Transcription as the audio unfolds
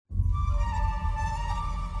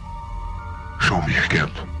Show me again,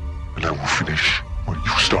 and I will finish what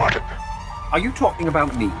you started. Are you talking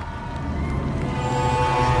about me?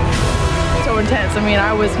 So intense. I mean,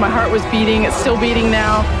 my heart was beating. It's still beating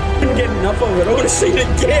now. I couldn't get enough of it. I want to see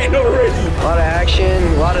it again already. A lot of action,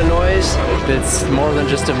 a lot of noise. It's more than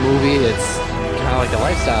just a movie. It's kind of like a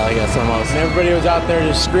lifestyle, I guess, almost. And everybody was out there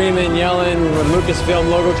just screaming, yelling. When Lucasfilm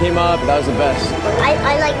logo came up, that was the best.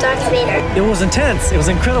 I like Darth Vader. It was intense. It was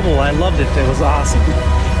incredible. I loved it. It was awesome.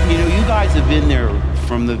 You know, you guys have been there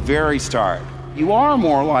from the very start. You are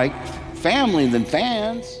more like family than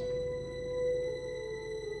fans.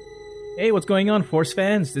 Hey, what's going on, Force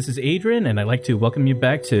fans? This is Adrian, and I'd like to welcome you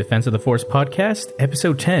back to Fans of the Force podcast,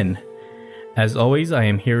 episode 10. As always, I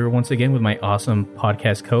am here once again with my awesome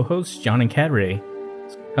podcast co-hosts, John and Cadre.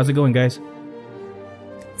 How's it going, guys?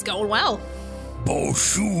 It's going well.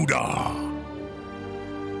 Boshuda.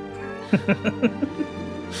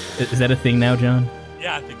 Is that a thing now, John?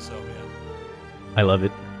 Yeah, I think so, yeah. I love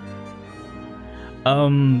it.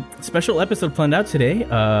 Special episode planned out today.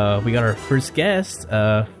 We got our first guest,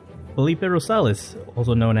 Felipe Rosales,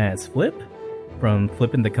 also known as Flip, from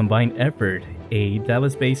Flip and the Combined Effort, a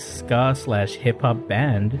Dallas-based ska/hip-hop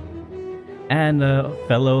band, and a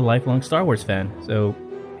fellow lifelong Star Wars fan. So,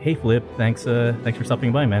 hey Flip, thanks for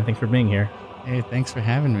stopping by, man. Thanks for being here. Hey, thanks for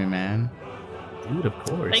having me, man. Dude, of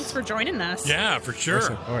course. Thanks for joining us. Yeah, for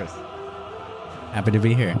sure. Of course. Happy to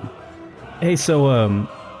be here. Hey, so,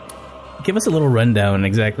 give us a little rundown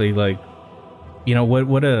exactly, like, you know,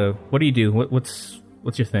 what do you do? What's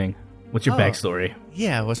your thing? What's your backstory?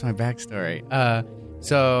 Yeah, what's my backstory?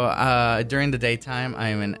 So during the daytime,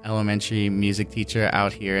 I'm an elementary music teacher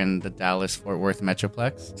out here in the Dallas-Fort Worth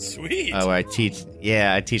Metroplex. Sweet. Where I teach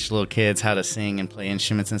little kids how to sing and play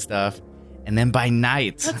instruments and stuff. And then by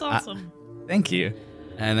night... That's awesome. Thank you.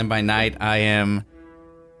 And then by night, I am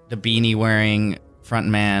the beanie-wearing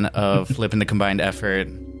frontman of Flip and the Combined Effort.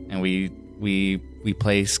 And we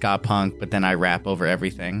play ska punk, but then I rap over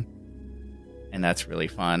everything. And that's really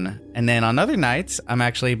fun. And then on other nights, I'm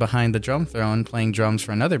actually behind the drum throne playing drums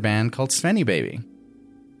for another band called Svenny Baby.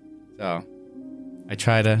 So I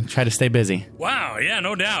try to stay busy. Wow, yeah,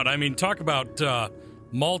 no doubt. I mean, talk about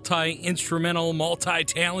multi-instrumental,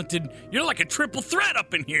 multi-talented. You're like a triple threat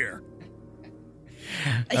up in here.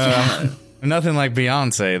 Nothing like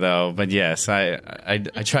Beyonce, though. But yes, I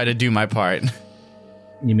try to do my part.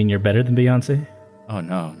 You mean you're better than Beyonce? Oh,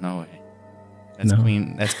 no way. That's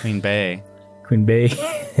Queen Bey. Queen Bey. I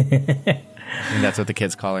think that's what the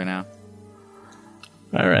kids call her now.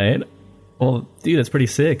 All right. Well, dude, that's pretty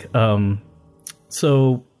sick.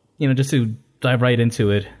 So, you know, just to dive right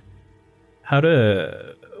into it,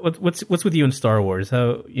 what's with you in Star Wars?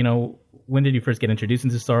 How, you know, when did you first get introduced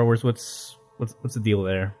into Star Wars? What's the deal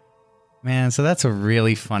there? Man, so that's a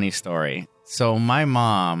really funny story. So my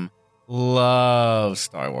mom loves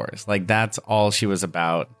Star Wars. Like, that's all she was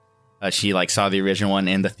about. She saw the original one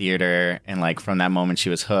in the theater, and from that moment she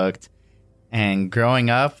was hooked. And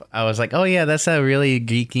growing up, I was like, oh yeah, that's a really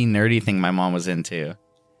geeky, nerdy thing my mom was into.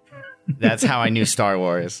 That's how I knew Star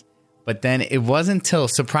Wars. But then it wasn't until,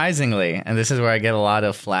 surprisingly, and this is where I get a lot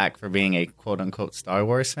of flack for being a quote-unquote Star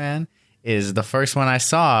Wars fan, is the first one I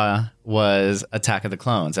saw was Attack of the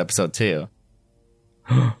Clones, Episode 2.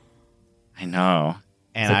 I know.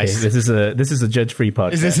 And okay. This is a judge-free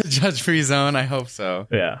podcast. Is this a judge-free zone? I hope so.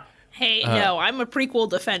 Yeah. Hey, no, I'm a prequel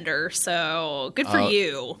defender, so good for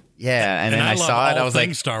you. Yeah, and then I saw it, I was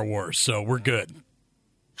like... Star Wars, so we're good.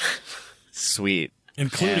 Sweet.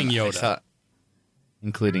 Including Yoda.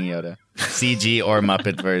 Including Yoda. CG or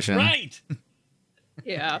Muppet version. Right.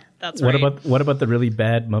 Yeah, that's right. What about the really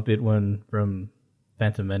bad Muppet one from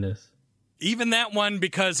Phantom Menace? Even that one,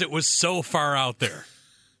 because it was so far out there.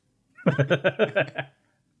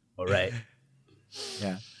 All right.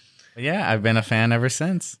 Yeah. But yeah, I've been a fan ever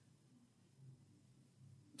since.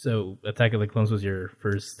 So, Attack of the Clones was your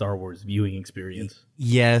first Star Wars viewing experience?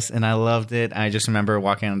 Yes, and I loved it. I just remember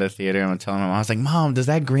walking out of the theater and telling my mom, I was like, Mom, does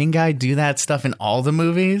that green guy do that stuff in all the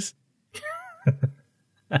movies?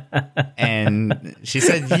 And she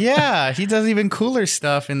said, yeah, he does even cooler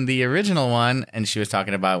stuff in the original one. And she was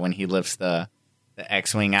talking about when he lifts the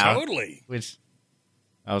X-Wing out. Totally. Which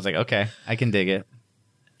I was like, okay, I can dig it.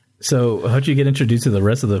 So, how'd you get introduced to the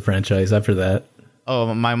rest of the franchise after that?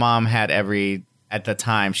 Oh, my mom had at the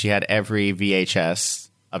time, she had every VHS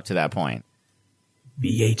up to that point.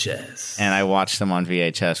 VHS. And I watched them on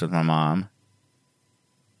VHS with my mom.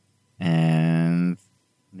 And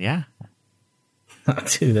yeah.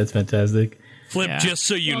 Dude, that's fantastic. Flip, Yeah. just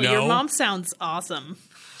so you know. Your mom sounds awesome.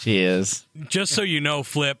 She is. Just so you know,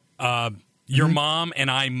 Flip, your mom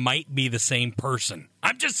and I might be the same person.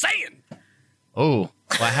 I'm just saying. Oh,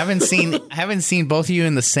 well, I haven't seen both of you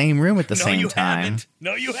in the same room at the same time. Haven't.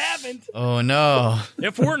 No, you haven't. Oh no!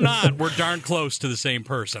 If we're not, we're darn close to the same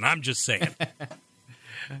person. I'm just saying.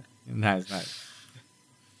 Nice.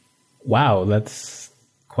 Wow, that's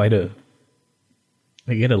quite a.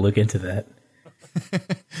 I gotta look into that.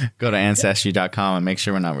 Go to Ancestry.com and make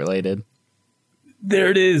sure we're not related.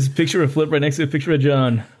 There it is. Picture of Flip right next to a picture of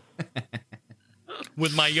John.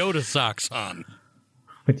 With my Yoda socks on.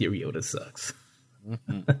 With your Yoda socks.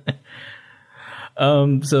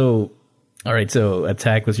 So, all right. So,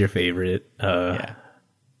 Attack was your favorite. Yeah.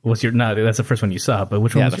 What's your? No, that's the first one you saw. But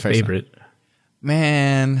which one was your favorite?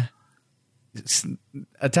 Man,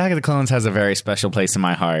 Attack of the Clones has a very special place in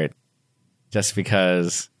my heart, just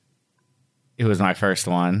because it was my first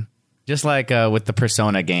one. Just like with the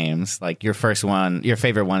Persona games, like your favorite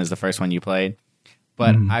one is the first one you played.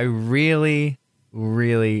 But I really,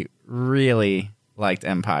 really, really liked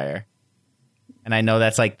Empire. And I know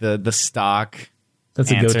that's like the stock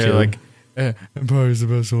that's answer, a go-to. like Empire's the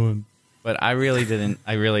best one. But I really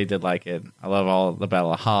did like it. I love all the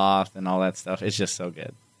Battle of Hoth and all that stuff. It's just so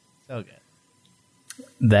good. So good.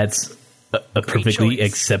 That's a perfectly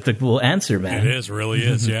acceptable answer, man. It is, really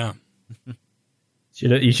is, yeah.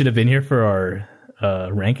 You should have been here for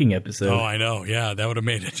our ranking episode. Oh, I know. Yeah, that would have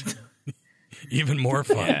made it even more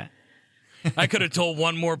fun. Yeah. I could have told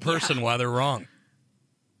one more person why they're wrong.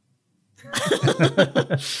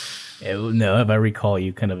 No, if I recall,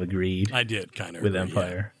 you kind of agreed. I did kind of with agree,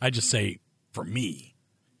 Empire. Yeah. I just say, for me,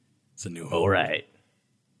 it's a new hope. All right.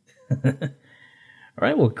 All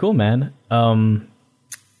right. Well, cool, man.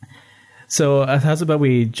 So how's about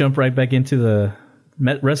we jump right back into the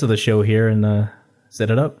rest of the show here and set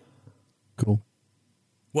it up? Cool.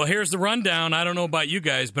 Well, here's the rundown. I don't know about you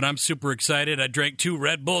guys, but I'm super excited. I drank 2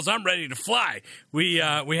 Red Bulls. I'm ready to fly. We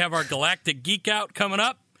have our Galactic Geek Out coming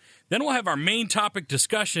up. Then we'll have our main topic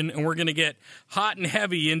discussion, and we're going to get hot and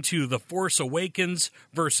heavy into The Force Awakens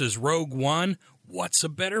versus Rogue One. What's a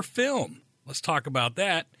better film? Let's talk about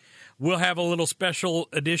that. We'll have a little special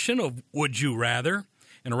edition of Would You Rather,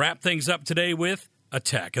 and wrap things up today with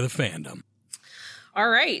Attack of the Fandom. All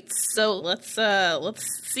right, so let's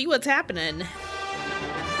see what's happening.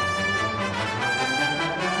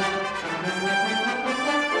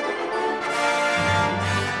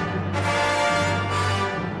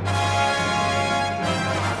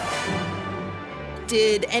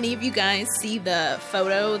 Did any of you guys see the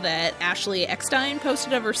photo that Ashley Eckstein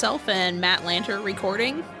posted of herself and Matt Lanter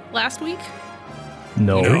recording last week?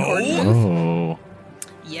 No. Oh.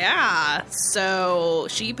 Yeah, so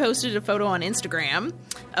she posted a photo on Instagram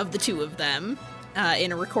of the two of them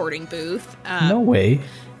in a recording booth. No way.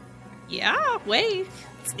 Yeah, wait.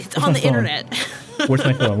 It's on the internet. Where's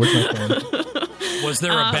my phone? Was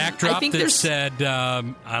there a backdrop that there's... said,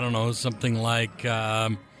 I don't know, something like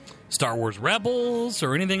Star Wars Rebels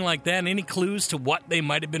or anything like that? Any clues to what they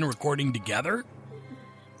might have been recording together?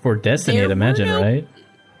 For Destiny, I'd imagine, right?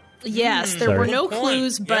 Yes, there were no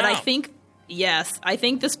clues, but I think... Yes, I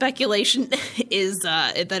think the speculation is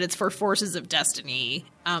that it's for Forces of Destiny,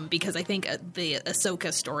 because I think the Ahsoka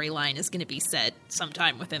storyline is going to be set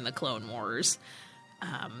sometime within the Clone Wars.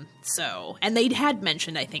 And they had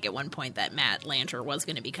mentioned, I think, at one point that Matt Lanter was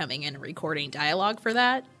going to be coming in and recording dialogue for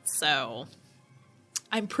that. So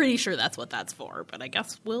I'm pretty sure that's what that's for, but I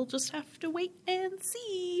guess we'll just have to wait and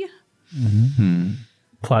see. Mm-hmm.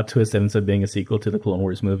 Plot twist ends up being a sequel to the Clone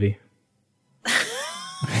Wars movie.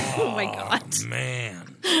 Oh my god.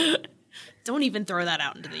 Man. Don't even throw that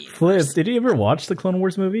out into the universe. Flip, did you ever watch the Clone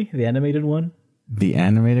Wars movie? The animated one? The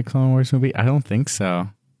animated Clone Wars movie? I don't think so.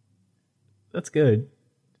 That's good.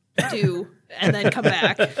 Do, and then come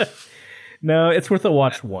back. No, it's worth a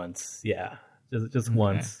watch once. Yeah. Just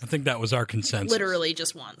once. I think that was our consensus. Literally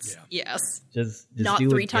just once. Yeah. Yes. Just not do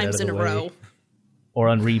 3 it, times in a row. Or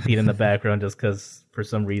on repeat in the background just because for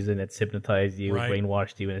some reason it's hypnotized you, Right.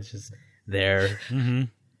 brainwashed you, and it's just there. Mm-hmm.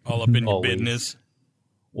 All up in your business.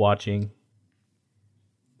 Watching.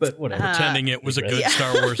 But whatever. Pretending it was a good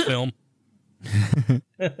Star Wars film.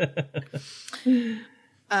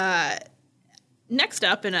 Next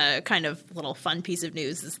up, in a kind of little fun piece of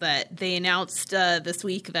news, is that they announced this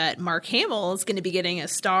week that Mark Hamill is going to be getting a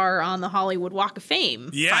star on the Hollywood Walk of Fame.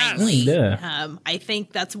 Yes. Finally. Yeah. I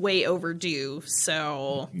think that's way overdue.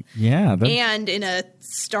 So, yeah. And in a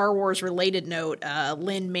Star Wars related note,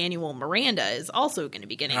 Lin-Manuel Miranda is also going to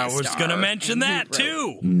be getting a star. I was going to mention that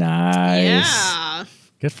too. Nice. Yeah.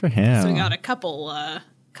 Good for him. So we got a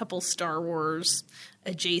couple Star Wars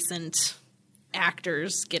adjacent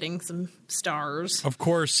actors getting some stars. Of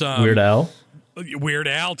course. Weird Al. Weird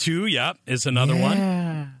Al, too, yep, is another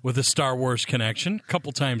one with a Star Wars connection, a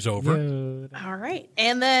couple times over. All right.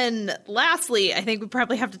 And then lastly, I think we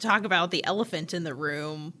probably have to talk about the elephant in the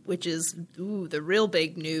room, which is the real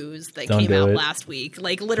big news that came out last week,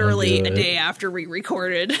 like literally a day after we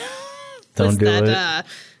recorded. Don't do it.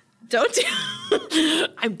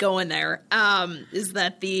 I'm going there. Is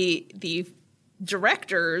that the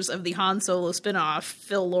directors of the Han Solo spinoff,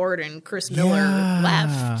 Phil Lord and Chris Miller,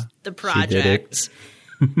 left the project.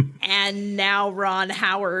 And now Ron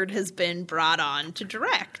Howard has been brought on to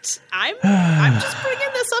direct. I'm just bringing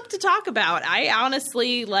this up to talk about. I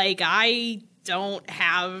honestly, I don't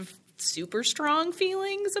have super strong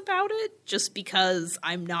feelings about it just because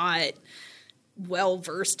I'm not well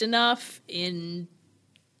versed enough in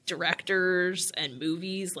directors and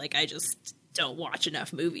movies. I just don't watch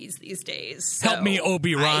enough movies these days. So help me,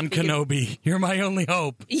 Obi-Wan Kenobi. You're my only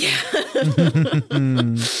hope. Yeah.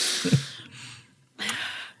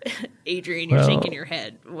 Adrian, you're shaking your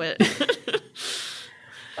head. What?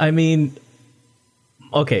 I mean,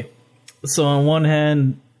 okay. So on one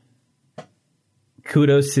hand,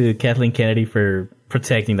 kudos to Kathleen Kennedy for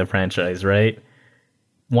protecting the franchise, right?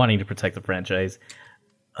 Wanting to protect the franchise.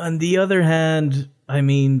 On the other hand, I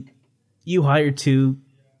mean, you hire two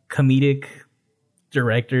comedic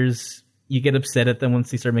directors. You get upset at them once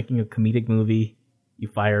they start making a comedic movie. You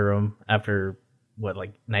fire them after,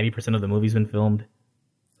 90% of the movie's been filmed?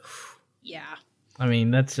 Yeah. I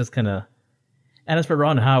mean, that's just kind of... And as for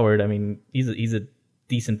Ron Howard, I mean, he's a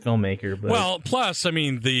decent filmmaker. But well, plus, I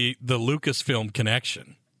mean, the Lucasfilm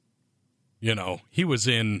connection. He was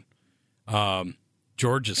in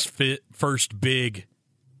George's first big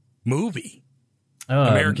movie,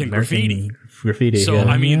 American Graffiti. So,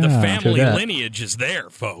 I mean, the family lineage is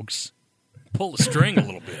there, folks. Pull the string a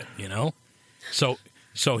little bit, So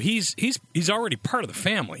he's already part of the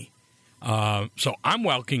family. So I'm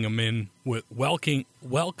welcoming him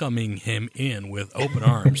in with open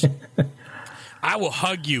arms. I will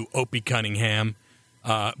hug you, Opie Cunningham,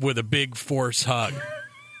 with a big force hug.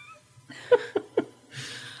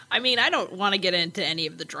 I mean, I don't want to get into any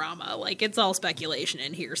of the drama. It's all speculation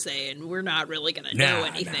and hearsay, and we're not really going to know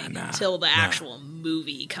anything until the actual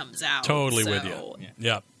movie comes out. Totally with you.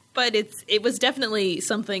 Yep. But it was definitely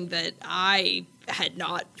something that I had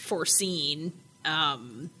not foreseen.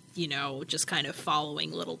 Just kind of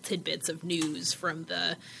following little tidbits of news from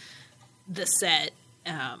the set.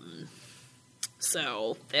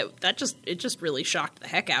 So it just really shocked the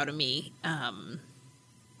heck out of me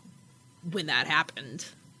when that happened.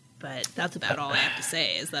 But that's about all I have to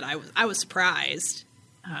say is that I was surprised.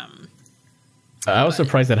 I was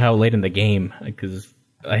surprised at how late in the game, because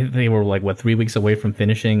I think they were 3 weeks away from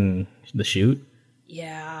finishing the shoot.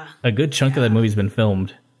 Yeah. A good chunk of that movie's been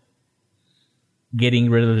filmed.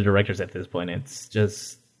 Getting rid of the directors at this point, it's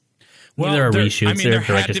just... there are reshoots, there are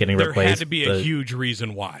directors getting replaced. There had to be a huge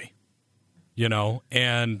reason why.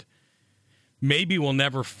 And maybe we'll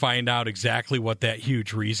never find out exactly what that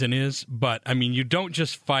huge reason is, but, I mean, you don't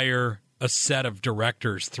just fire a set of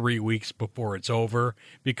directors 3 weeks before it's over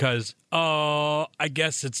because, I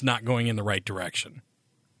guess it's not going in the right direction.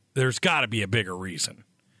 There's got to be a bigger reason.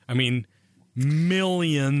 I mean,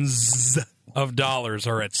 millions of dollars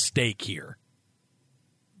are at stake here.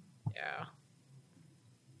 Yeah.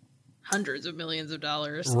 Hundreds of millions of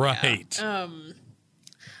dollars. Right. Yeah.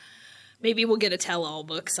 Maybe we'll get a tell-all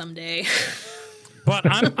book someday. But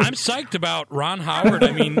I'm psyched about Ron Howard.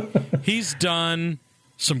 I mean, he's done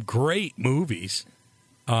some great movies.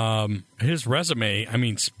 His resume, I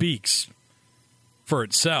mean, speaks for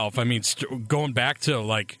itself. I mean, going back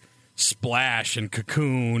to Splash and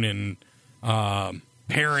Cocoon and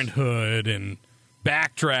Parenthood and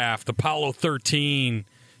Backdraft, Apollo 13,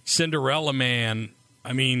 Cinderella Man.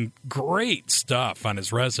 I mean, great stuff on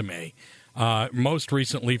his resume. Most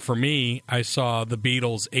recently for me, I saw the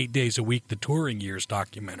Beatles' 8 Days a Week, the Touring Years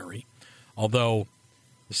documentary. Although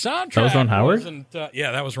the soundtrack that was Ron Howard? wasn't...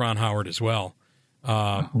 yeah, that was Ron Howard as well.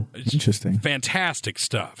 Interesting. Fantastic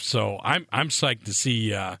stuff. So I'm psyched to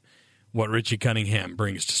see what Richie Cunningham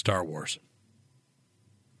brings to Star Wars.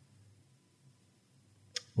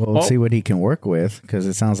 Well, let's see what he can work with, because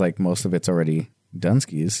it sounds like most of it's already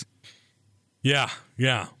Dunsky's. Yeah.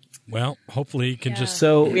 Well, hopefully he can just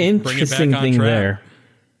so bring it back interesting on thing track. there.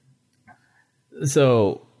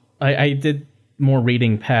 So I did more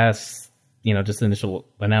reading past, just the initial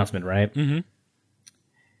announcement, right? Mm-hmm.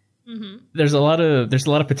 Mm-hmm. There's a lot of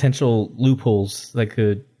potential loopholes that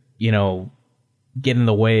could, get in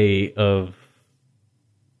the way of.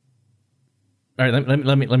 All right,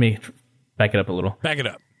 let me back it up a little. Back it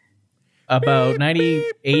up. About 90,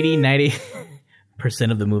 80, 90%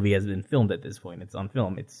 of the movie has been filmed at this point. It's on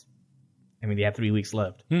film. They have 3 weeks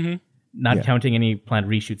left. Mm-hmm. Not counting any planned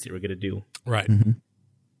reshoots they were going to do. Right. Mm-hmm.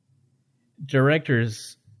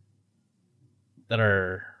 Directors that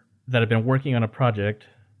have been working on a project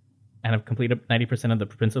and have completed 90% of the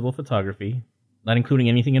principal photography, not including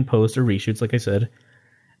anything in post or reshoots, like I said,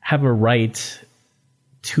 have a right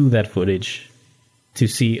to that footage to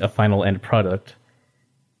see a final end product.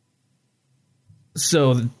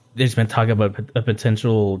 So there's been talk about a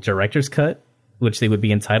potential director's cut, which they would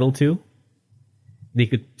be entitled to. They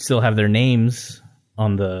could still have their names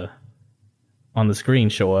on the screen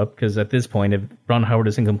show up, because at this point, if Ron Howard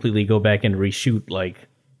doesn't completely go back and reshoot,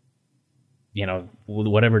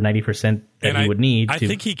 whatever 90% that he would need, I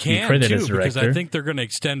think he can too, because I think they're going to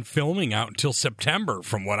extend filming out until September,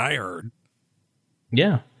 from what I heard.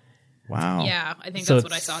 Yeah. Wow. Yeah, I think that's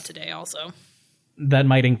what I saw today. Also, that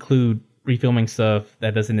might include refilming stuff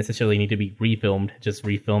that doesn't necessarily need to be refilmed, just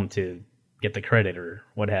refilmed to get the credit or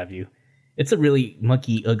what have you. It's a really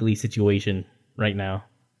mucky, ugly situation right now.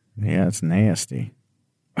 Yeah, it's nasty.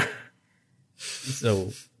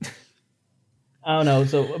 So, I don't know.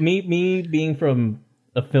 So me being from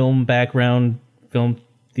a film background, film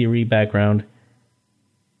theory background,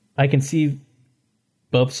 I can see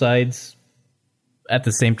both sides. At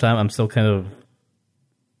the same time, I'm still kind of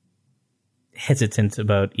hesitant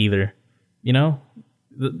about either.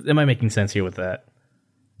 Am I making sense here with that?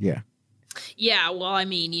 Yeah. Yeah, well,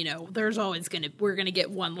 there's always we're gonna get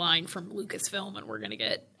one line from Lucasfilm, and we're gonna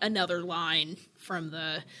get another line from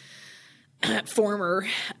the former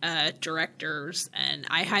directors, and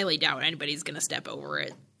I highly doubt anybody's gonna step over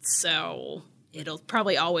it. So it'll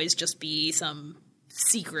probably always just be some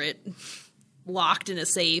secret locked in a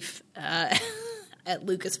safe at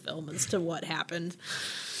Lucasfilm as to what happened.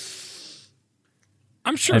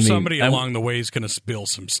 I'm sure somebody along the way is going to spill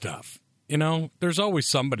some stuff. There's always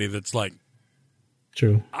somebody that's like,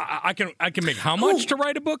 true. I can make how much to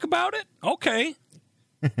write a book about it? Okay.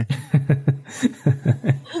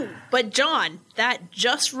 But John, that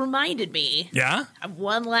just reminded me. Yeah? Of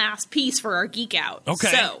one last piece for our Geek Out. Okay.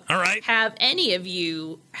 So, all right. Have any of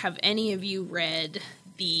you read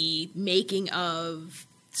the making of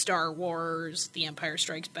Star Wars, The Empire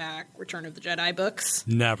Strikes Back, Return of the Jedi books?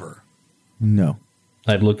 Never. No.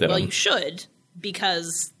 I've looked at them. Well, you should,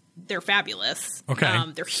 because they're fabulous. Okay.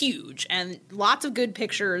 They're huge and lots of good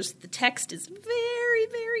pictures. The text is very,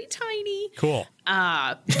 very tiny. Cool.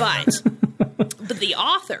 But the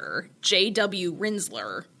author, J.W.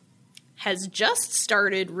 Rinsler, has just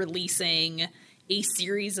started releasing a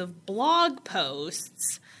series of blog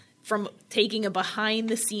posts from taking a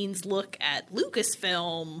behind-the-scenes look at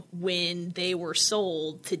Lucasfilm when they were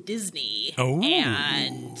sold to Disney,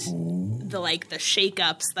 and the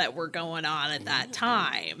shakeups that were going on at that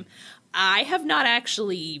time. I have not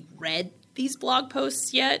actually read these blog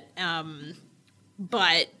posts yet,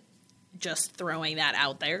 but just throwing that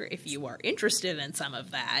out there if you are interested in some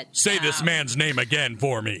of that. Say this man's name again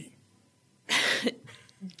for me.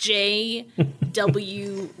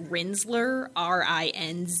 J.W. Rinsler,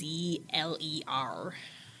 Rinzler.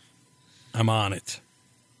 I'm on it.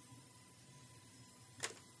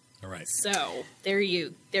 All right. So there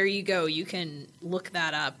you go. You can look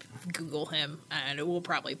that up, Google him, and it will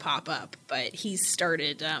probably pop up. But he's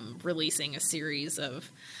started releasing a series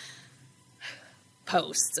of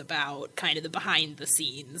posts about kind of the behind the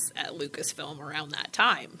scenes at Lucasfilm around that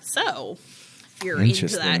time. So if you're into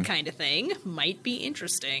that kind of thing, might be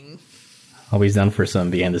interesting. Always down for some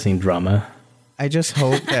behind the scene drama. I just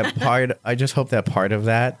hope that part of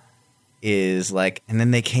that is like, and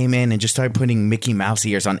then they came in and just started putting Mickey Mouse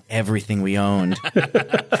ears on everything we owned.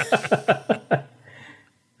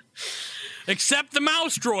 Except the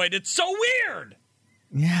mouse droid. It's so weird.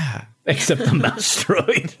 Yeah. Except the mouse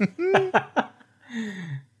droid.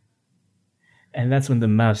 And that's when the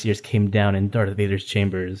mouse ears came down in Darth Vader's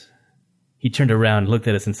chambers. He turned around, looked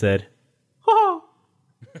at us, and said, "Ha!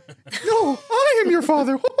 No, I am your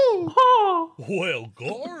father. Ha! Well,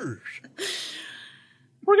 gosh.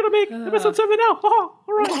 We're going to make episode 7 now. Ha!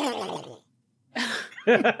 All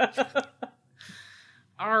right."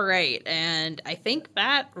 All right, and I think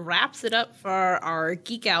that wraps it up for our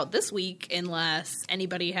Geek Out this week, unless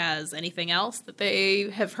anybody has anything else that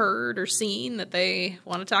they have heard or seen that they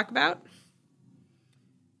want to talk about.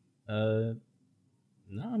 No,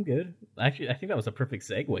 I'm good. Actually, I think that was a perfect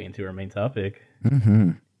segue into our main topic.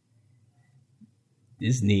 Mm-hmm.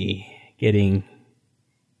 Disney getting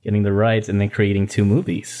the rights and then creating 2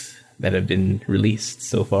 movies that have been released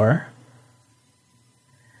so far.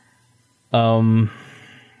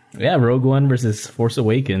 Yeah, Rogue One versus Force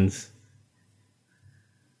Awakens.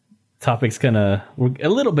 topic's we're a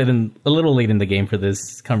little late in the game for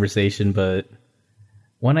this conversation, but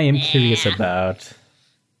one I am curious about.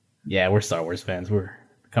 Yeah, we're Star Wars fans. We're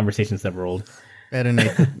conversation's never old.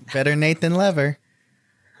 Better Nate than Lever.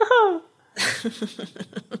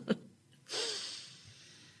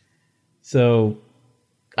 So,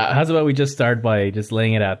 how's about we just start by just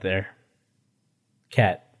laying it out there?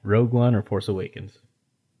 Kat, Rogue One or Force Awakens?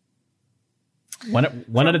 One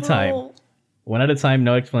at a time. One at a time,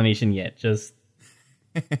 no explanation yet. Just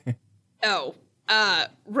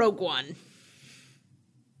Rogue One.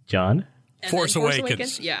 John? Force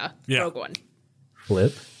Awakens. Yeah, Rogue One.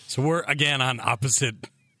 Flip. So we're again on opposite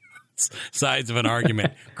sides of an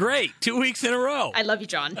argument. Great. 2 weeks in a row. I love you,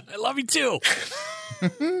 John. I love you too.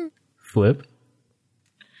 Flip.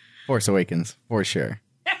 Force Awakens, for sure.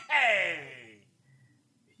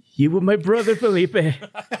 You were my brother, Felipe.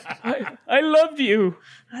 I loved you.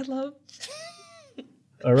 I love.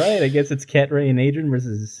 All right, I guess it's Kat, Ray, and Adrian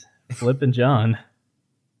versus Flip and John.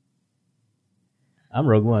 I'm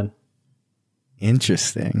Rogue One.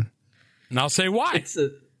 Interesting. And I'll say why.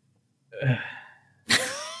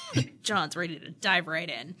 John's ready to dive right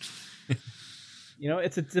in.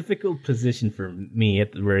 It's a difficult position for me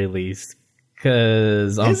at the very least.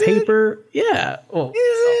 Because on paper, yeah. Well, is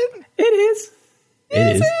it? It is.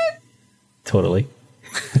 It is. Totally.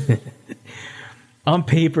 On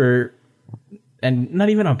paper, and not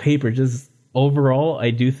even on paper, just overall,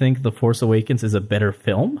 I do think The Force Awakens is a better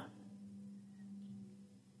film.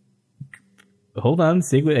 Hold on,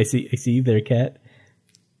 Sigrid. I see you there, Kat.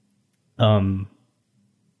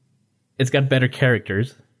 It's got better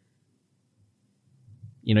characters.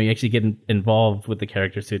 You actually get involved with the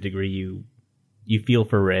characters to a degree. You feel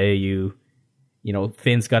for Rey.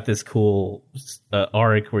 Finn's got this cool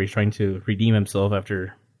arc where he's trying to redeem himself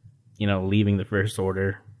after, leaving the First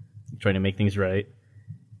Order, trying to make things right.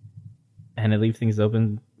 And it leaves things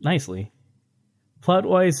open nicely.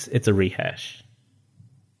 Plot-wise, it's a rehash.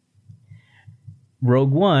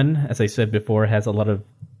 Rogue One, as I said before, has a lot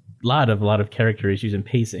of character issues and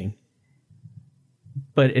pacing.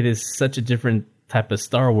 But it is such a different type of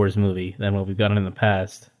Star Wars movie than what we've gotten in the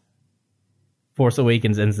past. Force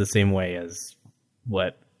Awakens ends the same way as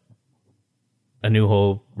A New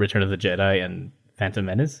Hope, Return of the Jedi, and Phantom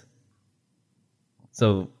Menace.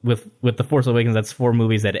 So with The Force Awakens, that's 4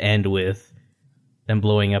 movies that end with them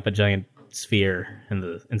blowing up a giant sphere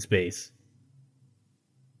in space.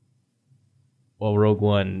 Well, Rogue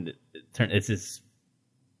One, it's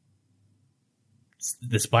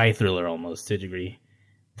the spy thriller almost to a degree.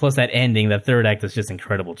 Plus that ending, that third act is just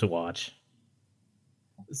incredible to watch.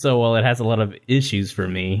 So while it has a lot of issues for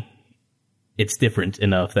me, it's different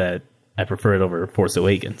enough that I prefer it over Force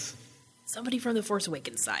Awakens. Somebody from the Force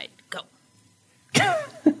Awakens side, go.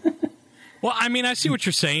 Well, I see what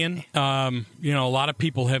you're saying. A lot of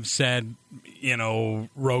people have said,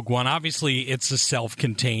 Rogue One, obviously it's a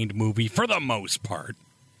self-contained movie for the most part.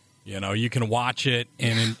 You can watch it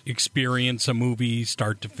and experience a movie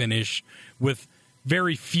start to finish with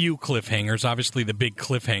very few cliffhangers. Obviously, the big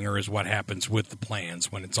cliffhanger is what happens with the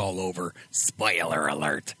plans when it's all over. Spoiler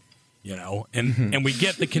alert. And we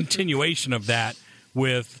get the continuation of that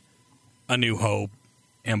with A New Hope,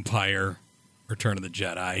 Empire, Return of the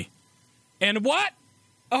Jedi. And what?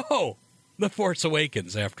 Oh, The Force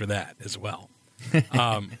Awakens after that as well.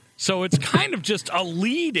 So it's kind of just a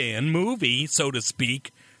lead-in movie, so to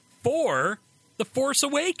speak, for The Force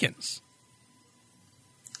Awakens.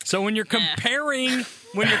 So when you're comparing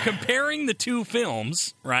the two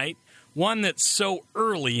films, right? One that's so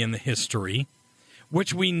early in the history,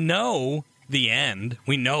 which we know the end.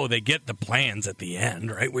 We know they get the plans at the end,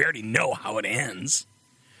 right? We already know how it ends.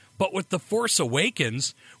 But with The Force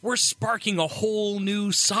Awakens, we're sparking a whole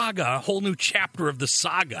new saga, a whole new chapter of the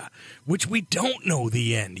saga, which we don't know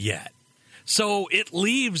the end yet. So it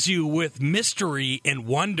leaves you with mystery and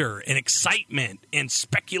wonder and excitement and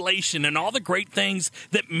speculation and all the great things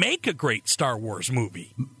that make a great Star Wars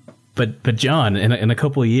movie. But John, in a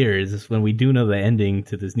couple of years, when we do know the ending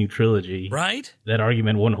to this new trilogy, right? That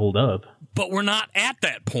argument won't hold up. But we're not at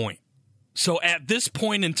that point. So at this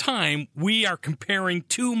point in time, we are comparing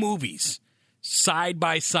 2 movies side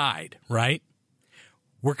by side, right?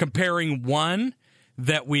 We're comparing one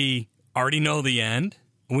that we already know the end.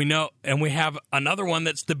 We know, and we have another one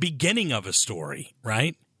that's the beginning of a story,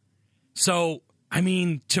 right? So,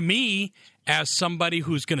 to me, as somebody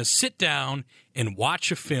who's going to sit down and watch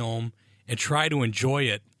a film and try to enjoy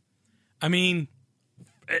it,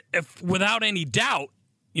 if without any doubt,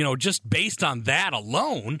 just based on that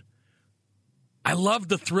alone, I love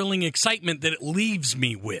the thrilling excitement that it leaves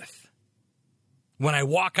me with when I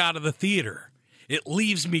walk out of the theater. it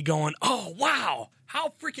leaves me going, oh, wow,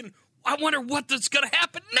 how freaking, I wonder what's going to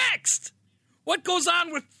happen next. What goes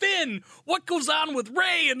on with Finn? What goes on with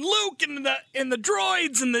Rey and Luke and the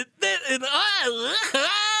droids and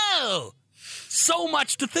so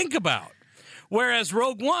much to think about. Whereas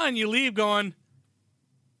Rogue One, you leave going,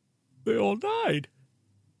 they all died.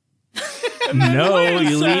 No,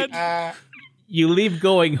 you leave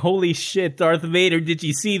going, holy shit, Darth Vader, did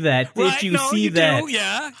you see that? Did you see that?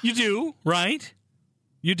 Yeah, you do, right?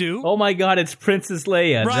 You do. Oh my god, it's Princess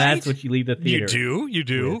Leia. Right? That's what you leave the theater. You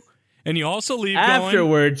do. Yes. And you also leave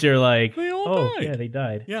afterwards, you're like, they all died. Yeah, they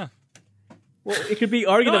died. Yeah. Well, it could be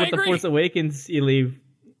argued that with The Force Awakens, you leave,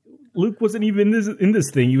 Luke wasn't even in this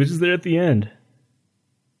thing. He was just there at the end.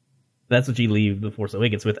 That's what you leave The Force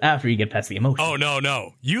Awakens with after you get past the emotion. Oh,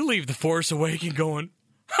 no. You leave The Force Awakens going,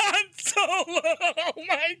 Han Solo! Oh,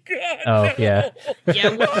 my God! Oh, yeah. Yeah,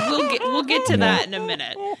 we'll get to that in a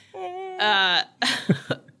minute.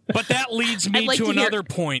 But that leads me to another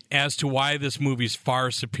point as to why this movie's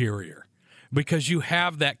far superior. Because you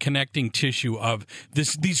have that connecting tissue of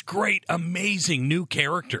these great, amazing new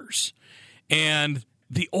characters. And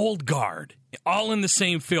the old guard, all in the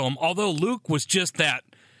same film. Although Luke was just that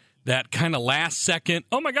kind of last second,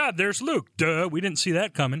 oh my God, there's Luke. Duh, we didn't see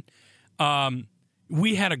that coming.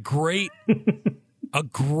 We had a great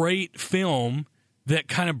film that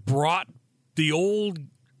kind of brought the old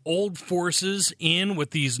forces in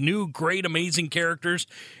with these new great amazing characters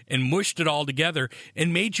and mushed it all together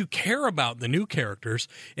and made you care about the new characters,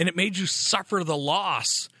 and it made you suffer the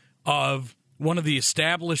loss of one of the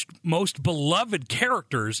established most beloved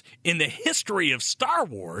characters in the history of Star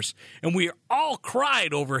Wars, and we all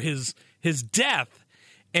cried over his death.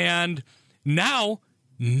 And now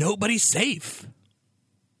nobody's safe.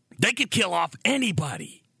 They could kill off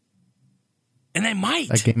anybody, and they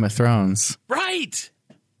might. Like Game of Thrones, right?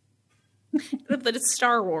 But it's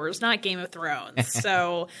Star Wars, not Game of Thrones.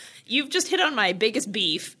 So you've just hit on my biggest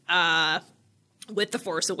beef with The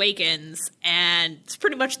Force Awakens, and it's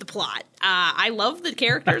pretty much the plot. I love the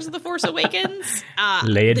characters of The Force Awakens.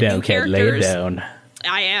 Lay it down, Kat. Lay it down.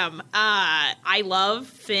 I am. I love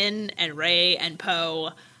Finn and Rey and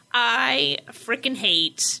Poe. I freaking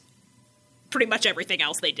hate pretty much everything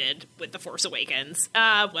else they did with The Force Awakens.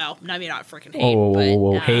 Well, I mean, not freaking hate.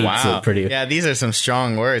 Whoa. Hate's wow. pretty. Yeah, these are some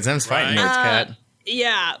strong words. I'm fighting words, Kat.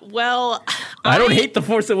 Yeah, well, I don't hate The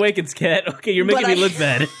Force Awakens, Kat. Okay, you're making me look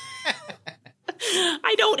bad.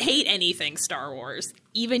 I don't hate anything Star Wars,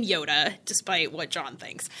 even Yoda, despite what John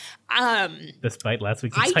thinks. Despite last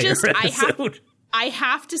week's entire episode. I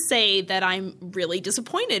have to say that I'm really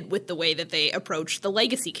disappointed with the way that they approached the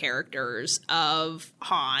legacy characters of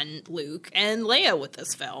Han, Luke, and Leia with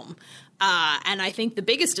this film. And I think the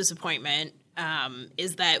biggest disappointment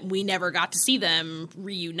is that we never got to see them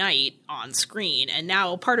reunite on screen. And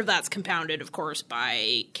now part of that's compounded, of course,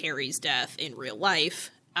 by Carrie's death in real life.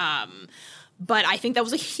 But I think that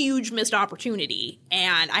was a huge missed opportunity,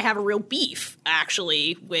 and I have a real beef,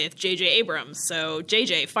 actually, with J.J. Abrams. So,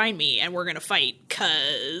 J.J., find me, and we're going to fight,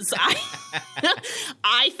 because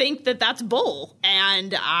I think that that's bull,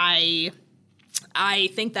 and I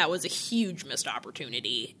think that was a huge missed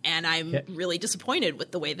opportunity, and I'm really disappointed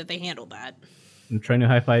with the way that they handled that. I'm trying to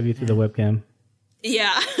high-five you through the webcam.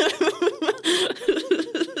 Yeah.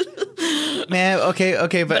 Man,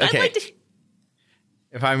 okay, but okay. Like to...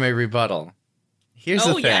 If I may rebuttal. Here's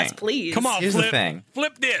the thing. Yes, please. Come on, Here's the thing.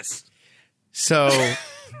 Flip this. So,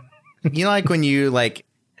 you know, like when you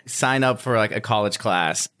sign up for like a college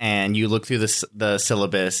class and you look through the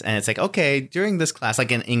syllabus and it's like, okay, during this class,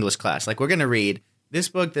 like an English class, like we're going to read this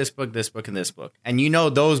book, this book, this book, and this book. And you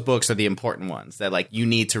know those books are the important ones that like you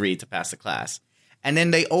need to read to pass the class. And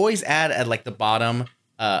then they always add at like the bottom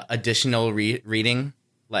additional reading,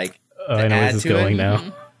 like I know where this is going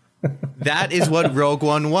now. That is what Rogue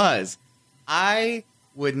One was. I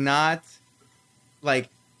would not like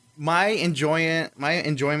my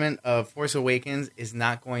enjoyment of Force Awakens is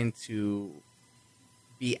not going to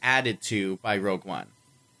be added to by Rogue One.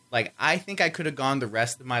 Like, I think I could have gone the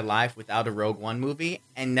rest of my life without a Rogue One movie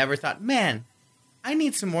and never thought, man, I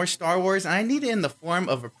need some more Star Wars, and I need it in the form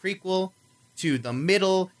of a prequel to the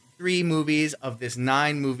middle 3 movies of this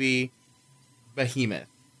 9-movie behemoth.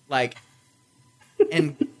 Like,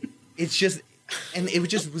 and it's just... And it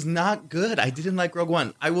just was not good. I didn't like Rogue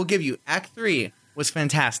One. I will give you, Act 3 was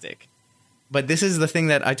fantastic. But this is the thing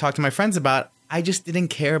that I talked to my friends about. I just didn't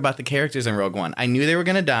care about the characters in Rogue One. I knew they were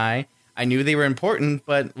going to die. I knew they were important,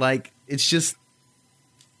 but like, it's just,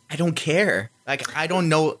 I don't care. Like, I don't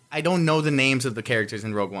know the names of the characters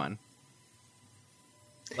in Rogue One.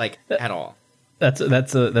 Like, at all.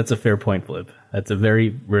 That's a fair point, Flip. That's a very,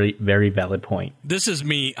 very, very valid point. This is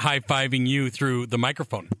me high-fiving you through the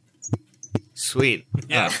microphone. Sweet.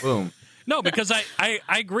 Yeah. Boom. No, because I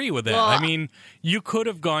agree with that. Well, I mean, you could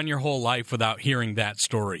have gone your whole life without hearing that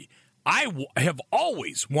story. I have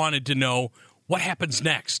always wanted to know what happens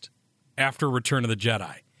next after Return of the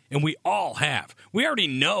Jedi. And we all have. We already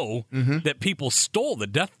know that people stole the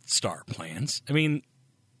Death Star plans. I mean,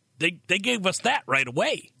 they gave us that right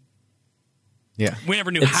away. Yeah. We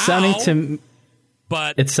never knew It's how.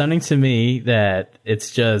 But it's sounding to me that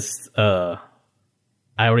it's just I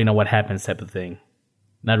already know what happens type of thing.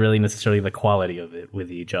 Not really necessarily the quality of it with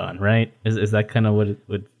you, John, right? Is that kind of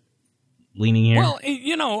what leaning here? Well,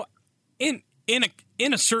 you know, in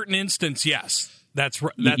a certain instance, yes. That's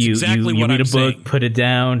exactly you what read I'm a book, saying. put it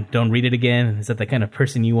down, don't read it again. Is that the kind of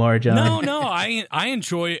person you are, John? No, I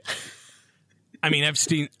enjoy. I mean,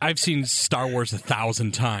 I've seen Star Wars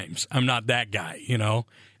 1,000 times. I'm not that guy, you know.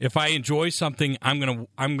 If I enjoy something, I'm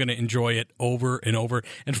gonna enjoy it over and over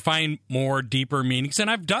and find more deeper meanings. And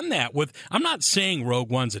I've done that with. I'm not saying Rogue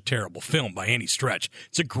One's a terrible film by any stretch.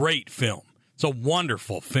 It's a great film. It's a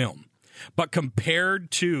wonderful film. But compared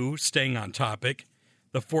to, staying on topic,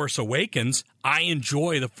 The Force Awakens, I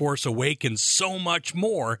enjoy The Force Awakens so much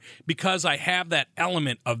more because I have that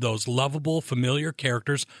element of those lovable, familiar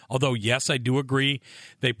characters. Although, yes, I do agree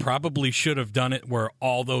they probably should have done it where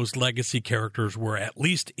all those legacy characters were at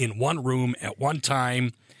least in one room at one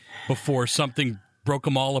time before something broke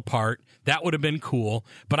them all apart. That would have been cool.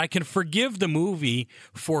 But I can forgive the movie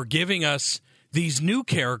for giving us these new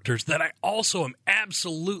characters that I also am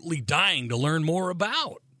absolutely dying to learn more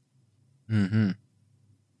about. Mm-hmm.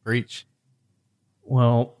 Preach.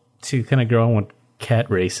 Well, to kind of go on what Cat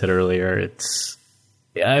Ray said earlier,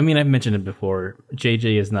 I mean, I've mentioned it before.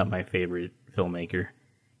 JJ is not my favorite filmmaker.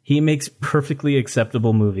 He makes perfectly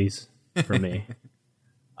acceptable movies for me.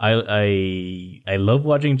 I love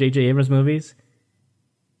watching JJ Abrams movies.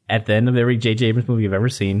 At the end of every JJ Abrams movie I've ever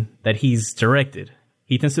seen that he's directed,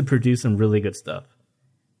 he tends to produce some really good stuff,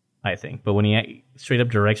 I think. But when he straight up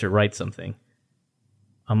directs or writes something,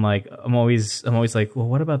 I'm always like, well,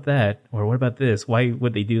 what about that? Or what about this? Why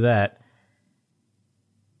would they do that?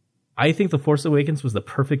 I think The Force Awakens was the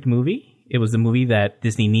perfect movie. It was the movie that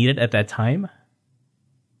Disney needed at that time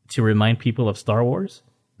to remind people of Star Wars.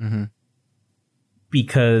 Mm-hmm.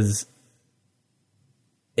 Because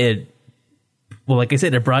like I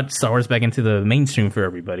said, it brought Star Wars back into the mainstream for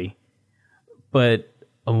everybody. But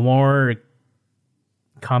a more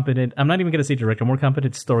competent, I'm not even going to say director, a more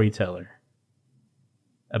competent storyteller,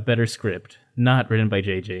 a better script, not written by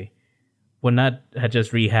JJ, would not have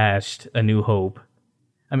just rehashed A New Hope.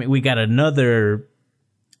 I mean, we got another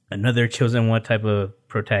chosen one type of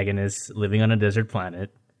protagonist living on a desert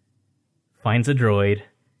planet, finds a droid,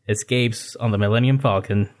 escapes on the Millennium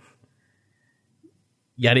Falcon,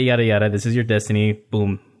 yada yada yada. This is your destiny.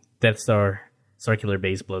 Boom, Death Star circular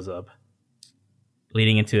base blows up,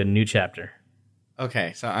 leading into a new chapter.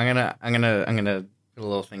 Okay, so I'm gonna put a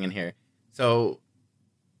little thing in here. So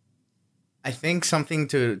I think something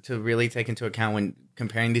to really take into account when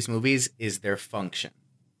comparing these movies is their function.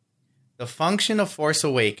 The function of Force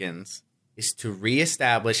Awakens is to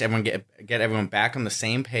reestablish everyone, get everyone back on the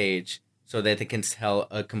same page so that they can tell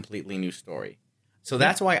a completely new story. So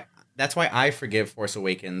that's why I forgive Force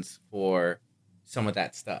Awakens for some of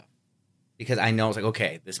that stuff. Because I know it's like,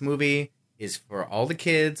 okay, this movie is for all the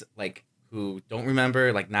kids like who don't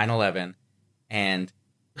remember like 9/11 and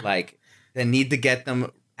like they need to get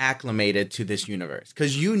them acclimated to this universe.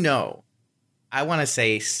 Because I want to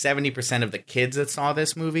say 70% of the kids that saw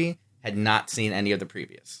this movie had not seen any of the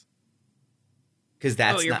previous.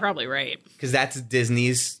 Because you're probably right. Because that's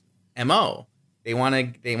Disney's MO. They want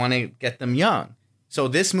to get them young. So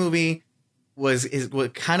this movie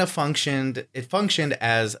functioned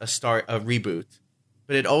as a reboot,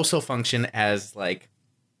 but it also functioned as like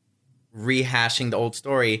rehashing the old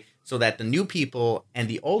story so that the new people and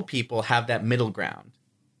the old people have that middle ground.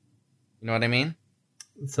 You know what I mean?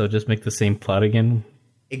 So just make the same plot again?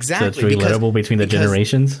 Exactly. So it's relatable between the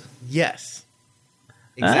generations? Yes.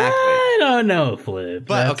 Exactly. I don't know, Flip.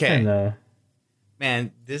 But That's okay. Kinda...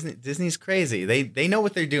 Man, Disney's crazy. They know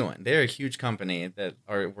what they're doing. They're a huge company that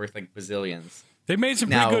are worth like bazillions. They made some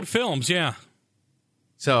pretty good films, yeah.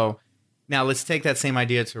 So now let's take that same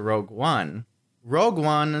idea to Rogue One. Rogue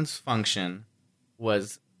One's function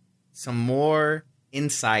was some more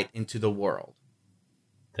insight into the world.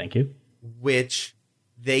 Thank you. Which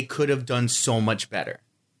they could have done so much better.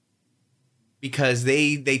 Because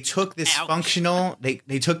they took this functional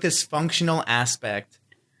aspect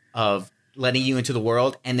of letting you into the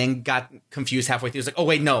world and then got confused halfway through. It's like, oh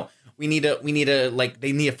wait, no, we need to like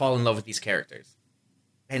they need to fall in love with these characters,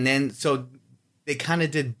 and then so they kind of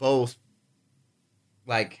did both,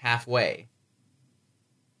 like halfway.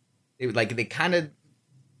 They kind of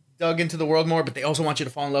dug into the world more, but they also want you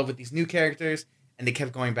to fall in love with these new characters, and they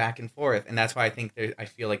kept going back and forth, and that's why I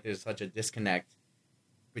feel like there's such a disconnect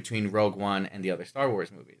between Rogue One and the other Star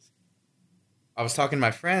Wars movies. I was talking to my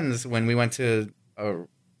friends when we went to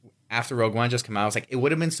after Rogue One just came out. I was like, it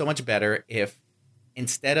would have been so much better if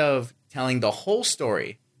instead of telling the whole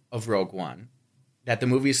story of Rogue One, that the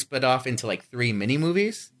movie split off into like 3 mini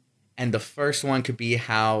movies, and the first one could be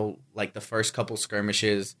how like the first couple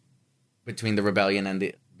skirmishes between the rebellion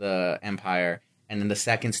and the Empire, and then the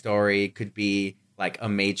second story could be like a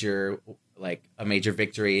major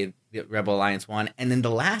victory the Rebel Alliance won, and then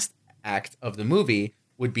the last act of the movie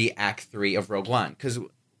would be Act 3 of Rogue One, because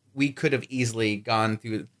we could have easily gone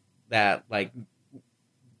through that. Like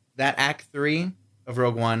that Act 3 of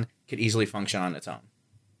Rogue One could easily function on its own.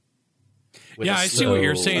 Yeah, I see what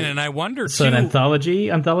you're saying, and I wonder so too. An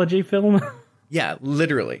anthology film. Yeah,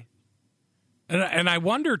 literally. And I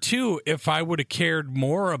wonder too if I would have cared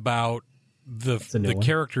more about the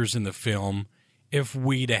characters in the film if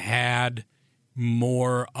we'd have had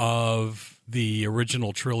more of the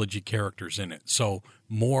original trilogy characters in it. So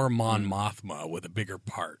more Mon Mothma with a bigger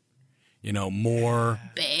part. You know, more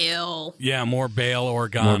Bail. Yeah, more Bail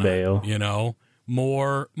Organa. More Bail. You know,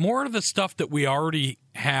 more of the stuff that we already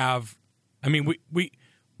have. I mean,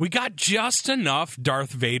 we got just enough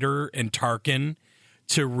Darth Vader and Tarkin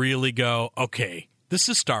to really go, okay, this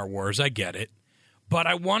is Star Wars, I get it. But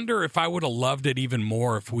I wonder if I would have loved it even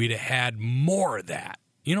more if we'd have had more of that.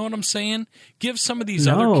 You know what I'm saying? Give some of these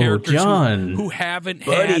other characters who haven't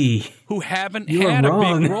had a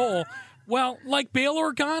big role. Well, like Bail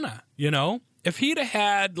Organa, you know? If he'd have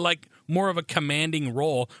had like more of a commanding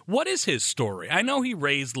role, what is his story? I know he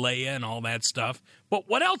raised Leia and all that stuff, but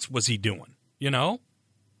what else was he doing? You know?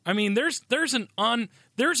 I mean, there's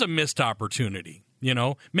a missed opportunity. You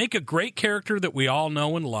know, make a great character that we all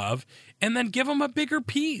know and love, and then give him a bigger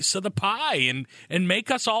piece of the pie, and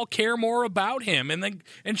make us all care more about him,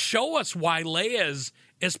 and show us why Leia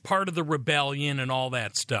is part of the rebellion and all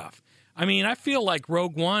that stuff. I mean, I feel like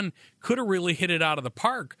Rogue One could have really hit it out of the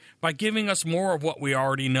park by giving us more of what we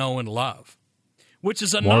already know and love, which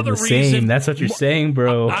is another reason. Same. That's what you're saying,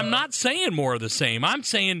 bro. I'm not saying more of the same. I'm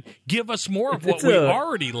saying give us more of what we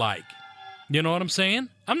already like. You know what I'm saying?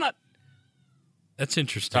 I'm not. That's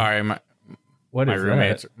interesting. Sorry, my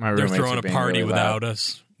roommates. My They're roommates throwing are a being party really without loud.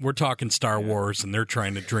 us. We're talking Star Wars, and they're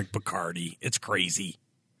trying to drink Bacardi. It's crazy,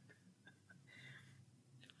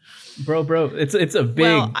 bro. It's a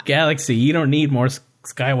big galaxy. You don't need more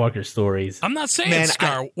Skywalker stories. I'm not saying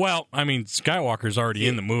well, I mean, Skywalker's already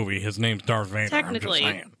in the movie. His name's Darth Vader. Technically.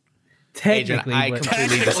 I'm just saying. Technically, I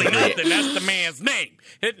completely disagree. Nothing. That's the man's name.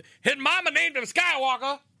 His mama named him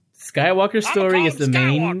Skywalker. Skywalker story is the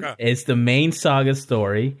Skywalker. the main saga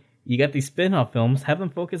story. You got these spin-off films. Have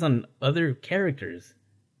them focus on other characters.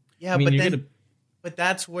 Yeah, but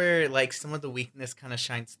that's where like some of the weakness kind of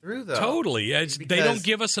shines through, though. Totally, they don't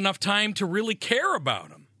give us enough time to really care about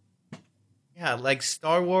them. Yeah, like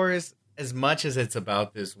Star Wars, as much as it's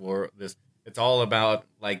about this war, it's all about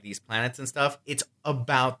like these planets and stuff. It's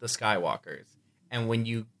about the Skywalkers, and when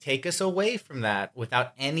you take us away from that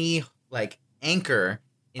without any like anchor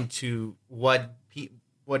into what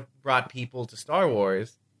brought people to Star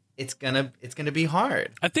Wars, it's gonna be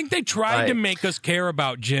hard. I think they tried to make us care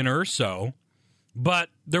about Jyn Erso, but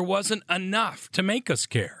there wasn't enough to make us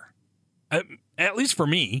care. At least for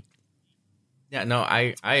me. Yeah, no,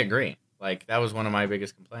 I agree. Like that was one of my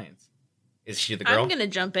biggest complaints. Is she the girl? I'm gonna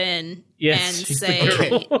jump in Yes, and she's the say,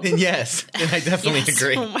 girl. Then yes, then I definitely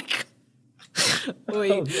agree. Oh my god.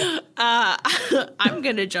 Wait, I'm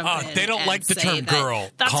gonna jump in. They don't like the term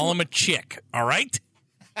girl. Call him a chick. All right.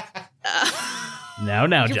 Now,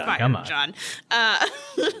 You're John, fired, come on. John.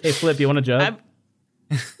 Hey, Flip, you want a job?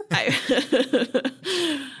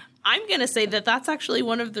 I'm gonna say that's actually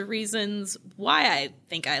one of the reasons why I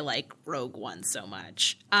think I like Rogue One so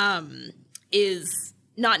much. Is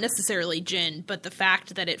not necessarily Jyn, but the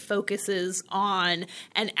fact that it focuses on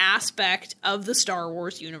an aspect of the Star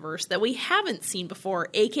Wars universe that we haven't seen before,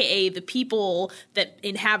 aka the people that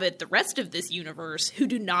inhabit the rest of this universe who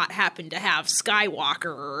do not happen to have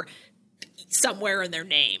Skywalker somewhere in their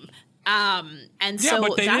name. And so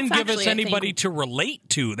but they that's didn't give us actually, anybody to relate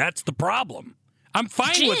to. That's the problem. I'm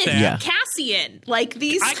fine Jyn, with that. Cassian, like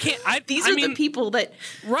these. These are the people that.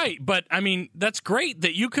 Right, but I mean that's great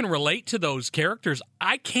that you can relate to those characters.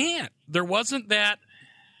 I can't. There wasn't that.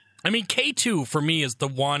 I mean, K2 for me is the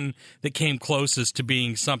one that came closest to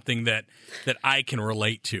being something that I can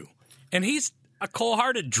relate to. And he's a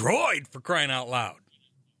cold-hearted droid, for crying out loud.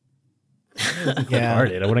 Yeah,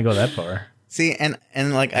 I wouldn't go that far. See, and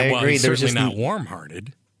like I agree. He's There's certainly just not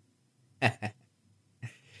warm-hearted.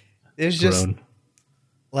 There's just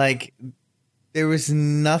like there was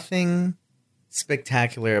nothing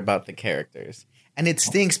spectacular about the characters, and it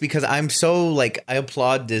stinks because I'm so like I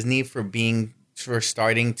applaud Disney for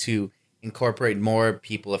starting to incorporate more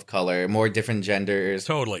people of color, more different genders,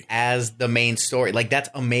 as the main story. Like that's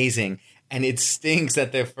amazing, and it stinks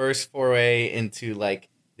that their first foray into like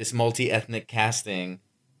this multi-ethnic casting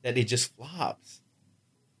that it just flops.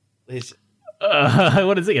 What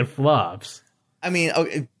is it? It flops. I mean,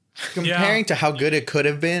 comparing to how good it could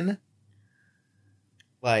have been,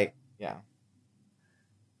 like, yeah.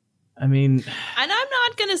 I mean, and I'm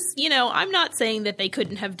not gonna, I'm not saying that they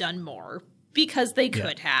couldn't have done more because they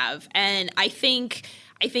could have, and I think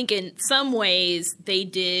in some ways they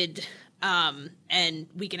did. And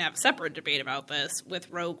we can have a separate debate about this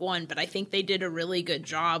with Rogue One, but I think they did a really good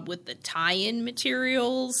job with the tie-in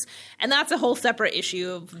materials, and that's a whole separate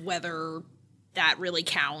issue of whether that really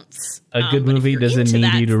counts. A good movie doesn't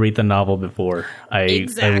need you to read the novel before. I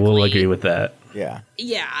will agree with that. Yeah.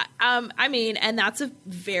 Yeah. I mean, and that's a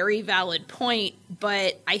very valid point,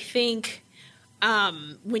 but I think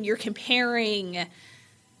when you're comparing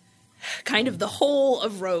kind of the whole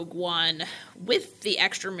of Rogue One with the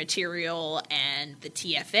extra material and the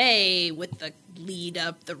TFA with the lead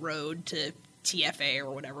up the road to TFA or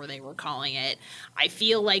whatever they were calling it, I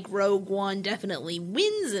feel like Rogue One definitely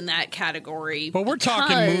wins in that category. But we're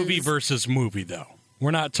talking movie versus movie, though. We're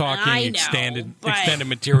not talking extended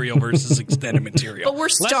material versus extended material. But we're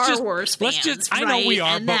Star Wars fans, I know we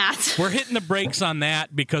are, and but we're hitting the brakes on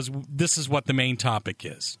that because this is what the main topic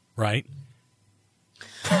is,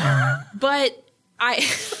 But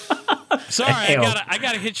sorry, I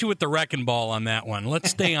gotta hit you with the wrecking ball on that one. Let's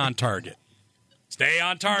stay on target. Stay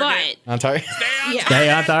on target. On target. Stay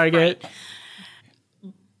on target.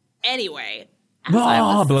 Right. Anyway, as I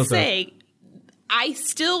was saying, I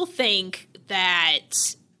still think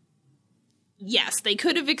that yes, they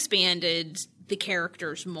could have expanded the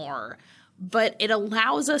characters more, but it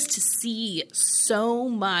allows us to see so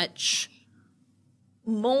much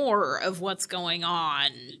more of what's going on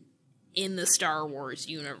in the Star Wars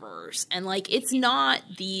universe. And like, it's not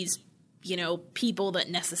these, people that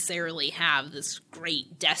necessarily have this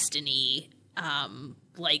great destiny,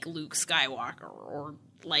 like Luke Skywalker or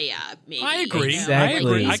Leia, maybe. I agree.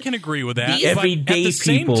 Exactly. I can agree with that. The everyday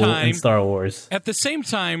people in Star Wars. At the same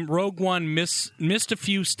time, Rogue One missed a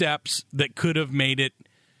few steps that could have made it,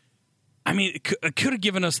 it could have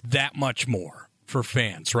given us that much more for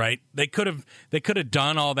fans, right? They could have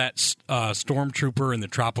done all that stormtrooper and the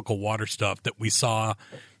tropical water stuff that we saw,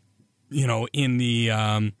 in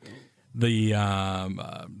the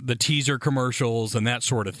teaser commercials and that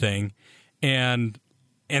sort of thing, and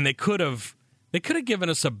they could have given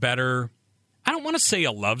us a better. I don't want to say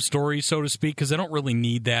a love story, so to speak, because I don't really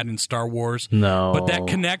need that in Star Wars. No, but that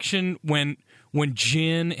connection when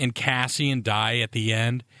Jyn and Cassian die at the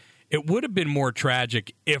end. It would have been more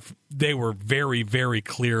tragic if they were very, very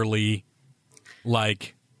clearly,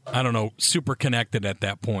 super connected at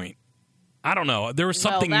that point. I don't know. There was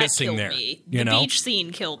something missing there. The beach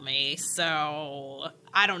scene killed me, so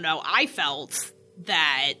I don't know. I felt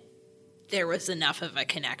that there was enough of a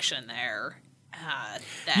connection there.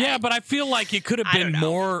 Yeah, but I feel like it could have been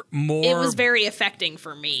more. It was very affecting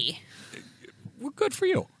for me. Well, good for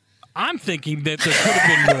you. I'm thinking that there could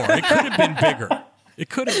have been more. It could have been bigger.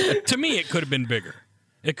 To me, it could have been bigger.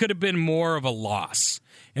 It could have been more of a loss.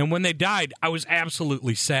 And when they died, I was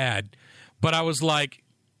absolutely sad. But I was like,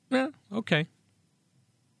 okay.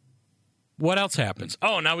 What else happens?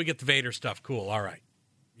 Oh, now we get the Vader stuff. Cool. All right.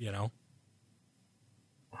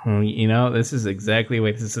 This is exactly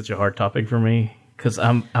why this is such a hard topic for me. Because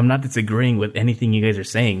I'm not disagreeing with anything you guys are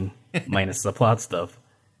saying, minus the plot stuff.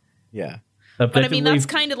 Yeah. But I mean, that's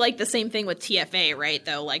kind of like the same thing with TFA, right?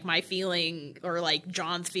 Though, like my feeling or like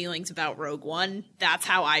John's feelings about Rogue One, that's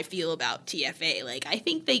how I feel about TFA. Like, I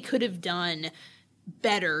think they could have done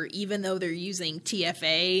better, even though they're using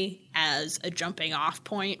TFA as a jumping off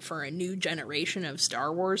point for a new generation of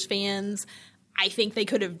Star Wars fans. I think they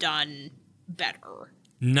could have done better.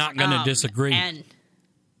 Not going to disagree. And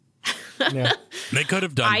they could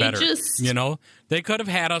have done better. They could have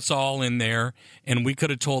had us all in there, and we could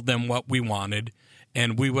have told them what we wanted,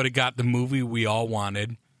 and we would have got the movie we all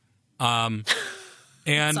wanted, and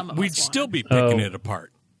we'd still be picking it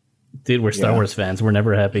apart. Dude, we're Star Wars fans. We're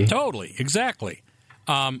never happy. Totally, exactly.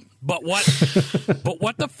 But what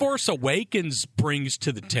The Force Awakens brings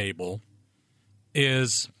to the table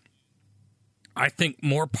is, I think,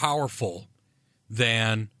 more powerful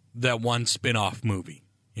than that one spin-off movie.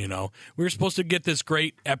 You know, we were supposed to get this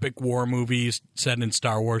great epic war movie set in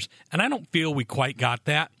Star Wars, and I don't feel we quite got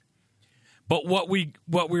that. But what we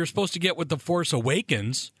were supposed to get with The Force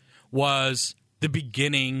Awakens was the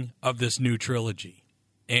beginning of this new trilogy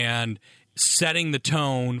and setting the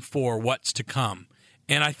tone for what's to come.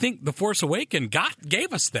 And I think The Force Awakens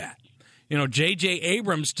gave us that. You know, J.J.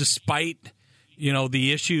 Abrams, despite, you know,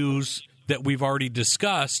 the issues that we've already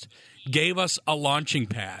discussed, gave us a launching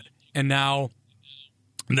pad. And now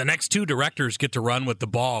the next two directors get to run with the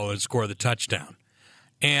ball and score the touchdown.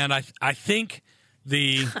 And I think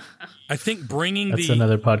bringing That's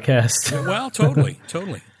another podcast. Well, totally.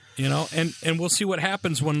 You know, and we'll see what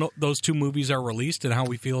happens when those two movies are released and how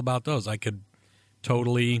we feel about those. I could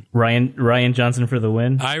totally Ryan Johnson for the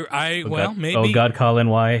win. Maybe. Oh God, Colin,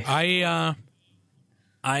 why?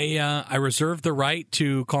 I reserve the right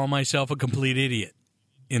to call myself a complete idiot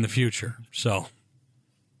in the future. So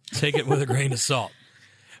take it with a grain of salt.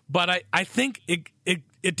 But I think it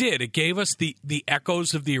did. It gave us the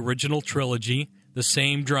echoes of the original trilogy, the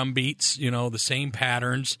same drum beats, you know, the same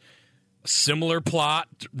patterns, similar plot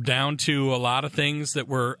down to a lot of things that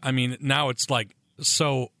were, I mean, now it's like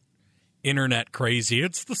so internet crazy.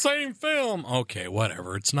 It's the same film. Okay,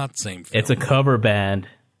 whatever. It's not the same film. It's a cover band.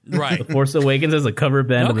 Right. The Force Awakens is a cover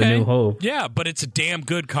band of The New Hope. Yeah, but it's a damn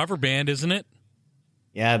good cover band, isn't it?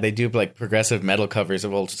 Yeah, they do like progressive metal covers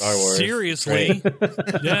of old Star Wars. Seriously?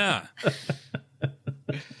 Yeah.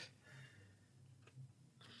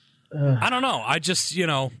 I don't know. I just, you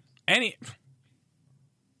know, any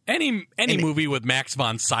movie with Max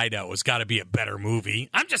von Sydow has got to be a better movie.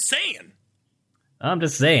 I'm just saying,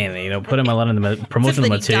 you know, put him a lot in the promotional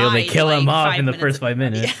material. They kill him off in the first 5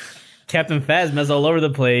 minutes. Yeah. Captain Phasma's all over the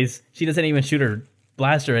place. She doesn't even shoot her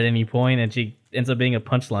blaster at any point, and she ends up being a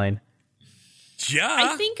punchline. Yeah.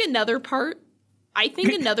 I think another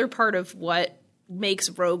part of what makes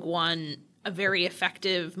Rogue One a very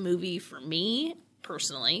effective movie for me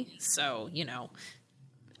personally, so, you know,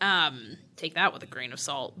 take that with a grain of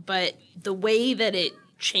salt, but the way that it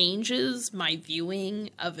changes my viewing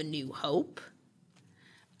of A New Hope,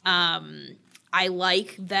 I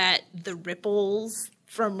like that the ripples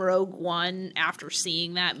from Rogue One after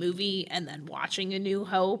seeing that movie and then watching A New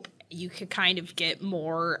Hope, you could kind of get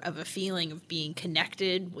more of a feeling of being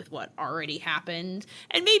connected with what already happened.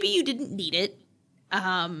 And maybe you didn't need it.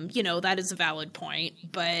 You know, that is a valid point,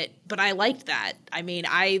 but I liked that. I mean,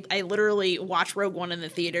 I literally watched Rogue One in the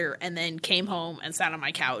theater and then came home and sat on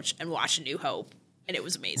my couch and watched A New Hope, and it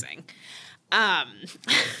was amazing.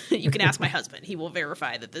 You can ask my husband. He will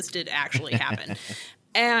verify that this did actually happen.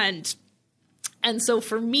 And so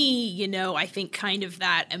for me, you know, I think kind of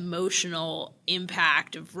that emotional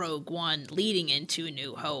impact of Rogue One leading into A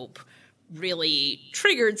New Hope really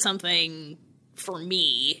triggered something for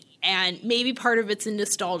me. And maybe part of it's a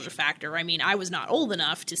nostalgia factor. I mean, I was not old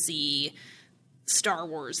enough to see Star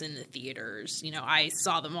Wars in the theaters. You know, I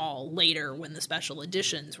saw them all later when the special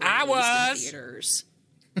editions were released in theaters.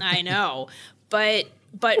 I know. But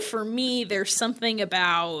for me, there's something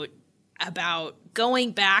about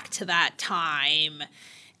going back to that time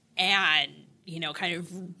and, you know, kind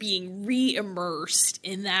of being re-immersed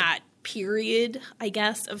in that period, I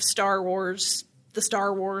guess, of Star Wars, the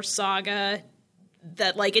Star Wars saga,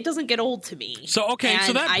 that, like, it doesn't get old to me. So, okay,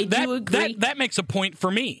 and so I do agree. That makes a point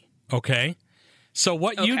for me, okay? So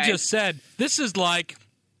what you just said, this is like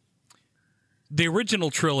the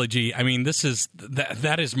original trilogy. I mean, this is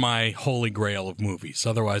that is my holy grail of movies.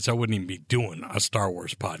 Otherwise, I wouldn't even be doing a Star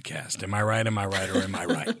Wars podcast. Am I right? Am I right? Or am I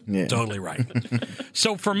right? Yeah. Totally right.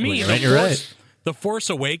 So for me, you're right. The Force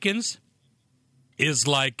Awakens is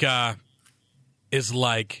like the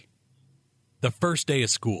first day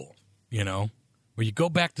of school, you know, where you go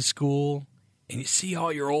back to school and you see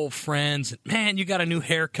all your old friends. And, man, you got a new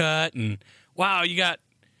haircut, and wow, you got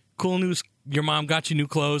cool news. Your mom got you new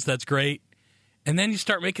clothes. That's great. And then you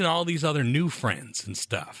start making all these other new friends and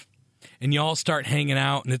stuff. And you all start hanging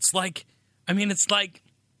out. And it's like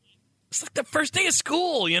the first day of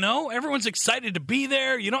school, you know? Everyone's excited to be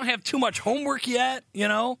there. You don't have too much homework yet, you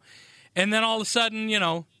know? And then all of a sudden, you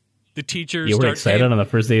know, the teachers You were excited on the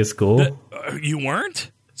first day of school? You weren't?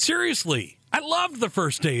 Seriously. I loved the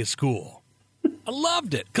first day of school. I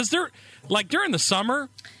loved it. Because during the summer,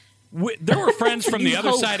 there were friends from the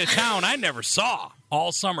other side of town I never saw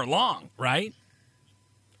all summer long, right?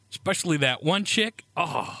 Especially that one chick.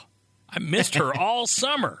 Oh, I missed her all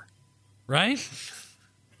summer, right?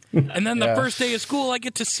 And then the first day of school, I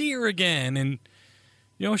get to see her again. And,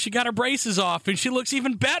 you know, she got her braces off and she looks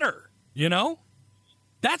even better, you know?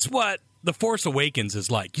 That's what The Force Awakens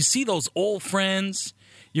is like. You see those old friends,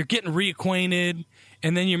 you're getting reacquainted,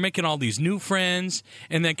 and then you're making all these new friends,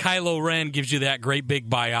 and then Kylo Ren gives you that great big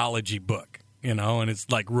biology book, and it's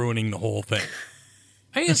like ruining the whole thing.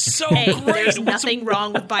 Hey, it's so great. There's nothing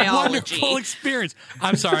wrong with biology. Wonderful experience.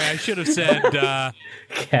 I'm sorry, I should have said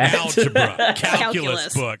algebra,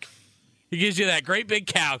 calculus book. He gives you that great big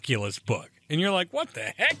calculus book, and you're like, what the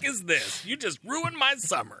heck is this? You just ruined my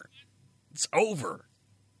summer. It's over.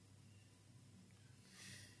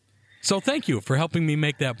 So thank you for helping me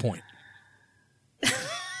make that point.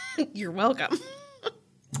 You're welcome.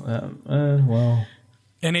 Well.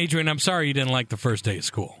 And Adrian, I'm sorry you didn't like the first day of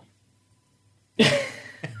school.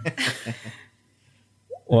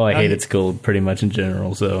 Well, I hated school pretty much in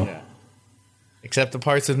general, so. Yeah. Except the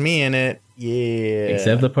parts with me in it. Yeah.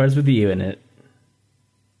 Except the parts with you in it.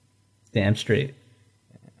 Damn straight.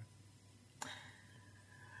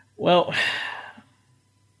 Well,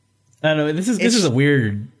 I don't know. This is a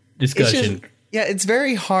weird discussion. It's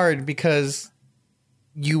very hard because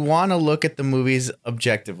you want to look at the movies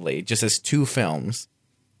objectively, just as two films,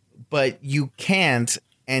 but you can't,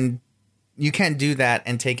 and you can't do that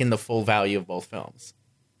and take in the full value of both films.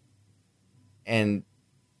 And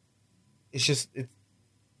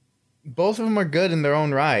both of them are good in their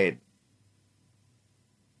own right.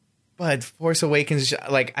 But Force Awakens,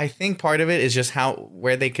 like, I think part of it is just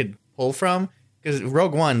where they could pull from. Because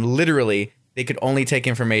Rogue One, literally, they could only take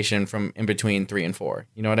information from in between 3 and 4.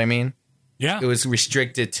 You know what I mean? Yeah. It was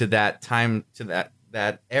restricted to that time, to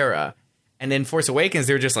that era. And then Force Awakens,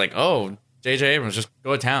 they were just like, oh, J.J. Abrams, just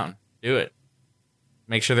go to town. Do it.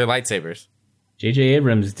 Make sure they're lightsabers. J.J.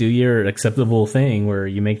 Abrams, do your acceptable thing where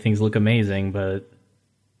you make things look amazing, but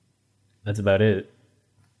that's about it.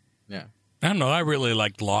 Yeah. I don't know. I really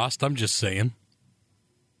liked Lost. I'm just saying.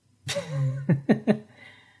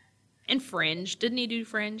 And Fringe. Didn't he do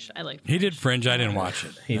Fringe? I like Fringe. He did Fringe. I didn't watch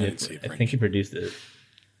it. He did. I think he produced it.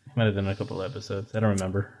 He might have done a couple episodes. I don't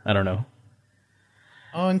remember. I don't know.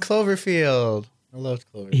 Oh, and Cloverfield. I loved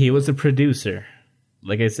Cloverfield. He was a producer.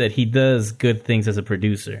 Like I said, he does good things as a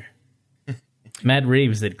producer. Matt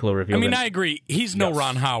Reeves did Cloverfield. I mean, I agree. He's no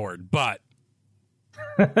Ron Howard, but...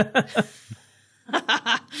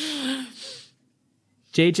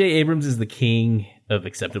 J.J. Abrams is the king of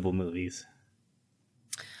acceptable movies.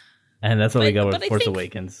 And that's what we got with Force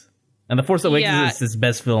Awakens. And The Force Awakens is his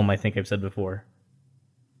best film, I think I've said before.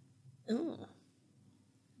 Ooh.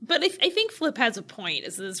 But I think Flip has a point.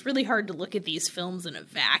 It's really hard to look at these films in a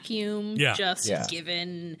vacuum,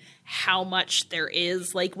 given how much there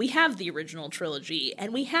is. Like, we have the original trilogy,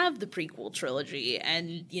 and we have the prequel trilogy,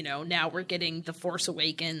 and, now we're getting The Force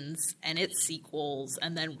Awakens and its sequels,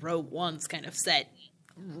 and then Rogue One's kind of set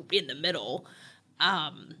in the middle.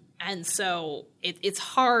 And so it's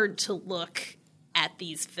hard to look at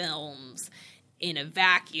these films in a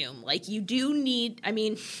vacuum. Like, you do need,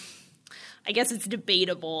 I guess it's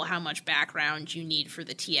debatable how much background you need for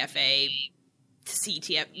the TFA to see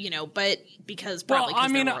but because there were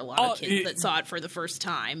a lot of kids that saw it for the first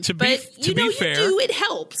time. To be fair, it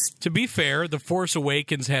helps. To be fair, The Force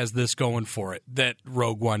Awakens has this going for it that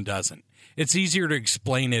Rogue One doesn't. It's easier to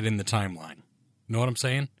explain it in the timeline. You know what I'm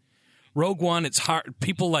saying? Rogue One, it's hard.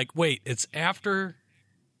 People wait, it's after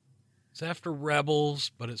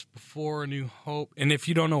Rebels, but it's before A New Hope. And if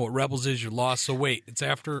you don't know what Rebels is, you're lost. So wait, it's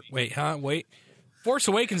after. Wait. Force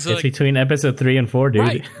Awakens. It's between episode 3 and 4, dude.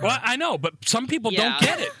 Right. Well, I know, but some people don't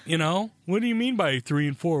get it. What do you mean by 3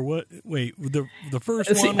 and 4? What? Wait, the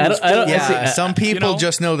first one. Some people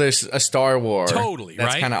just know there's a Star Wars. Totally,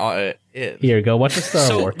 That's kind of all it is. Here, go watch the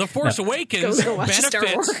Star Wars. So the Force Awakens go watch Star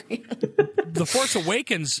Wars. The Force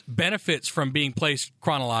Awakens benefits from being placed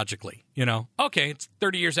chronologically. Okay, it's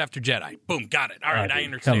 30 years after Jedi. Boom, got it. All right, I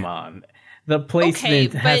understand. Come on, the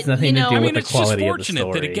placement has nothing to do with the quality of the story. It's just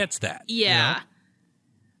fortunate that it gets that. Yeah.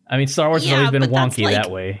 Star Wars has always been wonky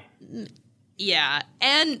that way. Yeah,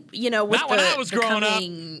 and with not when I was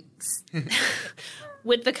growing up.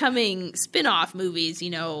 With the coming spin-off movies,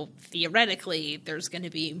 theoretically, there's going to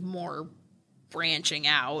be more branching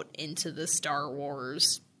out into the Star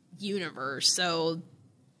Wars universe. So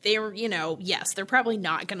they're, they're probably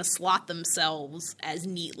not going to slot themselves as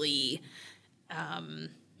neatly,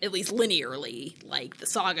 at least linearly, like the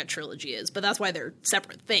Saga trilogy is. But that's why they're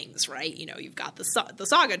separate things, right? You've got the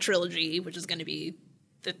Saga trilogy, which is going to be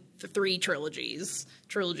the 3 trilogy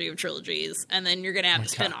of trilogies, and then you're going to have the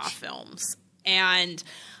spin-off films. And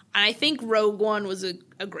I think Rogue One was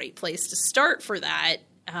a great place to start for that,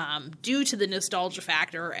 due to the nostalgia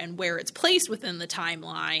factor and where it's placed within the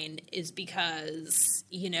timeline is because,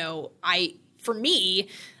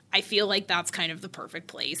 I feel like that's kind of the perfect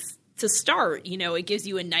place to start. You know, it gives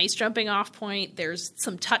you a nice jumping off point. There's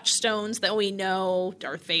some touchstones that we know: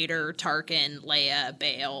 Darth Vader, Tarkin, Leia,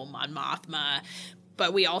 Bail, Mon Mothma.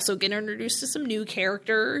 But we also get introduced to some new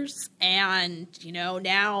characters, and, you know,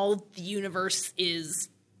 now the universe is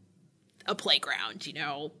a playground. You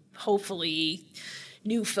know, hopefully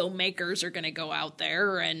new filmmakers are going to go out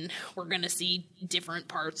there and we're going to see different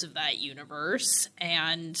parts of that universe.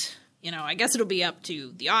 And, you know, I guess it'll be up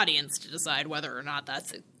to the audience to decide whether or not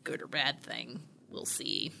that's a good or bad thing. We'll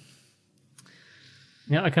see.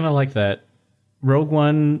 Yeah, I kind of like that. Rogue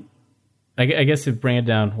One, I guess to bring it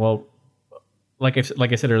down, well, like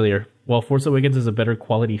I said earlier, while Force Awakens is a better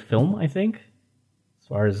quality film, I think, as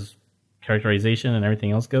far as characterization and everything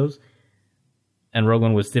else goes, and Rogue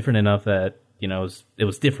One was different enough that, you know, it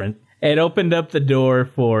was different. It opened up the door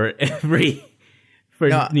for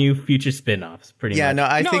new future spin-offs, pretty much. Yeah, no,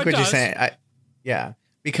 I think what you're saying,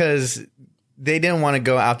 because they didn't want to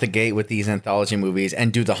go out the gate with these anthology movies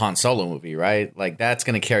and do the Han Solo movie, right? Like, that's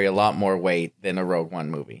going to carry a lot more weight than a Rogue One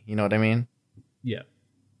movie. You know what I mean? Yeah.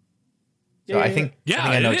 So I think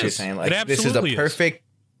I know what you're saying. Like, this is a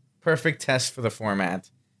perfect test for the format,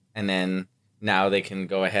 and then now they can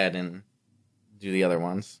go ahead and do the other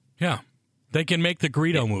ones. Yeah. They can make the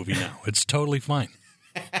Greedo movie now. It's totally fine.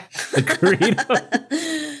 The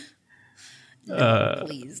Greedo? No,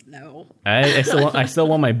 please, no. I still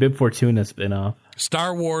want my Bib Fortuna spinoff.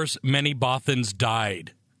 Star Wars, Many Bothans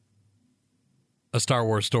Died. A Star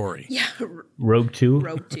Wars story. Yeah. Rogue 2?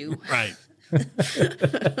 Rogue 2. Right.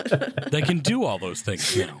 They can do all those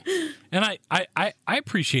things now. And I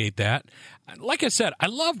appreciate that. Like I said, I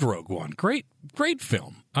loved Rogue One. Great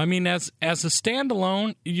film. I mean, as a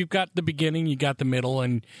standalone, you've got the beginning, you got the middle,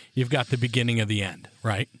 and you've got the beginning of the end,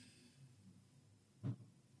 right?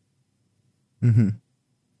 Mm-hmm.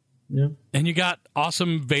 Yeah. And you got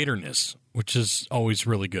awesome Vaderness, which is always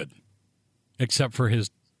really good. Except for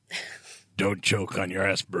his don't choke on your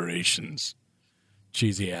aspirations.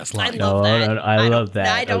 Cheesy ass line. I love that. I love that.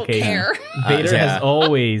 I don't care. Vader has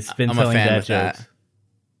always been telling that joke.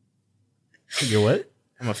 You're what?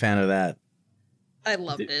 I'm a fan of that. I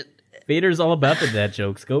loved it. Vader's all about the dad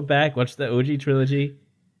jokes. Go back, watch the OG trilogy.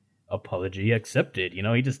 Apology accepted. You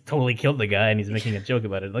know, he just totally killed the guy and he's making a joke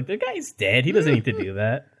about it. Like, the guy's dead. He doesn't need to do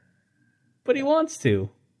that. But he wants to.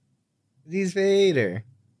 He's Vader.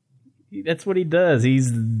 That's what he does.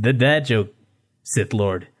 He's the dad joke Sith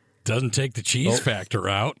Lord. Doesn't take the cheese factor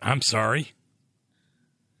out. I'm sorry.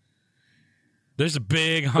 There's a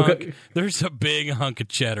big hunk. Okay. There's a big hunk of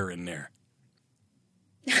cheddar in there.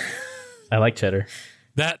 I like cheddar.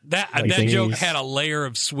 That joke had a layer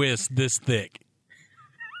of Swiss this thick.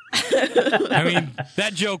 I mean,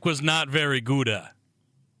 that joke was not very good.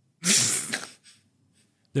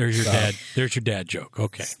 There's your dad. There's your dad joke.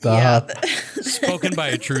 Okay. Stop. Yeah. Spoken by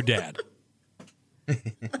a true dad.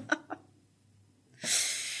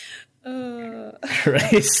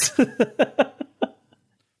 Christ.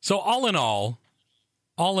 So all in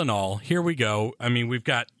all, here we go. I mean, we've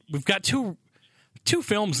got two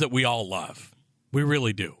films that we all love. We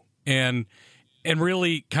really do. And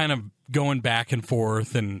really kind of going back and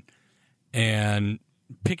forth and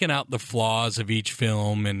picking out the flaws of each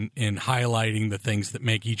film and highlighting the things that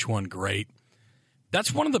make each one great.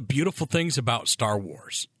 That's one of the beautiful things about Star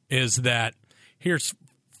Wars, is that here's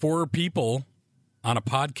 4 people on a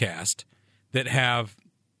podcast that have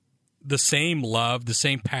the same love, the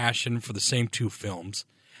same passion for the same 2 films,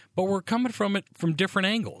 but we're coming from it from different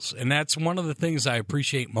angles. And that's one of the things I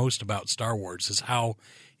appreciate most about Star Wars, is how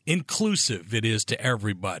inclusive it is to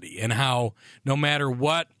everybody, and how no matter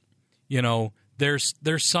what, you know, there's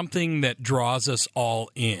something that draws us all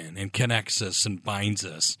in and connects us and binds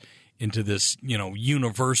us into this, you know,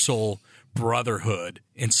 universal brotherhood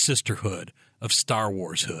and sisterhood of Star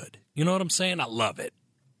Wars hood. You know what I'm saying? I love it.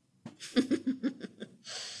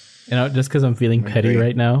 You know, just because I'm feeling petty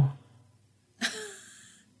right now.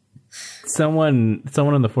 Someone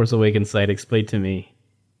on the Force Awakens site explained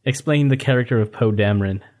the character of Poe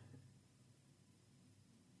Dameron.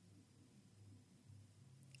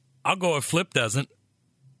 I'll go if Flip doesn't.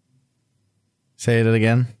 Say it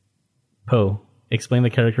again. Poe. Explain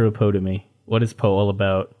the character of Poe to me. What is Poe all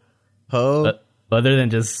about? Poe? Other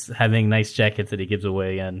than just having nice jackets that he gives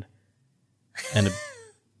away and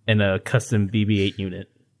a custom BB-8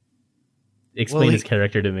 unit. Explain his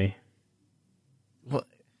character to me. Well,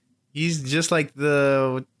 he's just like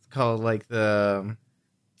oh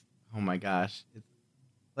my gosh.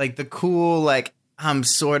 Like the cool, like, I'm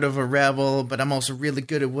sort of a rebel, but I'm also really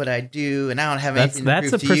good at what I do, and I don't have anything to prove to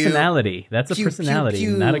you. That's a personality. That's a personality,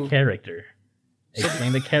 not a character.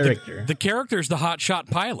 Explain the character. The character is the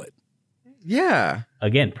hotshot pilot. Yeah.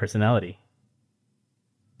 Again, personality.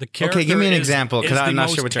 The character give me an example, because I'm not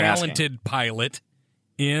most sure what you're asking. talented pilot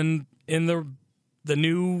in the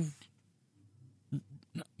new.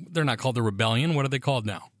 They're not called the Rebellion. What are they called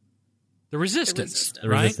now? The Resistance. The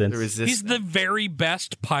right? Resistance. The Resistance. He's the very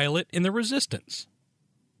best pilot in the Resistance.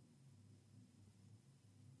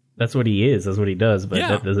 That's what he is. That's what he does. But Yeah.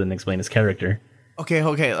 that doesn't explain his character. Okay.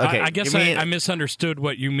 I guess I misunderstood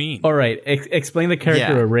what you mean. All right, explain the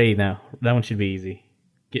character Yeah. of Ray now. That one should be easy.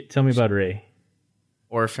 Tell me about Ray.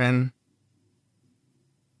 Orphan,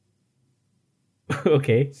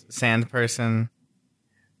 Okay. sand person.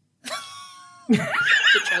 The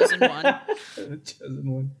chosen one. The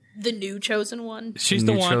chosen one. The new chosen one. She's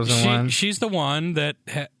the one. She's the one that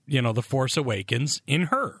the Force Awakens in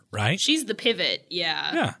her, right? She's the pivot.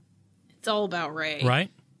 Yeah. Yeah. It's all about Rey.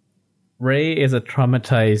 Right. Ray is a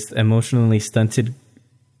traumatized, emotionally stunted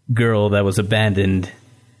girl that was abandoned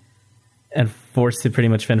and forced to pretty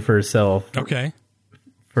much fend for herself. Okay.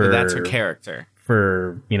 So that's her character.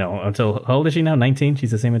 Until, how old is she now? 19?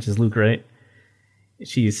 She's the same age as Luke, right?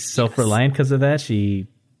 She's self-reliant because of that. She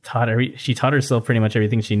taught herself pretty much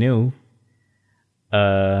everything she knew.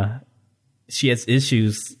 She has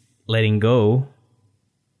issues letting go.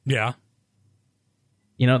 Yeah.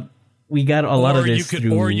 We got a lot of this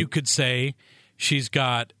Or you could say she's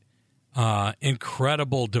got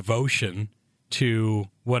incredible devotion to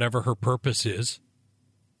whatever her purpose is.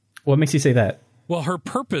 What makes you say that? Well, her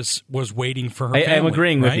purpose was waiting for her family. I'm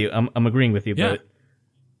agreeing right? with you. I'm agreeing with you. Yeah. But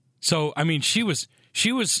so, I mean, she was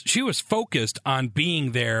focused on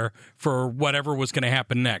being there for whatever was going to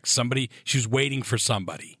happen next. She was waiting for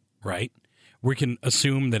somebody, right? We can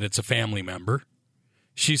assume that it's a family member.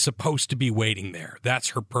 She's supposed to be waiting there. That's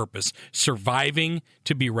her purpose. Surviving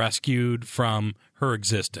to be rescued from her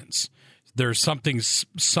existence. There's something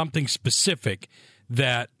specific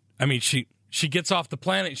that, I mean, she gets off the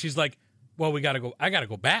planet and she's like, well, I got to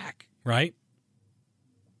go back, right?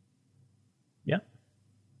 Yeah.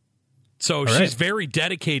 So she's very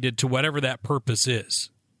dedicated to whatever that purpose is.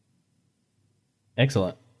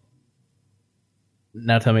 Excellent.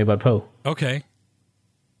 Now tell me about Poe. Okay.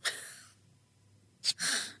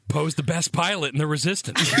 Poe's the best pilot in the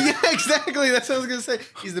Resistance. Yeah, exactly. That's what I was going to say.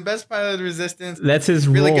 He's the best pilot of the Resistance. That's his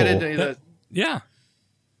really role. Good at Yeah.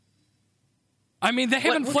 I mean, they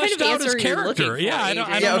haven't fleshed kind of out his answer are you character. looking for, Yeah, I don't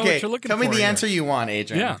Adrian? know what you're looking Tell for. me the here. answer you want,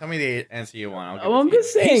 Adrian. Yeah. Tell me the answer you want. I'm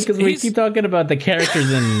just saying, because we he's- keep talking about the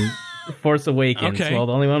characters in Force Awakens. Okay. Well,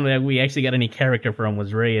 the only one that we actually got any character from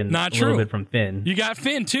was Rey and Not a true. little bit from Finn. You got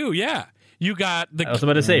Finn, too, yeah. You got the... I was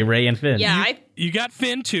about to say Rey and Finn. Yeah, You got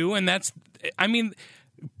Finn, too, and that's... I mean,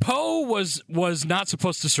 Poe was not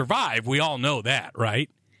supposed to survive. We all know that, right?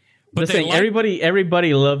 But Just saying,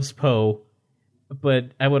 everybody loves Poe, but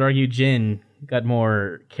I would argue Jin got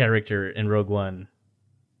more character in Rogue One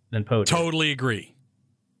than Poe did. Totally agree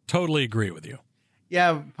with you.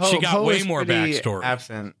 Yeah, She got Poe way was more pretty backstory.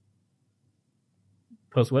 Absent.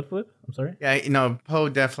 Post what flip? I'm sorry? Yeah, Poe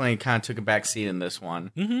definitely kind of took a back seat in this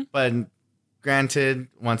one. Mm-hmm. But granted,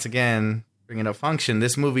 once again, bringing up function,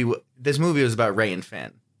 this movie was about Rey and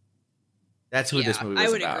Finn. That's who this movie was about.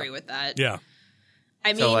 I would agree with that. Yeah.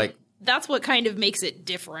 I mean, that's what kind of makes it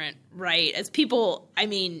different, right? As people, I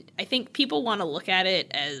mean, I think people want to look at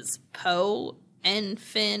it as Poe and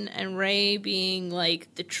Finn and Rey being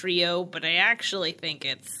like the trio, but I actually think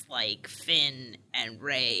it's like Finn and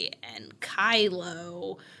Rey and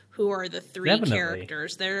Kylo who are the three Definitely.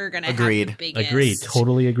 characters that are going to have the biggest. Agreed.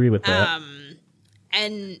 Totally agree with that.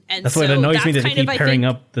 And that's so why it annoys me that they kind of, keep pairing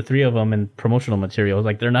up the three of them in promotional materials.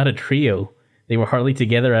 Like, they're not a trio. They were hardly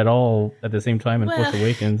together at all at the same time in Force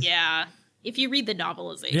Awakens. Yeah. If you read the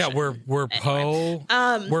novelization. Yeah, were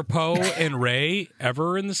Poe and Rey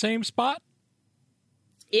ever in the same spot?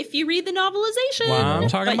 If you read the novelization. Well, I'm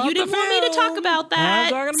talking but about you didn't the want me to talk about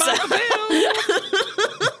that. I'm talking about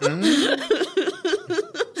the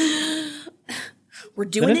film. We're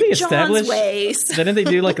doing it John's ways. Didn't they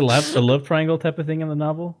do like a love triangle type of thing in the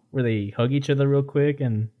novel where they hug each other real quick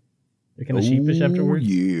and they're kind of sheepish afterwards?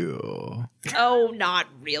 Yeah. Oh, not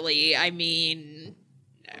really. I mean,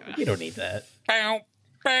 you don't need that.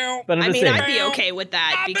 But I mean, I'd be okay with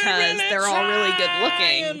that because they're all really good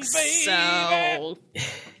looking. So,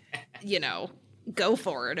 go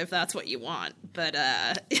for it if that's what you want. But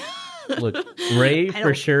look, Rey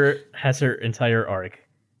for sure has her entire arc.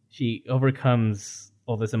 She overcomes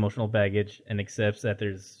all this emotional baggage and accepts that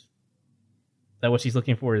that what she's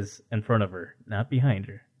looking for is in front of her, not behind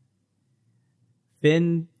her.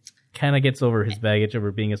 Finn kind of gets over his baggage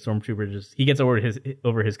over being a stormtrooper. He gets over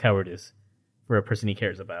his cowardice for a person he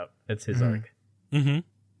cares about. That's his arc. Mm-hmm.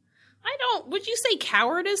 Would you say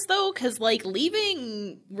cowardice though? Because like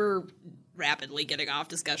we're rapidly getting off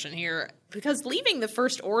discussion here, because leaving the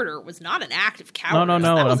First Order was not an act of cowardice.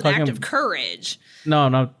 No. That was an act of courage. No.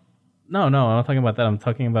 I'm not talking about that. I'm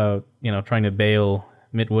talking about, trying to bail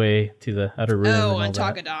midway to the outer rim. Oh, on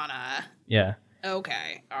Takodana. Yeah.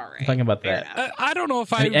 Okay, all right. I'm talking about that. I don't know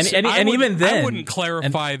if even then, I wouldn't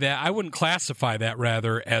clarify that. I wouldn't classify that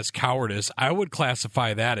rather as cowardice. I would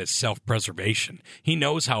classify that as self-preservation. He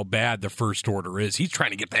knows how bad the First Order is. He's trying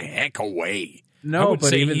to get the heck away. No,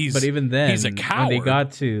 but even then, he's a coward.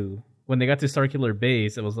 When they got to Starkiller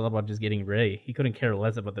Base, it was all about just getting Rey. He couldn't care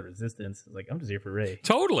less about the Resistance. Like, I'm just here for Rey.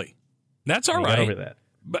 Totally, that's all right. Got over that,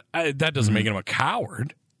 but that doesn't make him a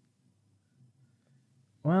coward.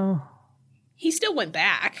 Well. He still went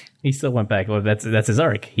back. Well, that's his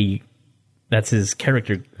arc. That's his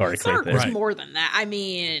character arc. His arc was more than that. I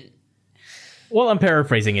mean, well, I'm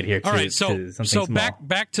paraphrasing it here. All right, so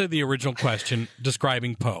back to the original question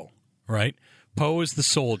describing Poe. Right, Poe is the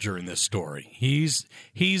soldier in this story. He's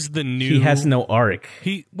the new. He has no arc.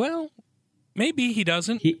 Maybe he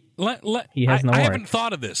doesn't. He has no arc. I haven't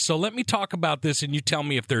thought of this, so let me talk about this, and you tell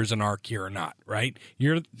me if there's an arc here or not. Right?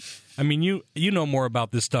 You know more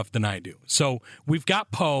about this stuff than I do. So we've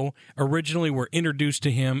got Poe. Originally, we're introduced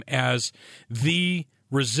to him as the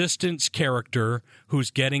Resistance character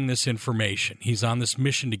who's getting this information. He's on this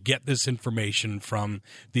mission to get this information from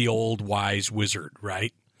the old wise wizard.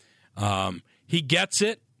 Right? He gets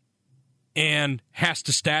it and has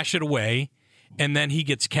to stash it away, and then he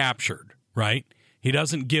gets captured. Right? He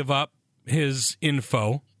doesn't give up his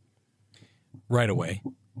info right away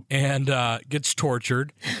and gets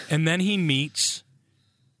tortured. And then he meets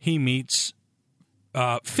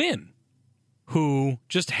Finn, who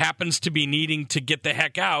just happens to be needing to get the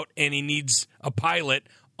heck out, and he needs a pilot.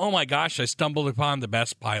 Oh, my gosh, I stumbled upon the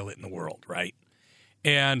best pilot in the world, right?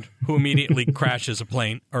 And who immediately crashes a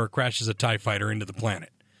plane or crashes a TIE fighter into the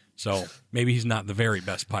planet. So maybe he's not the very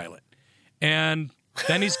best pilot. And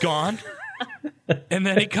then he's gone. And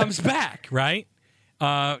then he comes back, right,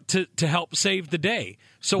 to help save the day.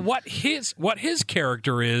 So what his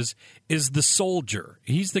character is the soldier.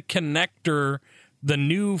 He's the connector, the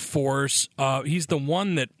new force. He's the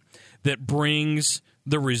one that brings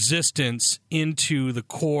the Resistance into the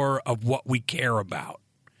core of what we care about.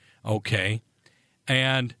 Okay,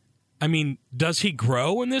 and I mean, does he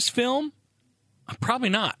grow in this film? Probably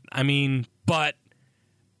not. I mean, but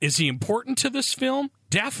is he important to this film?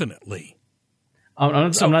 Definitely.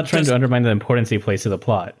 I'm not trying to undermine the importance he plays to the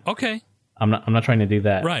plot. Okay. I'm not trying to do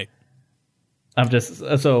that. Right. I'm just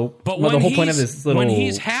But the whole point of this little, when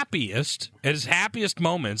he's happiest, at his happiest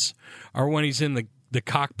moments, are when he's in the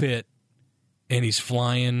cockpit and he's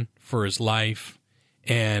flying for his life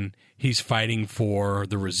and he's fighting for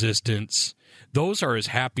the Resistance. Those are his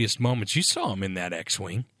happiest moments. You saw him in that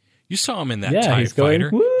X-wing. You saw him in that TIE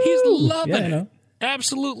fighter. He's loving it.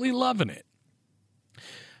 Absolutely loving it.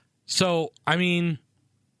 So, I mean,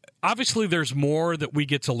 obviously there's more that we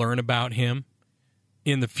get to learn about him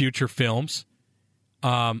in the future films.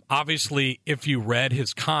 Obviously, if you read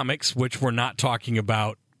his comics, which we're not talking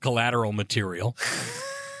about collateral material.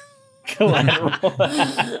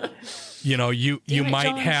 Collateral. you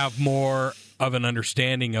might have more of an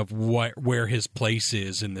understanding of where his place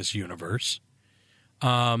is in this universe.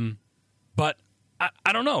 But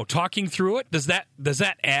I don't know. Talking through it, does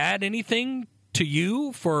that add anything to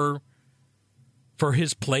you for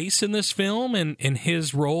his place in this film and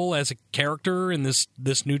his role as a character in this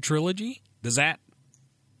new trilogy? Does that?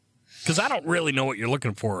 Because I don't really know what you're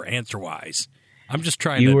looking for answer-wise. I'm just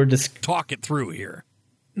trying to talk it through here.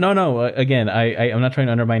 No. Again, I'm not trying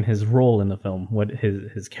to undermine his role in the film. What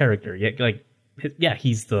his character?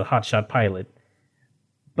 He's the hotshot pilot.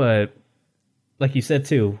 But like you said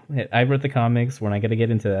too, I read the comics. We're not going to get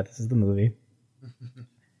into that. This is the movie.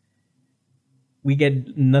 We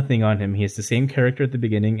get nothing on him. He is the same character at the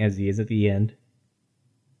beginning as he is at the end.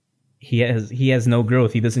 He has no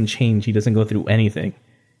growth. He doesn't change. He doesn't go through anything.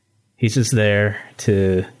 He's just there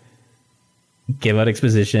to give out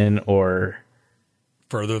exposition or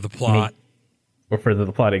further the plot.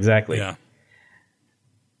 Exactly. Yeah.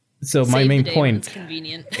 So Save my main the day point, when it's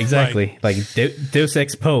convenient. Exactly, right. Like Deus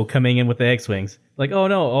Ex Poe coming in with the X-wings. Like, oh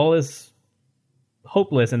no, all is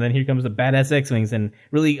hopeless, and then here comes the badass X-wings and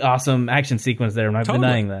really awesome action sequence there. I'm not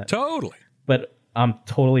denying that. Totally. But I'm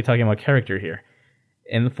totally talking about character here.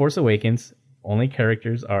 In The Force Awakens, only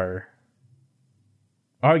characters are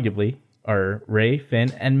Rey,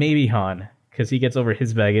 Finn, and maybe Han, because he gets over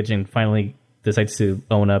his baggage and finally decides to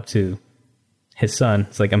own up to his son.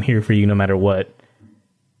 It's like, I'm here for you no matter what.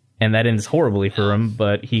 and that ends horribly for him.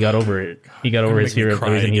 But he got over it. He got over his fear of the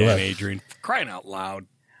reason he left. Adrian, crying out loud.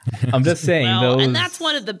 I'm just saying, and that's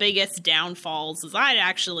one of the biggest downfalls. Is I'd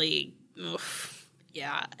actually,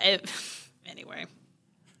 anyway.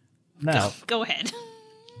 Now, go ahead.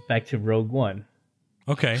 Back to Rogue One.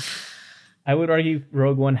 Okay. I would argue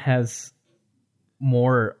Rogue One has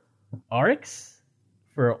more arcs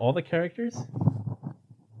for all the characters.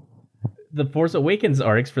 The Force Awakens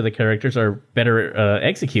arcs for the characters are better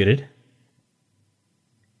executed,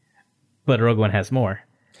 but Rogue One has more.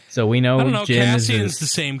 So we know, I don't know, Jin Cassian's the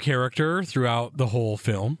same character throughout the whole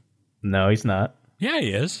film. No, he's not. Yeah,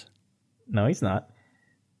 he is. No, he's not.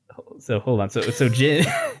 So hold on. So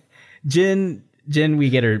Jin, we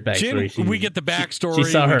get her backstory. We get the backstory. She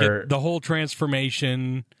saw we her. Get the whole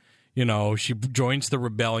transformation. You know, she joins the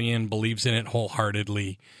rebellion, believes in it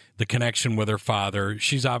wholeheartedly. The connection with her father.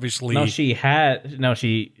 She's obviously she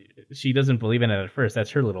doesn't believe in it at first.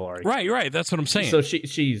 That's her little arc. Right. That's what I'm saying. So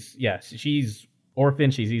she's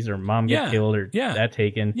orphaned. She sees her mom get killed or dad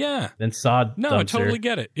taken. Yeah. Then Saw dumps I totally her.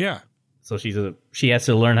 get it. Yeah. So she has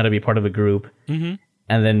to learn how to be part of a group. Mm-hmm.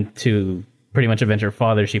 And then to pretty much avenge her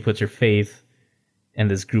father, she puts her faith in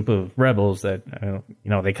this group of rebels that,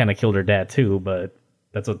 they kind of killed her dad too, but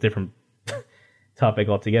that's a different topic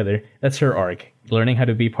altogether. That's her arc. Learning how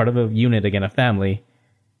to be part of a unit, again, a family,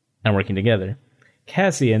 and working together.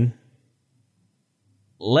 Cassian,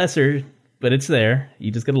 lesser, but it's there.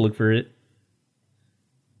 You just got to look for it.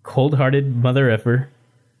 Cold-hearted mother effer.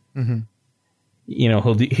 Mm-hmm.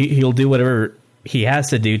 He'll do whatever he has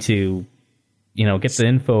to do to, get the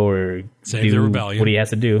info or save the rebellion. What he has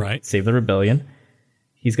to do, right? Save the rebellion.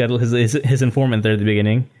 He's got his informant there at the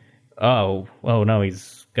beginning. Oh no,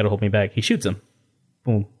 he's got to hold me back. He shoots him.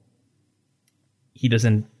 Boom. He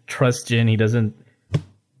doesn't trust Jin. He doesn't.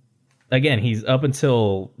 Again, he's up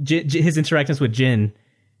until his interactions with Jin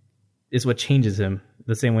is what changes him.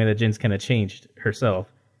 The same way that Jin's kind of changed herself.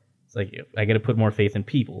 It's like, I got to put more faith in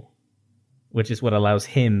people, which is what allows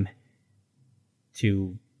him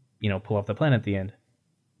to, pull off the plan at the end.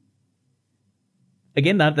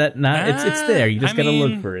 Again, it's there. You just got to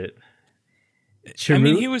look for it.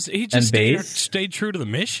 Chirrut he just stayed true to the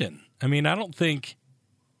mission. I mean, I don't think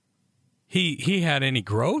he had any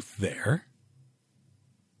growth there.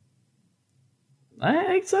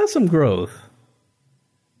 I saw some growth.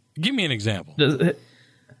 Give me an example.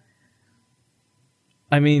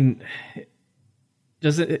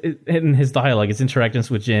 Just in his dialogue, his interactions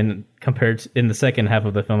with Jin compared to, in the second half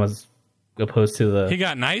of the film as opposed to the he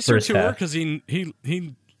got nicer first to her half. because he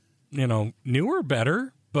knew her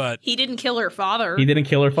better, but he didn't kill her father. He didn't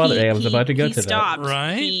kill her father. I was about to go to stopped. that.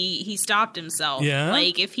 Right? He stopped himself. Yeah.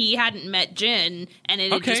 Like if he hadn't met Jin and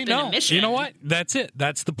it had just been a mission. You know what? That's it.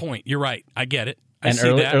 That's the point. You're right. I get it.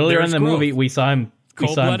 Earlier in the movie, we saw him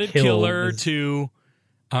cold-blooded killer to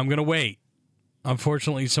I'm going to wait.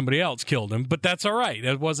 Unfortunately, somebody else killed him, but that's all right.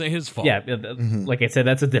 It wasn't his fault. Yeah, like I said,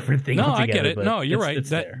 that's a different thing. No, altogether, I get it. No, you're right. It's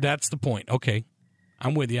That's the point. Okay,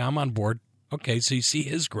 I'm with you. I'm on board. Okay, so you see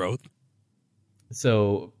his growth.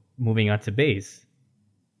 So moving on to Base,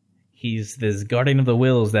 he's this guardian of the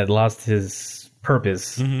wills that lost his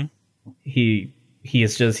purpose. Mm-hmm. He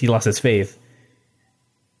lost his faith.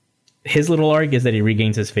 His little arc is that he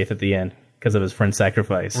regains his faith at the end because of his friend's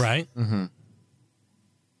sacrifice. Right. Mm-hmm.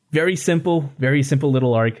 Very simple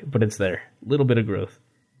little arc, but it's there. A little bit of growth.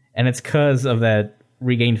 And it's because of that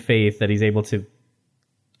regained faith that he's able to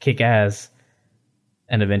kick ass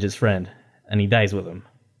and avenge his friend. And he dies with him.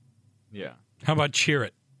 Yeah. How about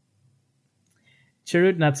Chirrut?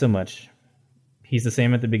 Chirrut, not so much. He's the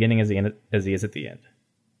same at the beginning as he is at the end.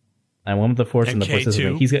 I'm one with the Force and the Force is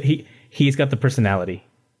with me. He's got the personality.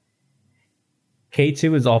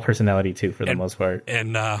 K2 is all personality too, for the most part.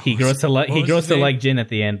 And he grows to like Jin at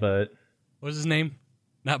the end, but what's his name?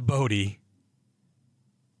 Not Bodhi.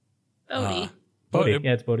 Bodhi.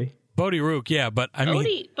 Yeah, it's Bodhi. Bodhi Rook, yeah, but I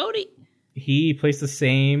mean Bodhi. He plays the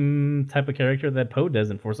same type of character that Poe does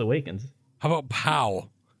in Force Awakens. How about Pow?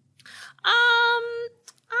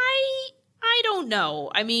 I don't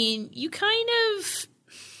know. I mean, you kind of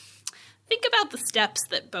think about the steps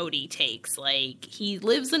that Bodhi takes. Like, he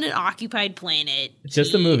lives in an occupied planet.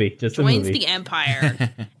 Just a movie. Joins the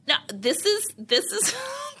Empire. No, this is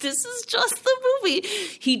just the movie.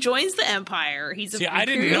 He joins the Empire. I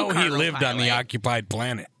didn't know he lived on the occupied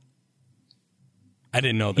planet. I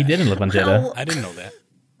didn't know that. He didn't live on Jeddah. I didn't know that.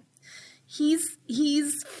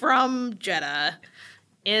 He's from Jeddah.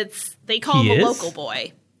 They call him a local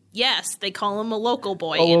boy. Yes, they call him a local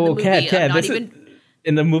boy in the movie.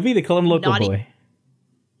 In the movie, they call him local boy.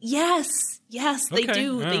 Yes, they do. They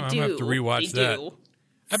do. I'm gonna have to rewatch that.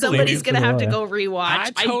 Somebody's going to have to go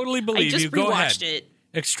rewatch. I totally believe you. Go ahead. It.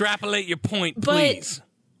 Extrapolate your point, please.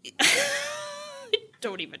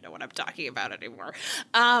 Don't even know what I'm talking about anymore.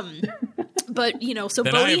 But, so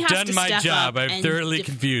then Bodhi I have has done to my step job. up. I've thoroughly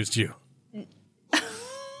confused you.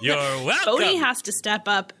 You're welcome. Bodhi has to step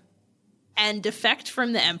up and defect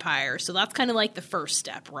from the Empire. So that's kind of like the first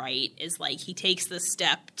step, right? Is like he takes the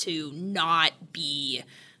step to not be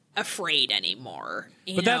afraid anymore.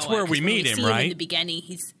 But that's where we meet him, right? In the beginning,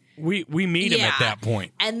 we meet him at that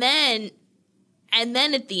point. And then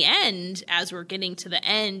at the end, as we're getting to the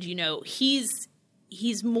end, he's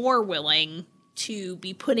more willing to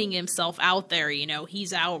be putting himself out there.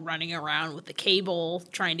 He's out running around with the cable,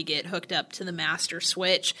 trying to get hooked up to the master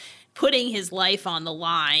switch, putting his life on the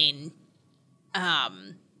line,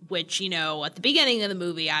 which, at the beginning of the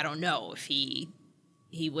movie, I don't know if he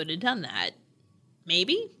would have done that.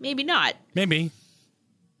 Maybe not. Maybe.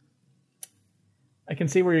 I can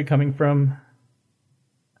see where you're coming from.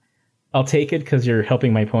 I'll take it because you're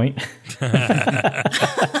helping my point.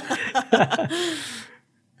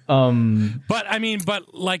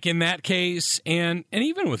 But like in that case, and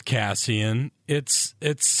even with Cassian, it's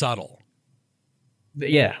subtle.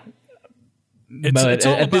 Yeah, it's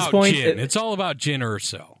all at about this point, Jyn. It's all about Jyn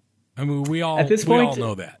Erso. I mean, we all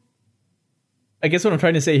know that. I guess what I'm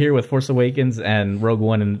trying to say here with Force Awakens and Rogue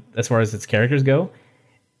One, and as far as its characters go,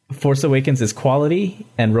 Force Awakens is quality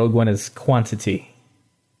and Rogue One is quantity.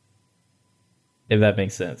 If that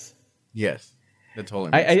makes sense. Yes, that totally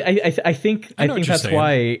makes sense. I think that's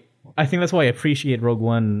why I appreciate Rogue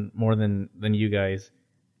One more than you guys,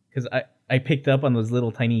 because I picked up on those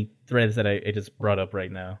little tiny threads that I just brought up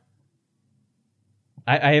right now.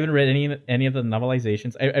 I haven't read any of the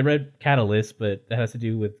novelizations. I read Catalyst, but that has to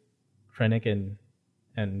do with Krennic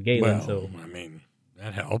and Galen. Well, so I mean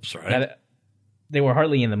that helps, right? They were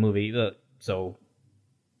hardly in the movie, so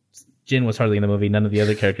Jyn was hardly in the movie. None of the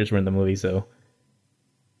other characters were in the movie, so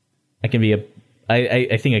I can be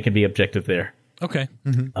I think I can be objective there. Okay.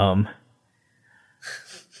 Mm-hmm.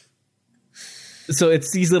 So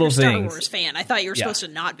it's these little You're a things. Star Wars fan. I thought you were supposed to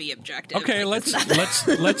not be objective. Okay, let's do this.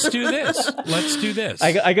 Let's do this.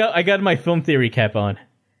 I got my film theory cap on.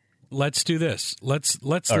 Let's do this. Let's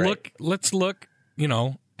look. Right. Let's look.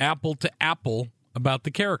 Apple to apple about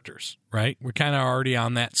the characters. Right. We're kind of already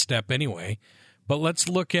on that step anyway. But let's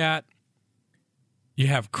look at. You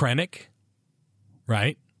have Krennic,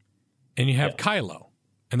 right, and you have Kylo,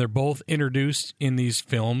 and they're both introduced in these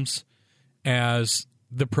films as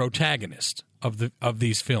the protagonist of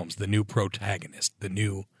these films, the new protagonist, the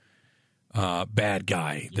new bad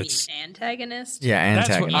guy. That's antagonist. Yeah,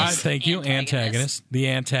 antagonist. That's what thank you, antagonist. The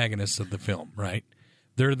antagonist of the film, right?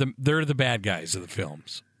 They're the bad guys of the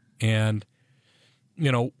films, and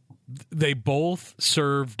they both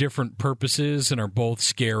serve different purposes and are both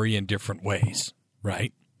scary in different ways,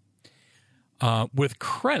 right? With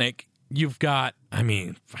Krennic, you've got,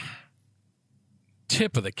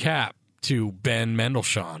 tip of the cap to Ben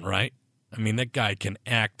Mendelsohn, right? I mean, that guy can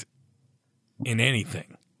act in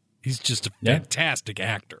anything. He's just a fantastic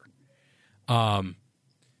actor.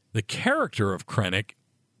 The character of Krennic,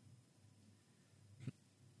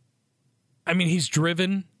 he's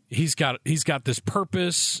driven. He's got this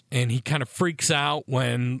purpose, and he kind of freaks out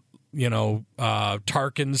when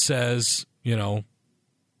Tarkin says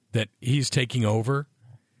that he's taking over.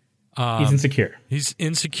 He's insecure. He's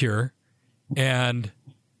insecure, and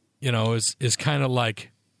is kind of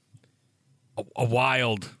like a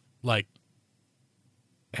wild,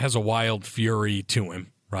 has a wild fury to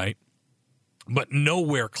him, right? But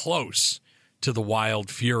nowhere close to the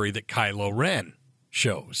wild fury that Kylo Ren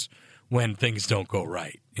shows when things don't go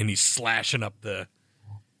right, and he's slashing up the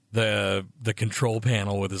control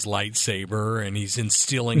panel with his lightsaber, and he's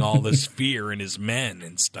instilling all this fear in his men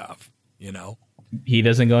and stuff. He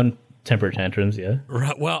doesn't go on temper tantrums, yeah.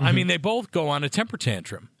 Right. Well, they both go on a temper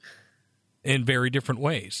tantrum in very different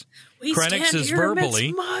ways. Krennic's is verbally,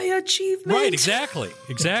 it's my achievement. Right, exactly.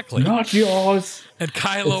 Not yours. And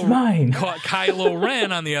Kylo, it's mine. Kylo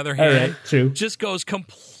Ren, on the other hand, just goes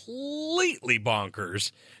completely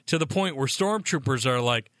bonkers to the point where stormtroopers are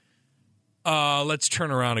like, let's turn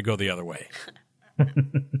around and go the other way.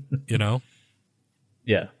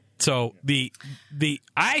 Yeah. So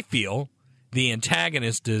I feel the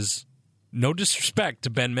antagonist is, no disrespect to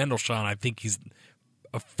Ben Mendelsohn, I think he's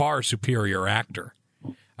a far superior actor.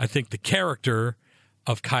 I think the character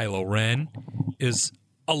of Kylo Ren is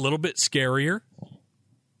a little bit scarier,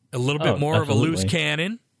 a little bit more absolutely. of a loose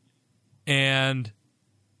cannon, and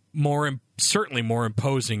certainly more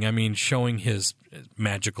imposing. Showing his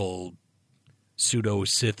magical pseudo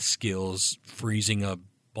Sith skills, freezing a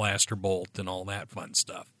blaster bolt and all that fun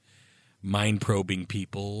stuff, mind probing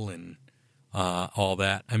people and all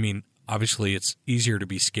that. I mean, obviously, it's easier to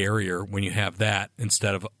be scarier when you have that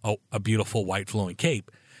instead of a beautiful white flowing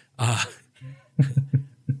cape.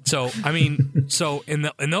 So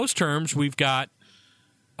in those terms, we've got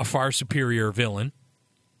a far superior villain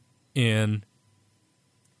in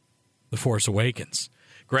The Force Awakens.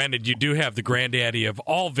 Granted, you do have the granddaddy of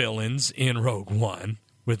all villains in Rogue One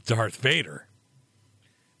with Darth Vader.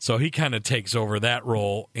 So he kind of takes over that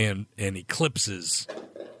role and eclipses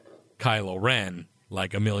Kylo Ren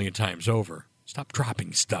like a million times over. Stop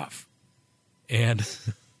dropping stuff. And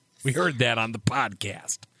we heard that on the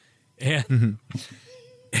podcast. And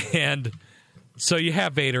so you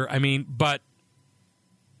have Vader. I mean, but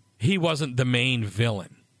he wasn't the main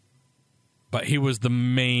villain. But he was the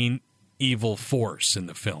main evil force in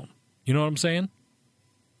the film. You know what I'm saying?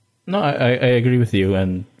 No, I agree with you.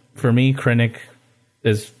 And for me, Krennic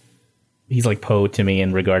he's like Poe to me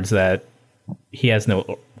in regards that he has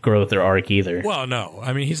no growth or arc either. Well, no.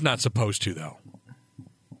 I mean, he's not supposed to, though.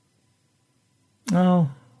 No.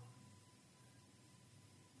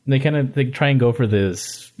 They try and go for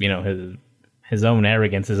this, his own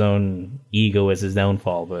arrogance, his own ego as his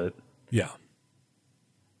downfall, but yeah.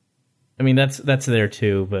 I mean, that's there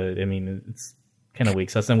too, but I mean, it's kind of weak.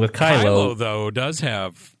 So with Kylo, though,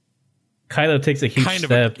 Kylo takes a huge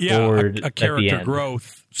step forward a character at the end.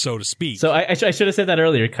 growth, so to speak. So I should have said that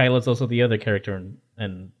earlier. Kylo's also the other character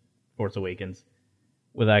in Force Awakens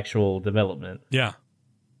with actual development. Yeah.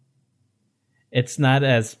 It's not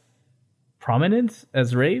as prominent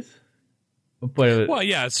as Rey's, but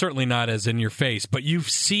it's certainly not as in your face, but you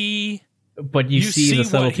see the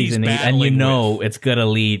subtleties in it, and it's gonna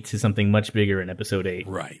lead to something much bigger in Episode 8.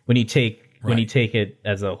 Right. When you take it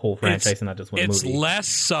as a whole franchise and not just one movie. It's less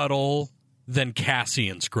subtle than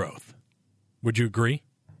Cassian's growth. Would you agree?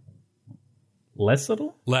 Less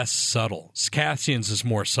subtle? Less subtle. Cassian's is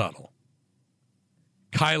more subtle.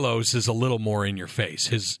 Kylo's is a little more in your face,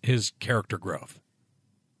 his character growth.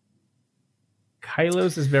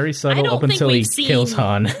 Kylo's is very subtle up until he kills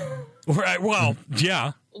Han. Right, well,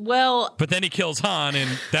 yeah. Well... But then he kills Han, and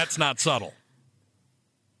that's not subtle.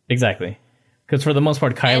 Exactly. Because for the most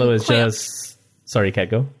part, Kylo is just... Sorry, Kat,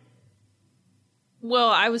 go. Well,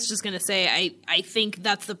 I was just going to say, I think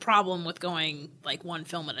that's the problem with going like one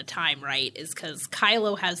film at a time, right? Is because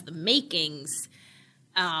Kylo has the makings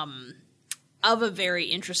of a very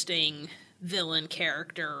interesting villain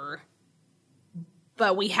character,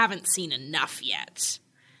 but we haven't seen enough yet.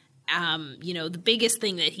 The biggest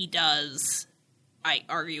thing that he does,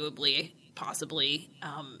 possibly,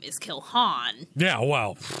 is kill Han. Yeah,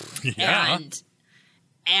 well, yeah.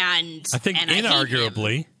 And I think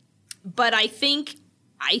inarguably. But I think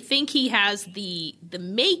he has the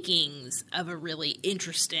makings of a really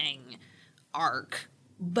interesting arc,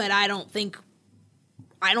 but I don't think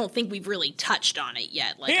we've really touched on it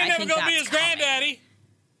yet. Like, he ain't I never think gonna that's be his granddaddy.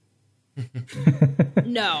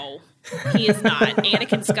 No, he is not.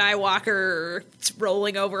 Anakin Skywalker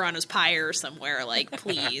rolling over on his pyre somewhere. Like,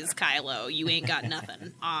 please, Kylo, you ain't got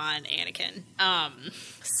nothing on Anakin.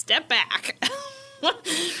 Step back.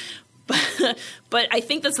 But I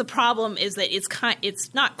think that's the problem, is that it's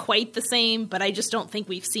not quite the same, but I just don't think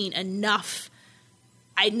we've seen enough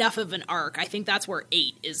of an arc. I think that's where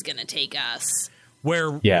 8 is going to take us.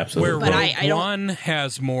 Where absolutely. Rogue One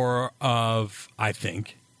has more of, I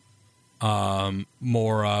think,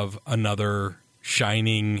 more of another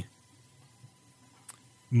shining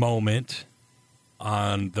moment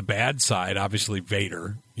on the bad side, obviously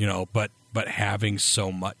Vader, but having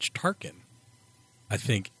so much Tarkin, I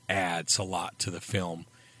think, adds a lot to the film,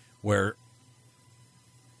 where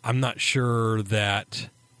I'm not sure that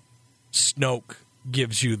Snoke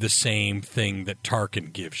gives you the same thing that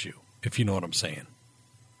Tarkin gives you, if you know what I'm saying.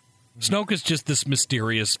 Snoke is just this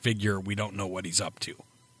mysterious figure. We don't know what he's up to,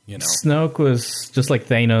 Snoke was just like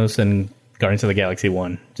Thanos and Guardians of the Galaxy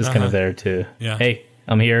 1, just kind of there to, hey,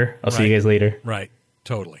 I'm here. I'll see you guys later. Right,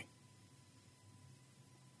 totally.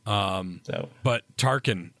 But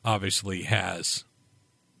Tarkin obviously has,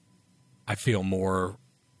 I feel, more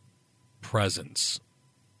presence,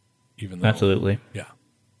 even though... Absolutely. Yeah.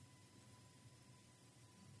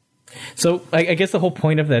 So, I guess the whole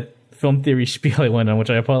point of that film theory spiel I went on, which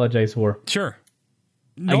I apologize for. Sure.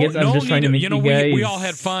 I guess I'm just trying to make you guys... We all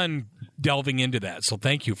had fun delving into that, so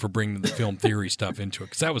thank you for bringing the film theory stuff into it,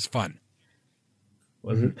 because that was fun.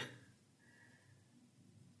 Was it?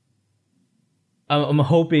 I'm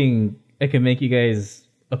hoping I can make you guys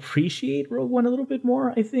appreciate Rogue One a little bit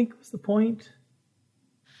more, I think was the point.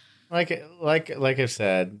 Like I've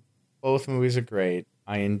said, both movies are great.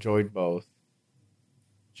 I enjoyed both.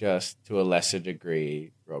 just to a lesser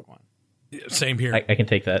degree Rogue One. Same here. I can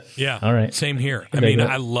take that. Yeah. All right. Same here. I mean,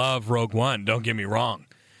 I love Rogue One. Don't get me wrong.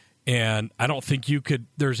 And I don't think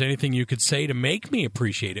there's anything you could say to make me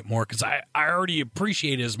appreciate it more, because I already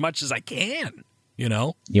appreciate it as much as I can, you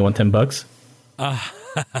know? You want $10?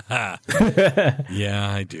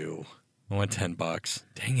 Yeah, I do. I want $10.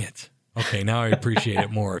 Dang it. Okay, now I appreciate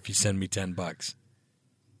it more if you send me $10.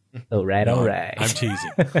 All right. I'm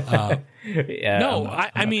teasing. Yeah, no,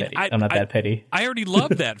 I'm not that petty. I already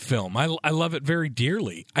love that film. I love it very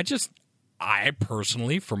dearly. I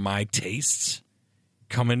personally, for my tastes,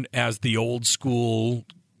 coming as the old school,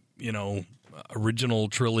 original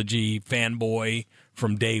trilogy fanboy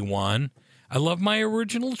from day one, I love my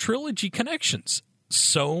original trilogy connections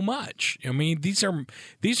so much. I mean, these are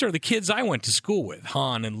the kids I went to school with: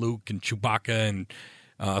 Han and Luke and Chewbacca and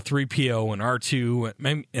 3PO and R2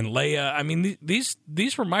 and Leia. I mean, these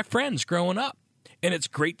were my friends growing up, and it's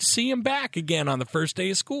great to see them back again on the first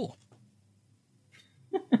day of school.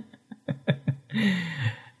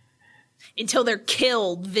 Until they're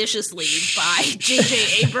killed viciously by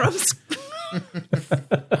J.J. Abrams.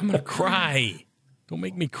 I'm going to cry. Don't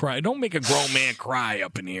make me cry. Don't make a grown man cry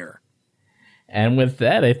up in here. And with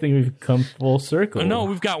that, I think we've come full circle. Oh, no,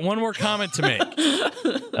 we've got one more comment to make.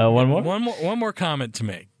 One more? One more comment to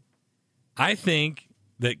make. I think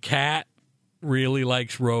that Kat really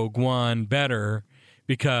likes Rogue One better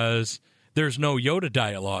because there's no Yoda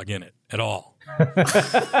dialogue in it at all.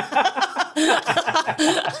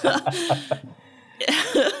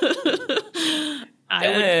 I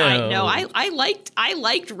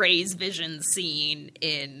liked Rey's vision scene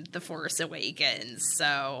in The Force Awakens,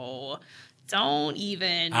 so don't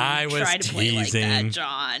even try to play like that,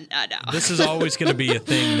 John. No. This is always going to be a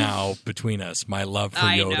thing now between us, my love for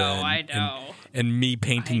Yoda I know. And me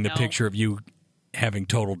painting the picture of you having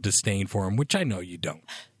total disdain for him, which I know you don't.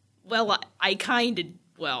 Well, I kind of,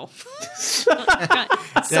 That's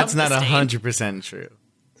not 100% true.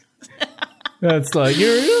 That's like,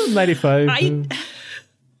 you're 95.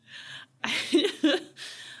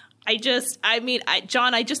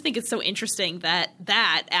 John, I just think it's so interesting that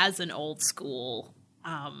as an old school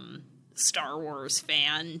Star Wars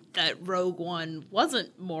fan, that Rogue One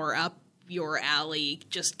wasn't more up your alley,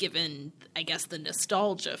 just given, I guess, the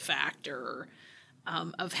nostalgia factor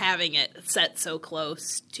of having it set so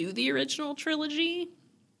close to the original trilogy.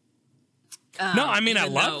 No, I mean, I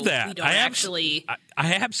love that. I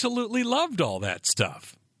absolutely loved all that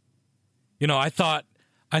stuff. I thought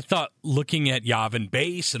looking at Yavin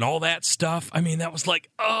Base and all that stuff, I mean, that was like,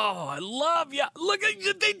 oh, I love you. Look, they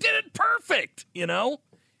did it perfect,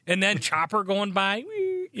 And then Chopper going by,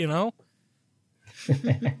 General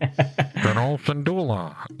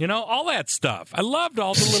Syndulla. All that stuff. I loved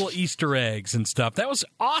all the little Easter eggs and stuff. That was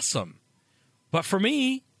awesome. But for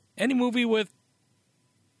me, any movie with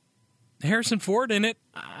Harrison Ford in it,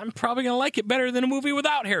 I'm probably going to like it better than a movie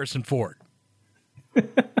without Harrison Ford.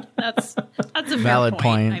 That's a valid fair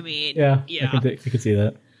point. I mean, yeah. I can see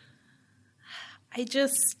that.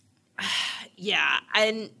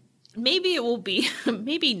 And maybe it will be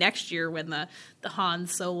maybe next year when the Han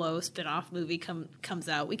Solo spin-off movie comes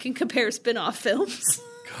out, we can compare spin-off films.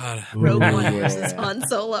 God, Rogue One versus Han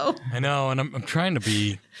Solo. I know, and I'm trying to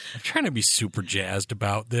be super jazzed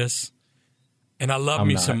about this, and I love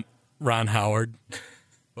some Ron Howard,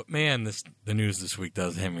 but man, the news this week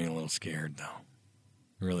does have me a little scared, though.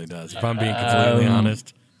 It really does. If I'm being completely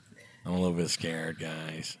honest, I'm a little bit scared,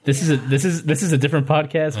 guys. This is a different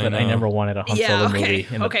podcast, but I never wanted a Han Solo movie.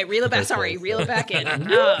 Okay, reel it back. Sorry, reel it back in.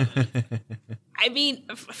 I mean,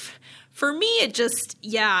 for me, it just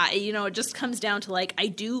it just comes down to, like, I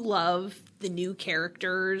do love the new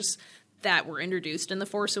characters that were introduced in The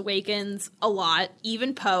Force Awakens a lot.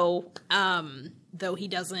 Even Poe, though he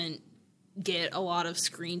doesn't get a lot of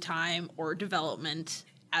screen time or development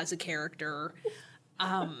as a character.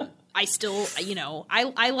 I still,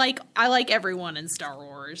 I like everyone in Star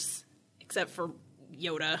Wars except for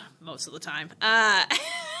Yoda most of the time.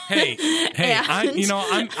 Hey,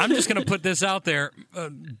 I'm just going to put this out there.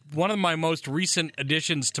 One of my most recent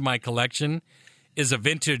additions to my collection is a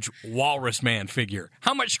vintage Walrus Man figure.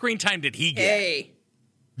 How much screen time did he get? Hey.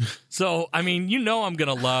 So, I mean, I'm going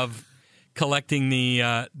to love collecting the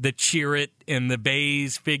Chirrut and the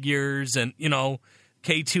Baze figures and,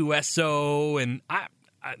 K2SO, and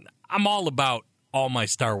I'm all about all my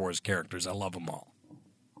Star Wars characters. I love them all.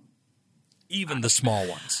 Even the small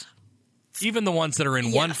ones. Even the ones that are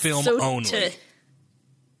in one film only.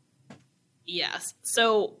 Yes.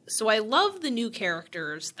 So I love the new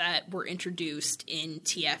characters that were introduced in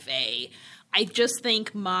TFA. I just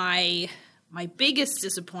think my biggest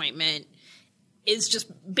disappointment is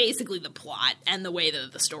just basically the plot and the way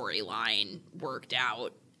that the storyline worked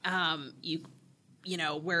out. You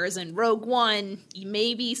know, whereas in Rogue One,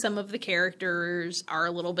 maybe some of the characters are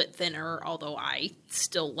a little bit thinner, although I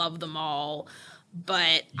still love them all.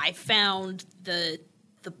 But I found the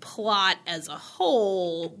plot as a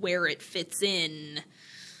whole, where it fits in,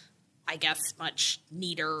 I guess, much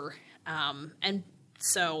neater. And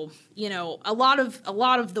so, you know, a lot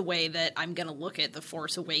of the way that I'm going to look at The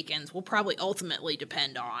Force Awakens will probably ultimately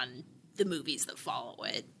depend on the movies that follow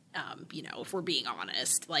it. You know, if we're being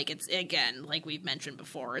honest, like it's, again, like we've mentioned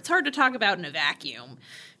before, it's hard to talk about in a vacuum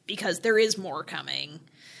because there is more coming.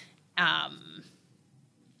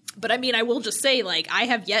 But I mean, I will just say, like, I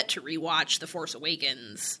have yet to rewatch The Force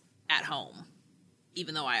Awakens at home,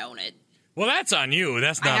 even though I own it. Well, that's on you.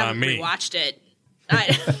 That's not on me. I haven't rewatched it. But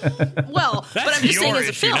I'm just saying as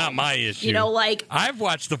a film. Not my issue. You know, like, I've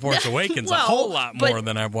watched The Force Awakens a whole lot more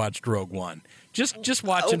than I've watched Rogue One. Just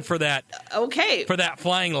watching for that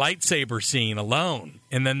flying lightsaber scene alone,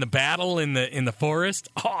 and then the battle in the forest.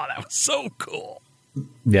 Oh, that was so cool.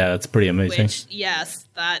 Yeah, that's pretty amazing. Which, yes,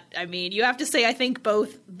 I mean, you have to say, I think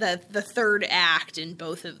both the third act in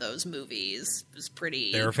both of those movies was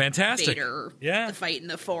pretty. They were fantastic. Vader, the fight in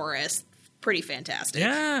the forest, pretty fantastic.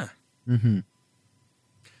 Yeah. Mm-hmm.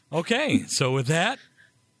 Okay, so with that,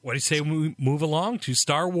 what do you say we move along to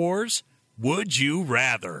Star Wars? Would you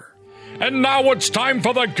rather? And now it's time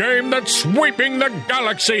for the game that's sweeping the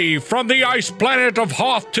galaxy from the ice planet of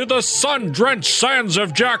Hoth to the sun-drenched sands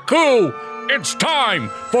of Jakku. It's time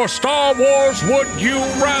for Star Wars Would You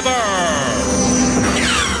Rather!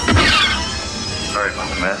 Sorry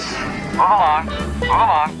about the mess. Move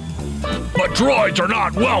along. But droids are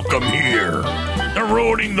not welcome here. They're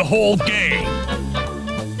ruining the whole game.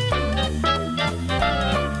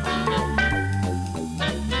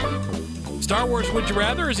 Star Wars Would You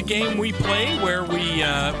Rather is a game we play where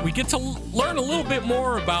we get to learn a little bit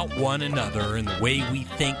more about one another and the way we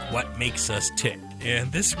think, what makes us tick.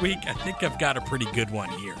 And this week, I think I've got a pretty good one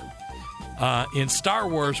here. In Star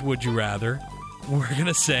Wars Would You Rather, we're going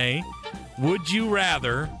to say, would you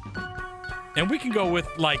rather, and we can go with,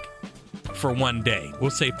 like, for one day.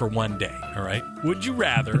 We'll say for one day, all right? Would you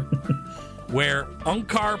rather wear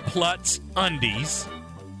Unkar Plutt's undies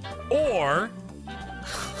or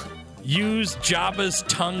use Jabba's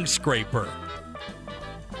tongue scraper?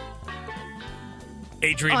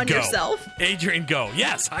 Adrian, on go. Yourself? Adrian, go.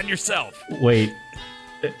 Yes, on yourself. Wait,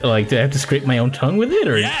 like, do I have to scrape my own tongue with it?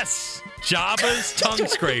 Or yes, Jabba's tongue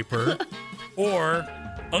scraper or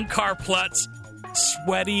Unkar Plutt's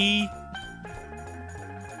sweaty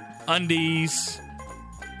undies.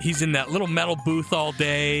 He's in that little metal booth all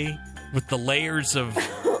day with the layers of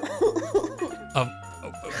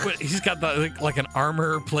he's got like an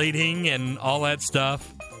armor plating and all that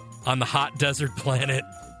stuff on the hot desert planet.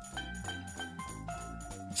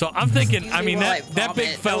 So I'm thinking, I mean, that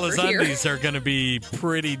big fella's undies are going to be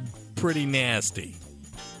pretty nasty.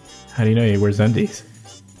 How do you know he wears undies?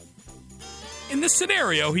 In this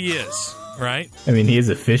scenario, he is, right? I mean, he is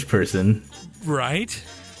a fish person. Right?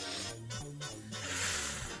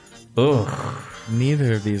 Oh,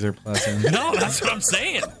 neither of these are pleasant. No, that's what I'm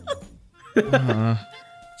saying.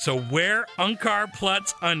 So wear Unkar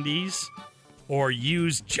Plutt's undies or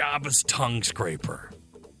use Jabba's tongue scraper.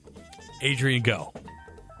 Adrian, go.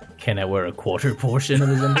 Can I wear a quarter portion of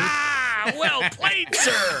his undies? Ah, well played,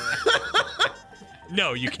 sir.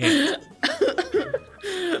 No, you can't.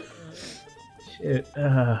 Shit.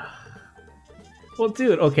 Well,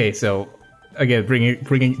 dude. Okay, so again,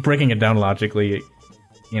 breaking it down logically,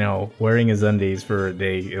 you know, wearing his undies for a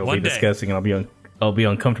day, it'll be disgusting, and I'll be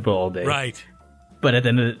uncomfortable all day. Right. But at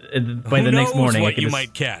the by the next morning, what you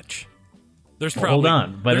might catch. There's probably hold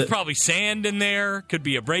on. There's probably sand in there. Could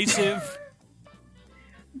be abrasive.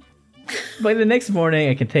 By the next morning,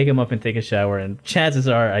 I can take him up and take a shower, and chances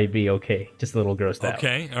are I'd be okay. Just a little grossed out.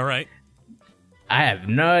 Okay, all right. I have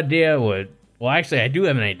no idea what... Well, actually, I do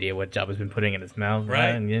have an idea what Jabba's been putting in his mouth. Right.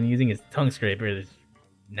 And then using his tongue scraper, there's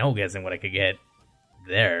no guessing what I could get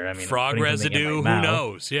there. I mean, frog residue, who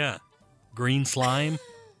knows? Yeah. Green slime.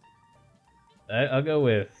 I'll go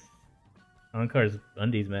with Unkar's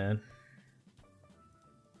undies, man.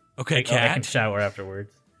 Okay, Kat. I can shower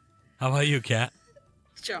afterwards. How about you, Kat?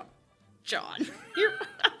 John,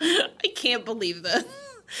 I can't believe this.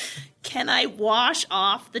 Can I wash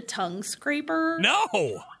off the tongue scraper?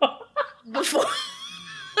 No. Before,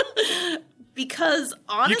 because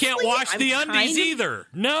honestly, you can't wash the undies either.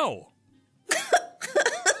 No.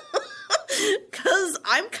 Because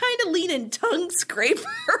I'm kind of leaning tongue scraper.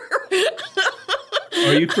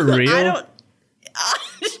 Are you for real? I don't.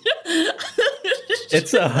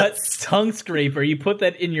 It's a hut tongue scraper. You put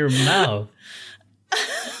that in your mouth.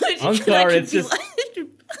 Unkar, it's just...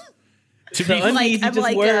 To be undies you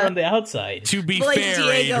just wear on the outside. To be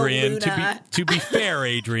fair, Adrian. To be fair,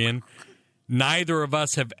 Adrian. Neither of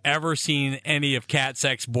us have ever seen any of Kat's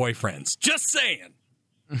ex-boyfriends. Just saying.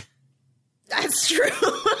 That's true.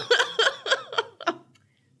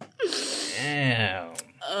 Damn.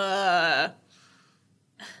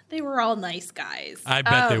 They were all nice guys. I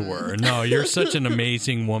bet they were. No, you're such an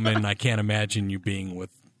amazing woman. I can't imagine you being with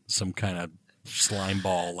some kind of slime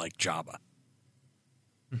ball like Jabba.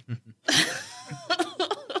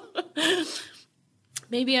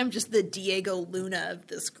 Maybe I'm just the Diego Luna of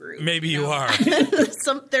this group. Maybe you are.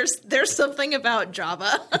 There's something about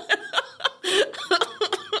Jabba.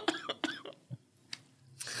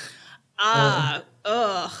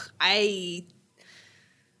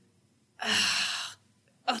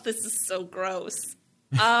 This is so gross.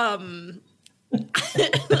 I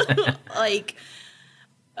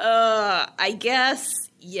guess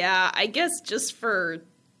just for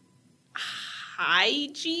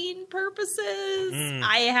hygiene purposes,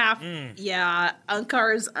 I have,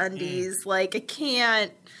 Unkar's undies. I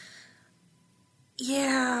can't,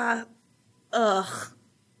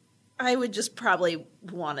 I would just probably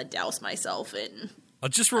want to douse myself in. I'll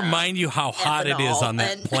just remind you how hot it is on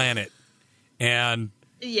that planet. And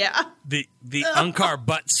the Unkar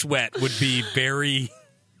butt sweat would be very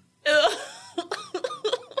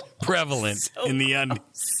prevalent in the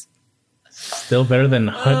undies. Still better than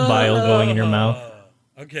hut bile going in your mouth.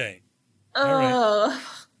 Okay. All right.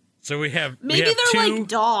 So we have maybe they're two, like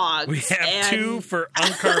dogs. We have two for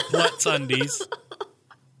Unkar Plutz undies.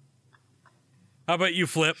 How about you,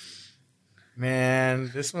 Flip? Man,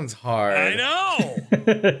 this one's hard. I know.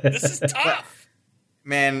 This is tough.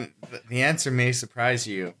 Man, the answer may surprise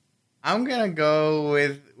you. I'm gonna go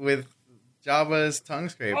with Jabba's tongue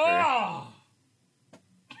scraper. Oh!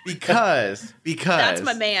 Because that's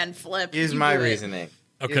my man, Flip. Here's my reasoning.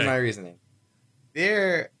 Okay. Here's my reasoning.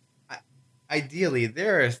 Ideally,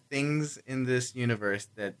 there are things in this universe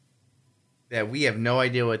that we have no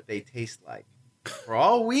idea what they taste like. For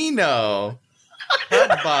all we know,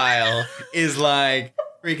 hut bile is like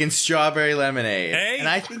freaking strawberry lemonade, and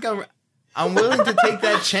I think I'm willing to take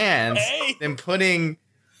that chance than putting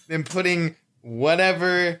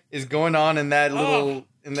whatever is going on in that little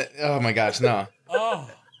oh my gosh, no.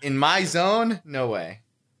 In my zone, no way.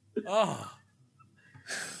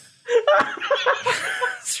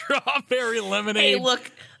 Strawberry lemonade. Hey,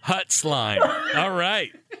 look. Hut slime. All right.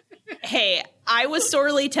 Hey, I was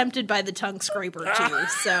sorely tempted by the tongue scraper too,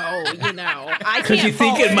 so I can't. Because you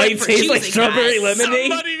think it might taste like strawberry lemonade?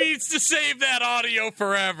 Somebody needs to save that audio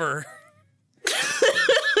forever.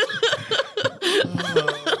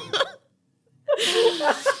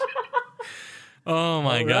 Oh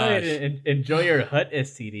my gosh! Enjoy your hut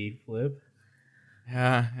STD, Flip.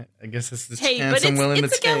 Yeah, I guess that's the chance I'm willing to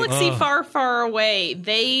take. It's a galaxy far, far away.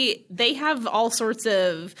 They have all sorts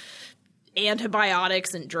of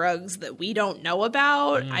antibiotics and drugs that we don't know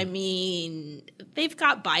about. I mean, they've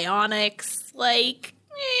got bionics.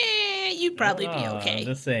 You'd probably be okay. I'm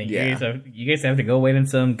just saying, you guys have to go wait in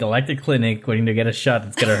some galactic clinic waiting to get a shot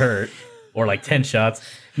that's gonna hurt, or 10 shots.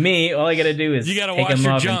 Me, all I gotta do is take them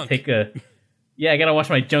off and take a. Yeah, I gotta wash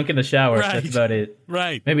my junk in the shower. Right. That's about it.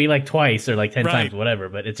 Right. Maybe twice or 10 times, whatever.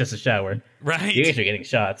 But it's just a shower. Right. You guys are getting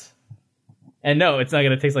shots. And no, it's not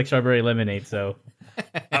gonna taste like strawberry lemonade. So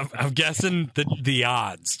I'm guessing the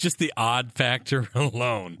odds, just the odd factor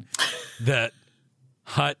alone, that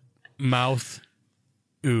hut mouth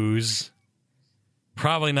ooze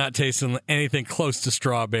probably not tasting anything close to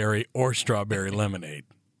strawberry or strawberry lemonade,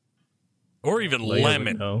 or even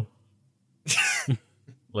lemon.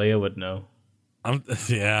 Leia would know.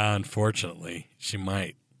 Yeah, unfortunately, she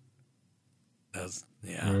might.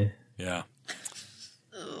 Yeah.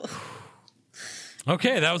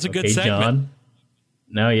 Okay, that was a good segment. John.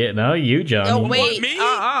 No, you, John. Oh wait, me?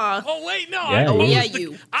 Oh wait, no. Yeah,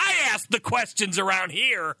 you. I asked the questions around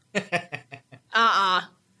here.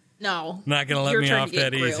 No. Not gonna let me off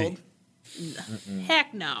that easy.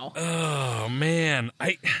 Heck no. Oh man,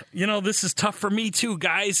 this is tough for me too,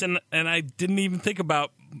 guys, and I didn't even think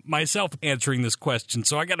about myself answering this question,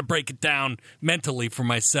 so I got to break it down mentally for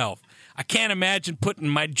myself. I can't imagine putting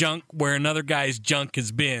my junk where another guy's junk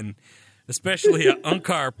has been, especially a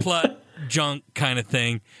Unkar Plut junk kind of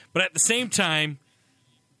thing. But at the same time,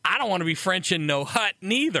 I don't want to be Frenching no hut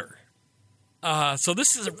neither. So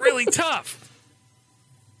this is really tough.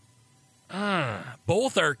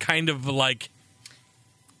 Both are kind of I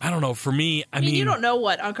don't know. For me, I mean, you don't know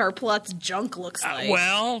what Unkar Plut's junk looks like.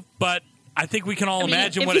 Well, but I think we can all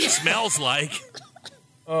imagine what it smells like.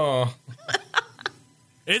 Oh.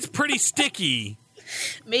 It's pretty sticky.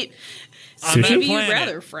 Maybe on that you'd planet.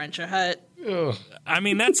 rather French a hut. Ugh. I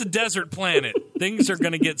mean, that's a desert planet. Things are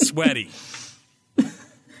going to get sweaty.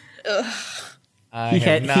 I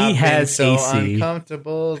have not been so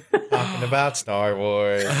uncomfortable talking about Star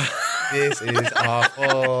Wars. This is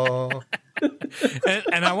awful.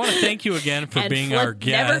 And I want to thank you again for being Flip our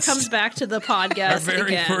guest. Never comes back to the podcast. Our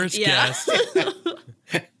very first guest.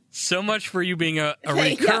 So much for you being a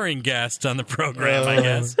recurring guest on the program, I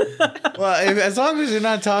guess. Well, as long as you're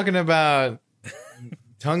not talking about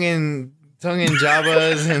tongue in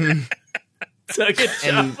Jabbas and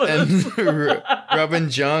rubbing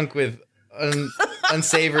junk with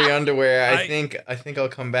unsavory underwear, I think I'll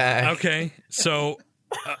come back. Okay, so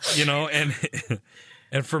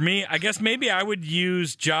and for me, I guess maybe I would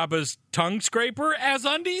use Jabba's tongue scraper as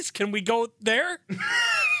undies. Can we go there?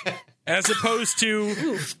 As opposed to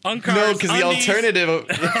Unkar's No, because the alternative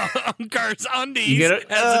Unkar's undies as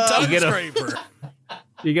a tongue scraper.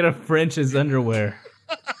 You get a French's underwear.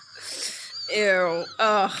 Ew.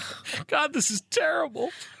 Ugh. God, this is terrible.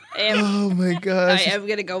 Oh my gosh. I am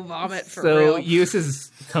going to go vomit for So real. use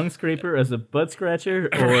his tongue scraper as a butt scratcher,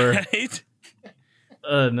 or right?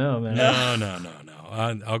 No, man. No.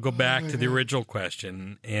 I'll go back to the original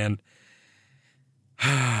question, and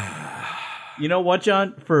you know what,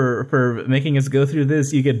 John? For making us go through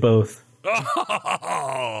this, you get both.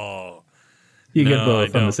 Oh, you get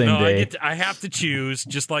both on the same day. I have to choose,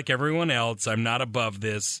 just like everyone else. I'm not above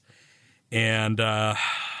this, and I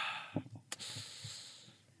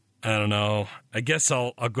don't know. I guess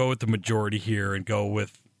I'll go with the majority here and go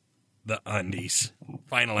with the undies.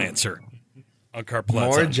 Final answer. Unkar Plus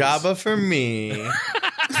more undies. Jabba for me.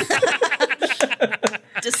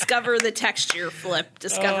 Discover the texture, Flip.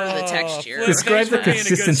 Discover the texture. Flip, Describe the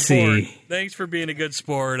consistency. Thanks for being a good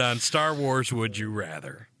sport on Star Wars Would You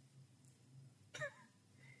Rather.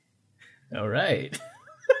 All right.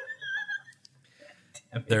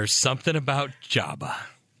 There's something about Jabba.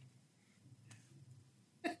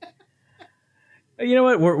 You know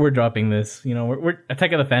what? We're dropping this. You know, we're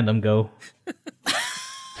Attack of the Fandom. Go. We're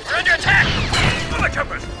under attack!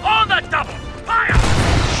 Stormtroopers, on the double! Fire!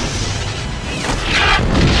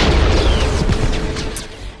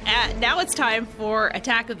 Now it's time for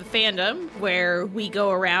Attack of the Fandom, where we go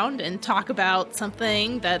around and talk about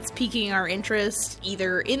something that's piquing our interest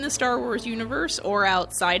either in the Star Wars universe or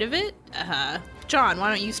outside of it. John, why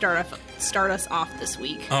don't you start us off this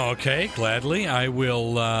week? Oh, okay, gladly. I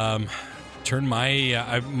will turn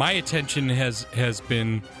my attention has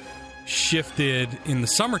been shifted in the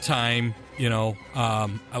summertime. You know,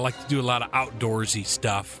 I like to do a lot of outdoorsy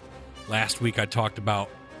stuff. Last week I talked about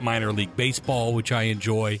minor league baseball, which I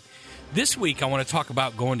enjoy. This week I want to talk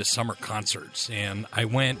about going to summer concerts, and I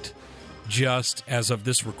went just as of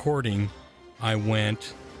this recording. I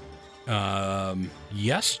went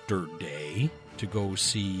yesterday to go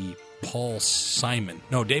see Paul Simon.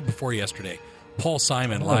 No, day before yesterday. Paul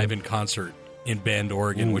Simon live in concert in Bend,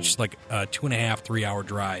 Oregon, which is like a 2.5, 3 hour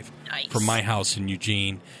drive from my house in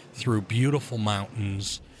Eugene, through beautiful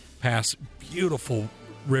mountains, past beautiful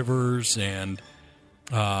rivers, and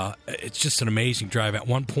it's just an amazing drive. At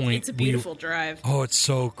one point, it's a beautiful drive. Oh, it's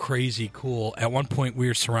so crazy cool. At one point, we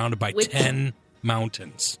were surrounded by 10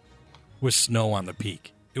 mountains with snow on the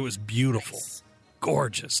peak. It was beautiful,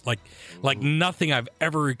 gorgeous, like nothing I've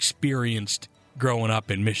ever experienced growing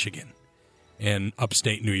up in Michigan and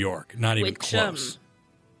upstate New York. Not even close.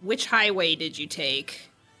 Which highway did you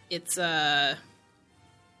take? It's I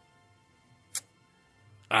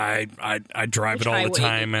drive it all the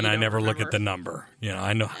time, and I never look at the number. You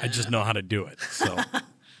know, I just know how to do it. So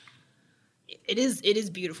it is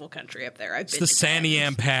beautiful country up there. It's the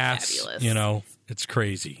Santiam Pass. Fabulous. You know, it's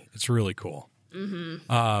crazy. It's really cool.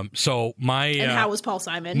 Mm-hmm. So and how was Paul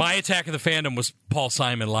Simon? My Attack of the Fandom was Paul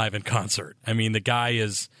Simon live in concert. I mean, the guy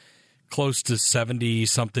is close to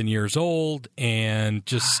 70-something years old and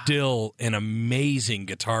just still an amazing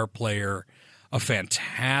guitar player, a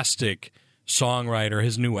fantastic songwriter.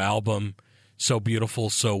 His new album, So Beautiful,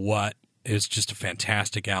 So What, is just a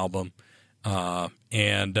fantastic album.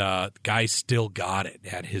 And the guy still got it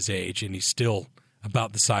at his age, and he's still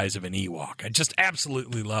about the size of an Ewok. I just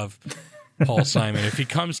absolutely love Paul Simon. If he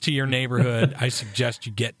comes to your neighborhood, I suggest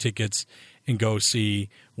you get tickets and go see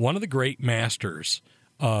one of the great masters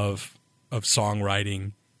of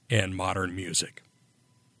songwriting and modern music.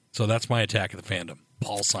 So that's my Attack of the Fandom,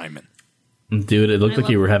 Paul Simon. Dude, it looked like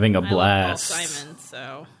you were having a blast Paul Simon,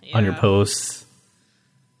 so, yeah. on your posts.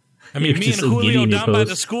 I mean, me and Julio down by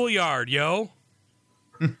the schoolyard, yo.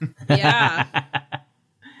 Yeah.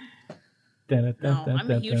 No,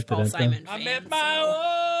 I'm a huge Paul Simon fan. I met my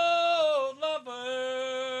old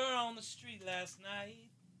lover on the street last night.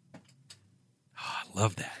 Oh, I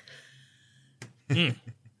love that.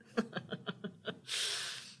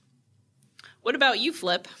 What about you,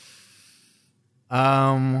 Flip?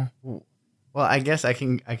 Well, I guess I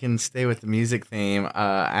can stay with the music theme.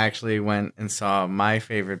 I actually went and saw my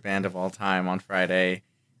favorite band of all time on Friday,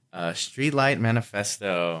 Streetlight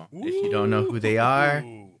Manifesto. Ooh. If you don't know who they are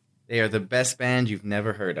the best band you've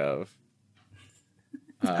never heard of.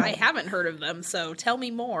 I haven't heard of them, so tell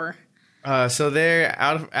me more. So they're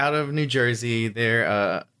out of New Jersey.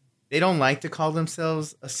 They don't like to call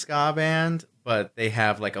themselves a ska band, but they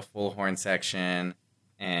have like a full horn section,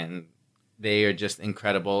 and they are just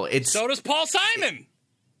incredible. So does Paul Simon.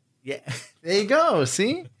 Yeah, there you go.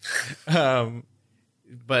 See,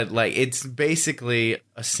 but like it's basically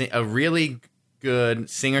a really good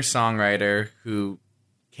singer-songwriter who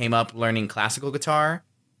came up learning classical guitar,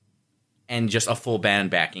 and just a full band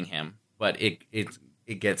backing him. But it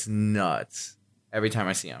gets nuts every time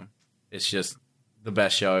I see him. It's just the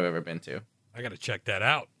best show I've ever been to. I got to check that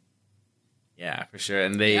out. Yeah, for sure.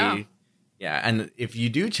 And and if you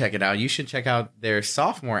do check it out, you should check out their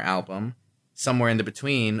sophomore album, Somewhere in the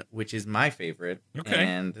Between, which is my favorite. Okay.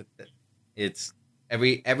 And it's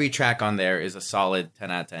every track on there is a solid 10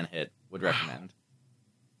 out of 10 hit. Would recommend.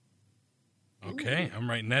 Okay, I'm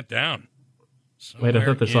writing that down. Wait, I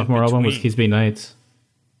thought the sophomore album was Keys Be Nights.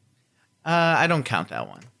 I don't count that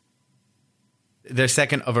one. Their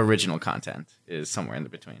second of original content is Somewhere in the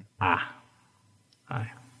Between.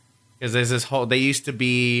 Because there's this whole... They used to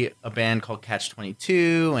be a band called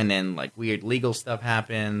Catch-22, and then like weird legal stuff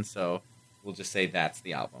happened, so we'll just say that's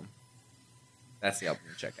the album. That's the album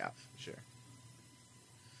to check out, for sure.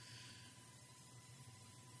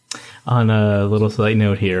 On a little side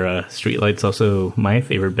note here, Streetlight's also my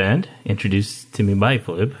favorite band, introduced to me by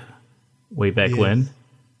Flip way back when.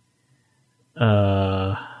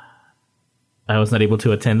 I was not able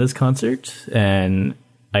to attend this concert, and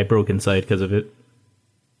I broke inside because of it.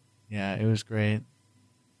 Yeah, it was great.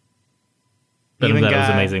 But that was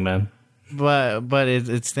amazing, man. But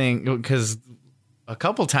it's thing because a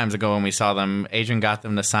couple times ago when we saw them, Adrian got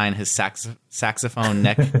them to sign his saxophone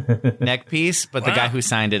neck piece, but the guy who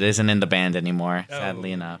signed it isn't in the band anymore,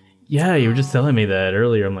 sadly enough. Yeah, you were just telling me that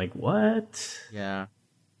earlier. I'm like, what? Yeah,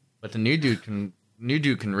 but the new dude can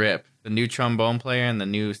rip. The new trombone player and the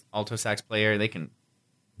new alto sax player, they can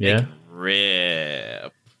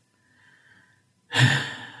rip.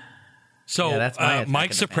 So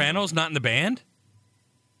Mike Soprano's not in the band?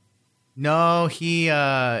 No, he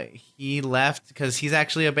left because he's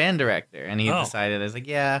actually a band director, and he decided,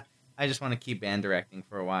 I just want to keep band directing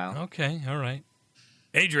for a while. Okay, all right.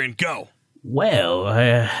 Adrian, go. Well,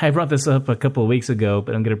 I brought this up a couple of weeks ago,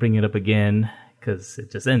 but I'm going to bring it up again because it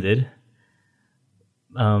just ended.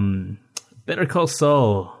 Better Call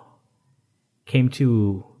Saul came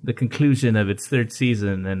to the conclusion of its third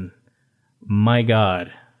season, and my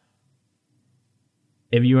God,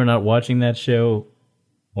 if you are not watching that show,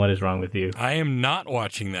 what is wrong with you? I am not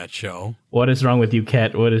watching that show. What is wrong with you,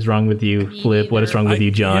 Kat? What is wrong with you, Flip? What is wrong with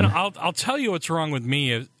you, John? I'll tell you what's wrong with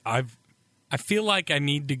me. I feel like I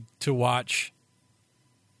need to watch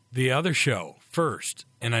the other show first,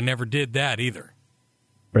 and I never did that either.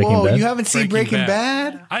 Breaking Bad? You haven't seen Breaking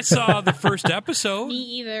Bad? I saw the first episode.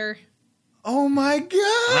 Me either. Oh my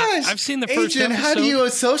gosh! I've seen the first Agent, episode. How do you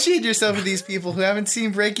associate yourself with these people who haven't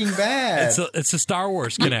seen Breaking Bad? It's a Star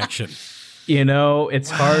Wars connection. You know, it's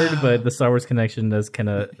hard, but the Star Wars connection does kind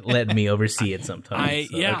of let me oversee it sometimes.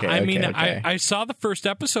 I saw the first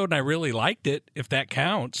episode and I really liked it, if that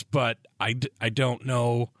counts, but I don't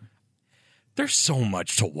know. There's so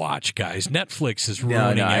much to watch, guys. Netflix is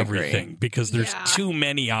ruining everything because there's too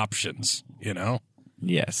many options, you know?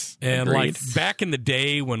 Yes. And agreed. like back in the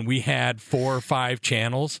day when we had 4 or 5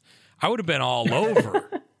 channels, I would have been all over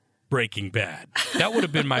Breaking Bad. That would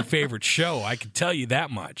have been my favorite show. I can tell you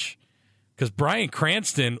that much. Because Bryan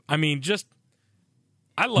Cranston, I mean,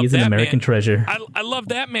 I love that man. He's an American treasure. I love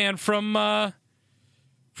that man from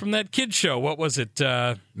that kid show. What was it?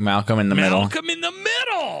 Malcolm in the Middle. Malcolm in the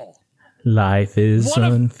Middle. Life is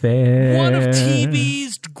unfair. One of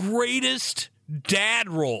TV's greatest dad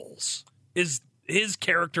roles is his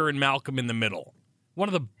character in Malcolm in the Middle. One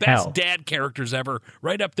of the best dad characters ever.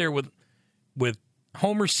 Right up there with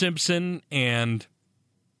Homer Simpson and...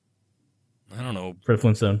 I don't know. Fred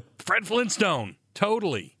Flintstone. Fred Flintstone.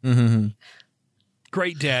 Totally. Mm-hmm.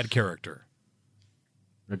 Great dad character.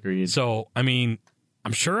 Agreed. So, I mean,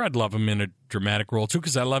 I'm sure I'd love him in a dramatic role, too,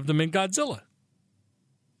 because I loved him in Godzilla.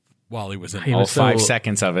 While he was in all 5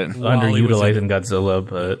 seconds of it. Underutilizing Godzilla,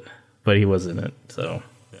 but... but he was in it. So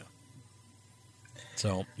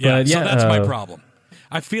So that's my problem.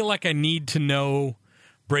 I feel like I need to know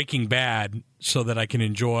Breaking Bad so that I can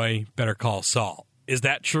enjoy Better Call Saul. Is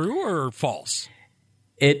that true or false?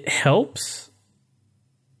 It helps,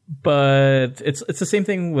 but it's the same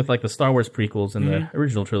thing with like the Star Wars prequels and the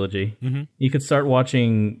original trilogy. Mm-hmm. You could start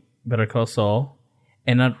watching Better Call Saul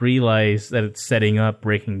and not realize that it's setting up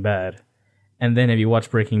Breaking Bad. And then if you watch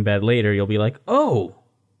Breaking Bad later, you'll be like, oh,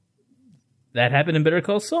 that happened in Better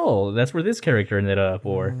Call Saul. That's where this character ended up.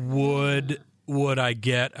 Or would I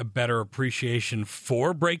get a better appreciation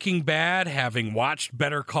for Breaking Bad having watched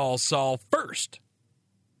Better Call Saul first?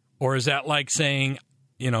 Or is that like saying,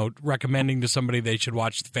 recommending to somebody they should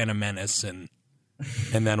watch The Phantom Menace and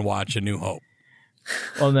then watch A New Hope?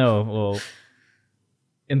 Well, no. Well,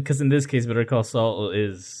 because in this case, Better Call Saul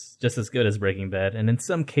is just as good as Breaking Bad, and in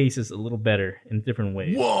some cases, a little better in different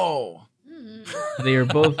ways. Whoa! They are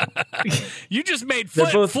both... You just made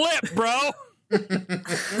flip, bro!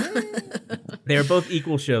 They are both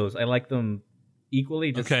equal shows. I like them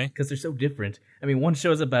equally just because they're so different. I mean, one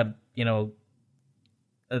show is about,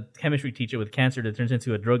 a chemistry teacher with cancer that turns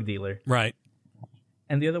into a drug dealer. Right.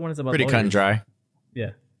 And the other one is about pretty lawyers. cut and dry.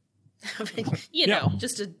 Yeah.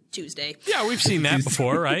 Just a Tuesday. Yeah, we've seen that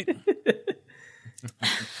before, right?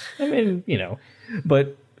 I mean,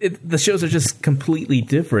 but the shows are just completely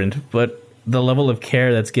different, but the level of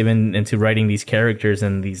care that's given into writing these characters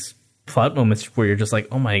and these plot moments where you're just like,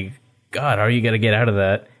 oh my God, how are you going to get out of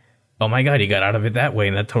that? Oh my God, you got out of it that way,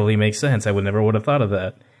 and that totally makes sense. I would have thought of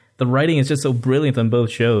that. The writing is just so brilliant on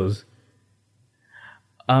both shows.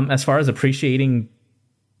 As far as appreciating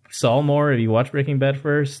Saul more, if you watch Breaking Bad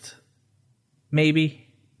first, maybe.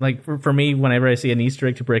 Like, for me, whenever I see an Easter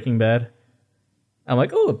egg to Breaking Bad, I'm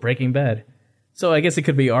like, oh, Breaking Bad. So I guess it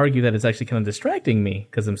could be argued that it's actually kind of distracting me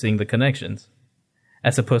because I'm seeing the connections.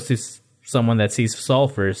 As opposed to someone that sees Saul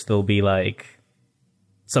first, they'll be like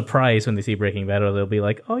surprised when they see Breaking Bad, or they'll be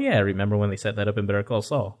like, oh yeah, I remember when they set that up in Better Call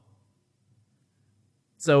Saul.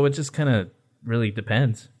 So it just kind of really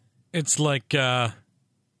depends. It's like, I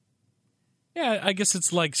guess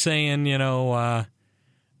it's like saying,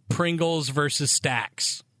 Pringles versus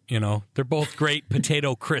Stax. They're both great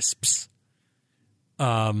potato crisps.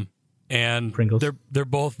 And Pringles. They're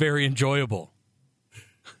both very enjoyable.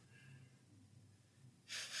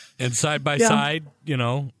 And side by side,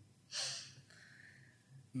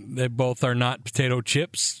 they both are not potato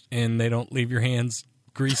chips, and they don't leave your hands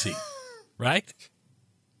greasy, right?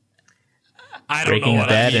 I don't Breaking know what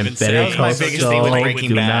Bad I'm and Better Call My biggest thing with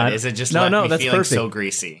Breaking Bad is it just left me that's feeling perfect. so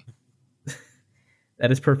greasy. That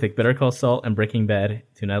is perfect. Better Call Saul and Breaking Bad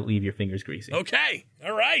do not leave your fingers greasy. Okay.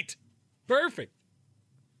 All right. Perfect.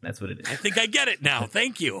 That's what it is. I think I get it now.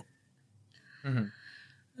 Thank you.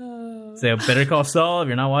 So Better Call Saul, if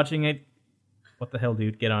you're not watching it, what the hell,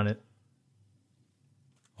 dude? Get on it.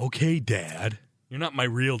 Okay, Dad. You're not my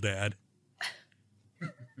real dad.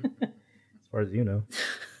 As far as you know.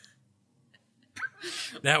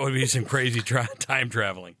 That would be some crazy time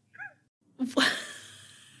traveling.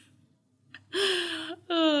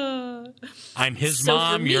 I'm his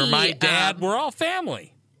mom, you're my dad, we're all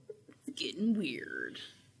family. It's getting weird.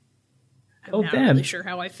 I'm Oh, not damn. really sure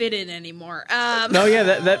how I fit in anymore. No, yeah,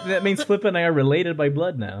 that means Flip and I are related by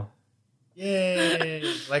blood now. Yay!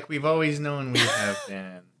 Like we've always known we have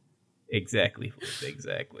been. Exactly,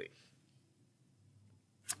 exactly.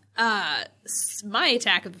 My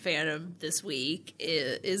Attack of the Phantom this week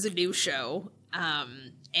is a new show,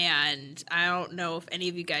 and I don't know if any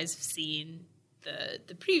of you guys have seen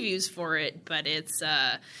the previews for it, but it's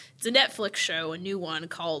a Netflix show, a new one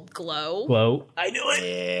called Glow. Glow. I knew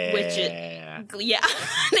it. Which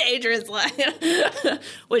Adrian's like,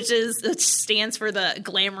 which stands for the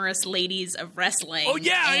Glamorous Ladies of Wrestling. Oh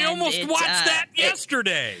yeah, I almost watched that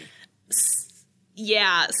yesterday.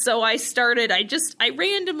 Yeah, so I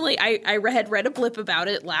randomly had read a blip about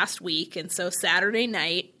it last week, and so Saturday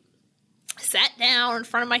night, sat down in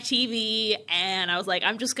front of my TV, and I was like,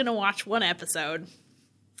 I'm just going to watch one episode.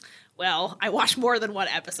 Well, I watched more than one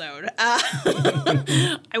episode.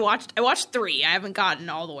 I watched 3. I haven't gotten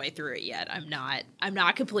all the way through it yet. I'm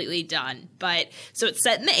not completely done. But so it's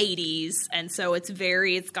set in the 80s, and so it's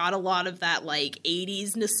got a lot of that like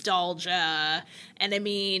 80s nostalgia. And I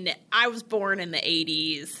mean, I was born in the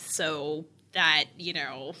 80s, so that,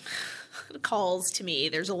 calls to me.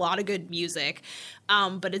 There's a lot of good music.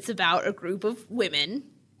 But it's about a group of women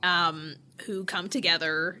who come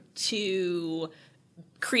together to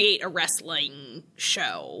create a wrestling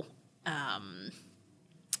show.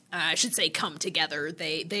 I should say come together.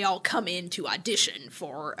 They all come in to audition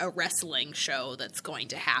for a wrestling show that's going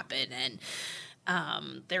to happen.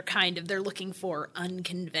 They're looking for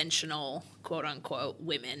unconventional, quote unquote,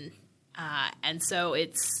 women. And so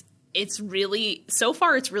it's really, so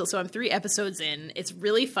far it's real. So I'm 3 episodes in. It's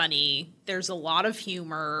really funny. There's a lot of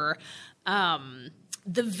humor.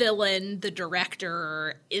 The villain, the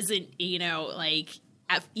director isn't,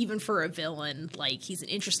 even for a villain, like, he's an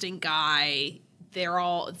interesting guy.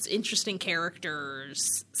 It's interesting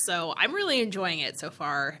characters. So I'm really enjoying it so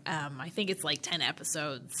far. I think it's like 10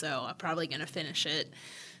 episodes, so I'm probably going to finish it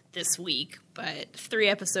this week. But 3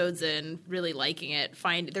 episodes in, really liking it.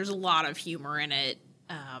 There's a lot of humor in it.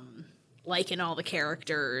 Liking all the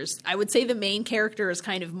characters. I would say the main character is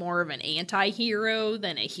kind of more of an anti-hero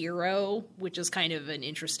than a hero, which is kind of an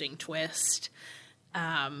interesting twist.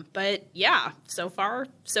 But yeah, so far,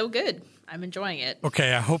 so good. I'm enjoying it.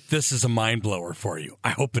 Okay, I hope this is a mind blower for you.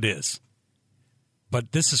 I hope it is.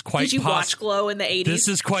 But this is quite. Did you watch Glow in the 80s? This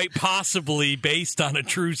is quite possibly based on a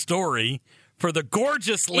true story for the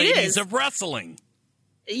gorgeous ladies of wrestling.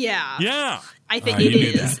 Yeah. Yeah. I think it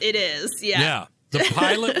is. It is. Yeah. Yeah. The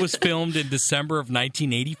pilot was filmed in December of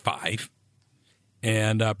 1985,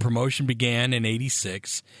 and promotion began in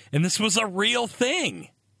 86, and this was a real thing.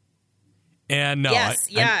 And no,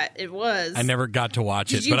 it was. I never got to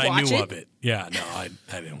watch it, but I knew of it. Yeah, no, I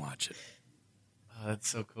didn't watch it. Oh, that's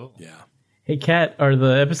so cool. Yeah. Hey, Kat, are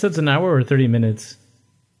the episodes an hour or 30 minutes?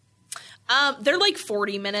 They're like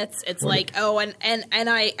 40 minutes. It's 40. Like, and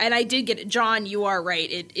I did get it. John, you are right.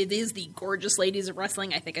 It is the gorgeous ladies of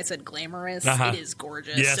wrestling. I think I said glamorous. It is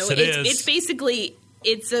gorgeous. Yes, so it is. It's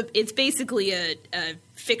basically a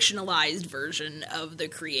fictionalized version of the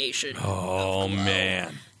creation. Oh of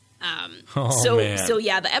man. So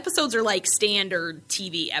yeah, the episodes are like standard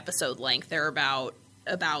TV episode length. They're about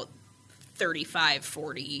 35,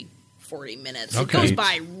 40 minutes. Okay. It goes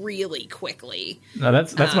by really quickly. No,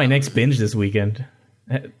 that's my next binge this weekend.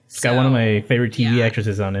 It's got one of my favorite TV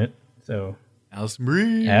actresses on it. So Alison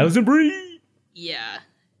Brie. Yeah.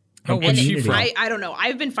 Oh, what's she from? I don't know.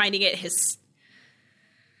 I've been finding it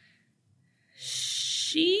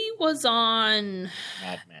She was on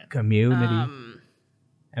Mad Men. Community.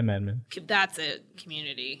 And Mad Men. That's it.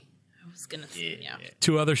 Community. I was gonna say, yeah.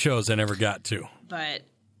 2 other shows I never got to. But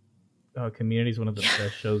Community is one of the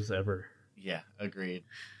best shows ever. Yeah, agreed.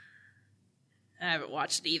 I haven't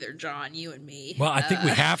watched either, John. You and me. Well, I think we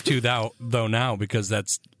have to though now because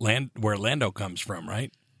that's where Lando comes from,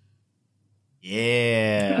 right?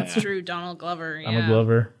 Yeah, that's true. Donald Glover. Donald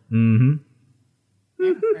Glover. Mm-hmm.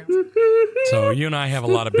 So you and I have a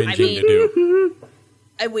lot of binging to do.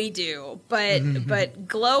 We do, but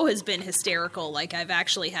Glow has been hysterical. Like, I've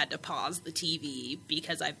actually had to pause the TV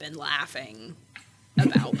because I've been laughing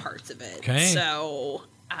about parts of it. Okay. So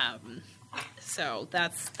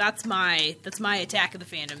that's my Attack of the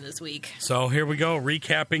Fandom this week. So here we go,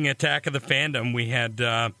 recapping Attack of the Fandom. We had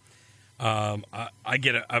I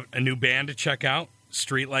get a new band to check out,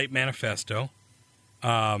 Streetlight Manifesto.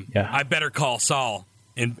 I Better Call Saul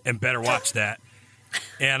and better watch that.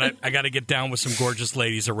 And I got to get down with some gorgeous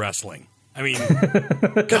ladies of wrestling. I mean,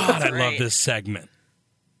 God, I love this segment.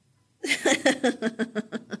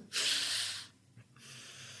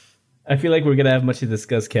 I feel like we're gonna have much to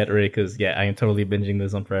discuss, Kat Ray, because I am totally binging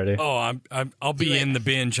this on Friday. Oh, I'll be in the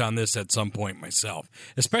binge on this at some point myself,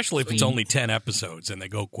 especially if it's only 10 episodes and they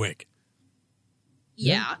go quick.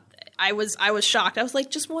 Yeah, I was shocked. I was like,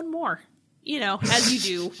 just one more, as you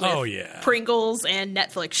do. With Pringles and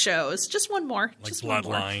Netflix shows, just one more, like just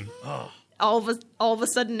Bloodline. Oh, all of a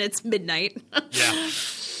sudden it's midnight.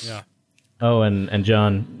 Yeah. Oh, and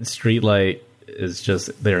John, Streetlight is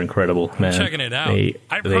they're incredible, man. I'm checking it out. They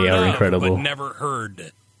are incredible. But never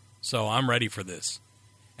heard. So I'm ready for this.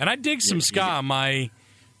 And I dig some ska. My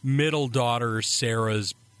middle daughter,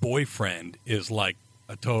 Sarah's boyfriend, is like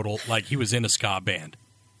a total, like he was in a ska band.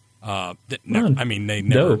 They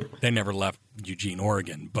never left Eugene,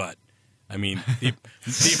 Oregon, but I mean, the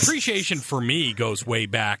appreciation for me goes way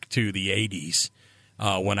back to the 80s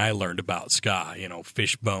when I learned about ska,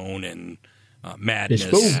 Fishbone and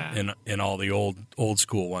Madness and all the old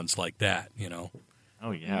school ones like that,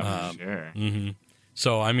 Oh, yeah, for sure. Mm-hmm.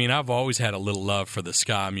 So, I mean, I've always had a little love for the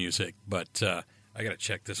ska music, but I got to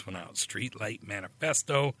check this one out. Streetlight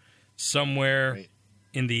Manifesto, somewhere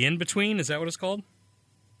in the in-between. Is that what it's called?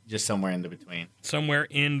 Just somewhere in the between. Somewhere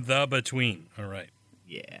in the between. All right.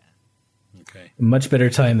 Yeah. Okay. Much better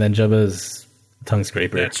time than Jabba's tongue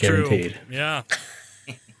scraper. That's guaranteed. True. Yeah.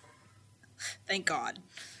 Thank God.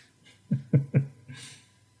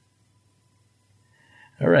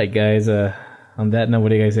 All right, guys. On that note, what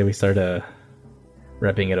do you guys say we start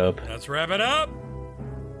wrapping it up? Let's wrap it up.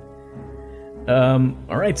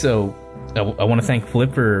 All right. So I want to thank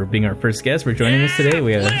Flip for being our first guest, for joining us today.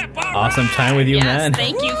 We had an awesome time with you, man.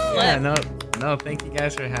 Thank you, Flip. Yeah, no, thank you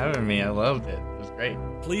guys for having me. I loved it. It was great.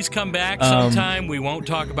 Please come back sometime. We won't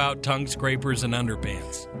talk about tongue scrapers and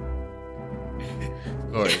underpants.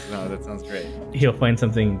 Of course. No, that sounds great. He'll find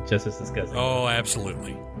something just as disgusting. Oh,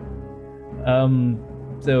 absolutely.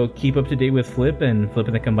 So keep up to date with Flip and Flip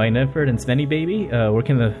in the Combined Effort and Svenny Baby. Where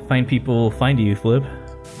can the fine people find you, Flip?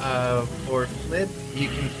 For Flip, you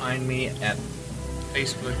can find me at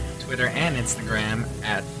Facebook, Twitter, and Instagram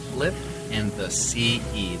at Flip and the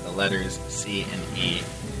CE, the letters C and E.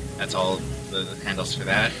 That's all the handles for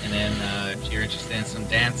that. And then if you're interested in some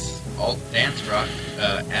alt dance rock,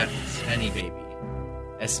 at Svenny Baby,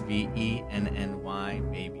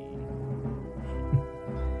 SVENNY Baby.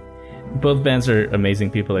 Both bands are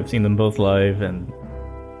amazing people. I've seen them both live, and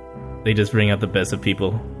they just bring out the best of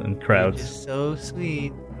people and crowds. You're just so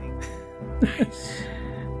sweet. Nice.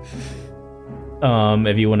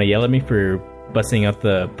 If you want to yell at me for busting out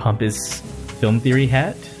the pompous film theory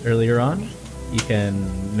hat earlier on, you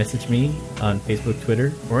can message me on Facebook,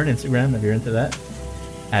 Twitter, or on Instagram if you're into that,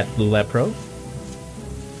 at BlueLabPro.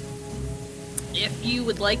 If you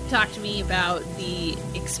would like to talk to me about the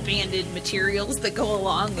expanded materials that go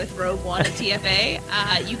along with Rogue One and TFA,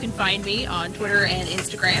 you can find me on Twitter and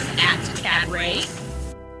Instagram at CatRay.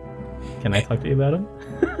 Can I talk to you about them?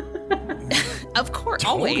 Of course,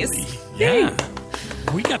 Totally. always. Yeah.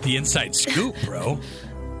 We got the inside scoop, bro.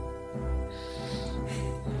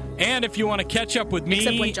 And if you want to catch up with me...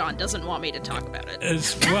 Except when John doesn't want me to talk about it.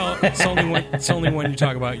 It's only when you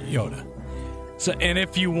talk about Yoda. So, and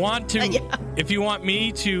if you want to, if you want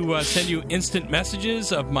me to send you instant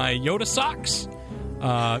messages of my Yoda socks,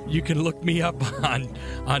 you can look me up on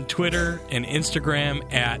Twitter and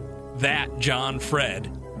Instagram at @JohnFred,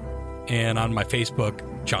 and on my Facebook,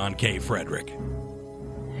 John K. Frederick.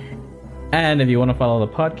 And if you want to follow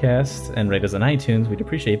the podcast and rate us on iTunes, we'd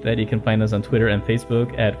appreciate that. You can find us on Twitter and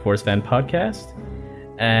Facebook at Force Fan Podcast.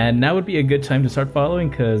 And now would be a good time to start following,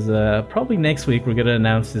 because probably next week we're going to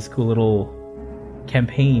announce this cool little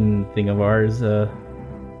campaign thing of ours. For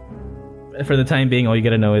the time being, all you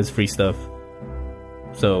got to know is free stuff.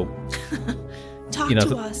 So, Talk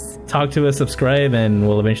to us. Talk to us, subscribe, and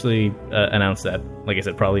we'll eventually announce that. Like I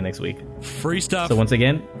said, probably next week. Free stuff. So once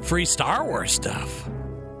again, free Star Wars stuff.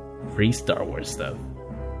 Free Star Wars stuff.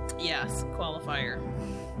 Yes, qualifier.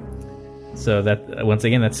 So that once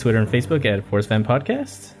again, that's Twitter and Facebook at Force Fan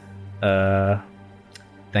Podcast.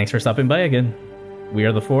 Thanks for stopping by again. We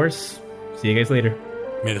are the Force. See you guys later.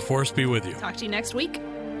 May the Force be with you. Talk to you next week.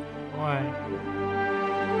 Bye.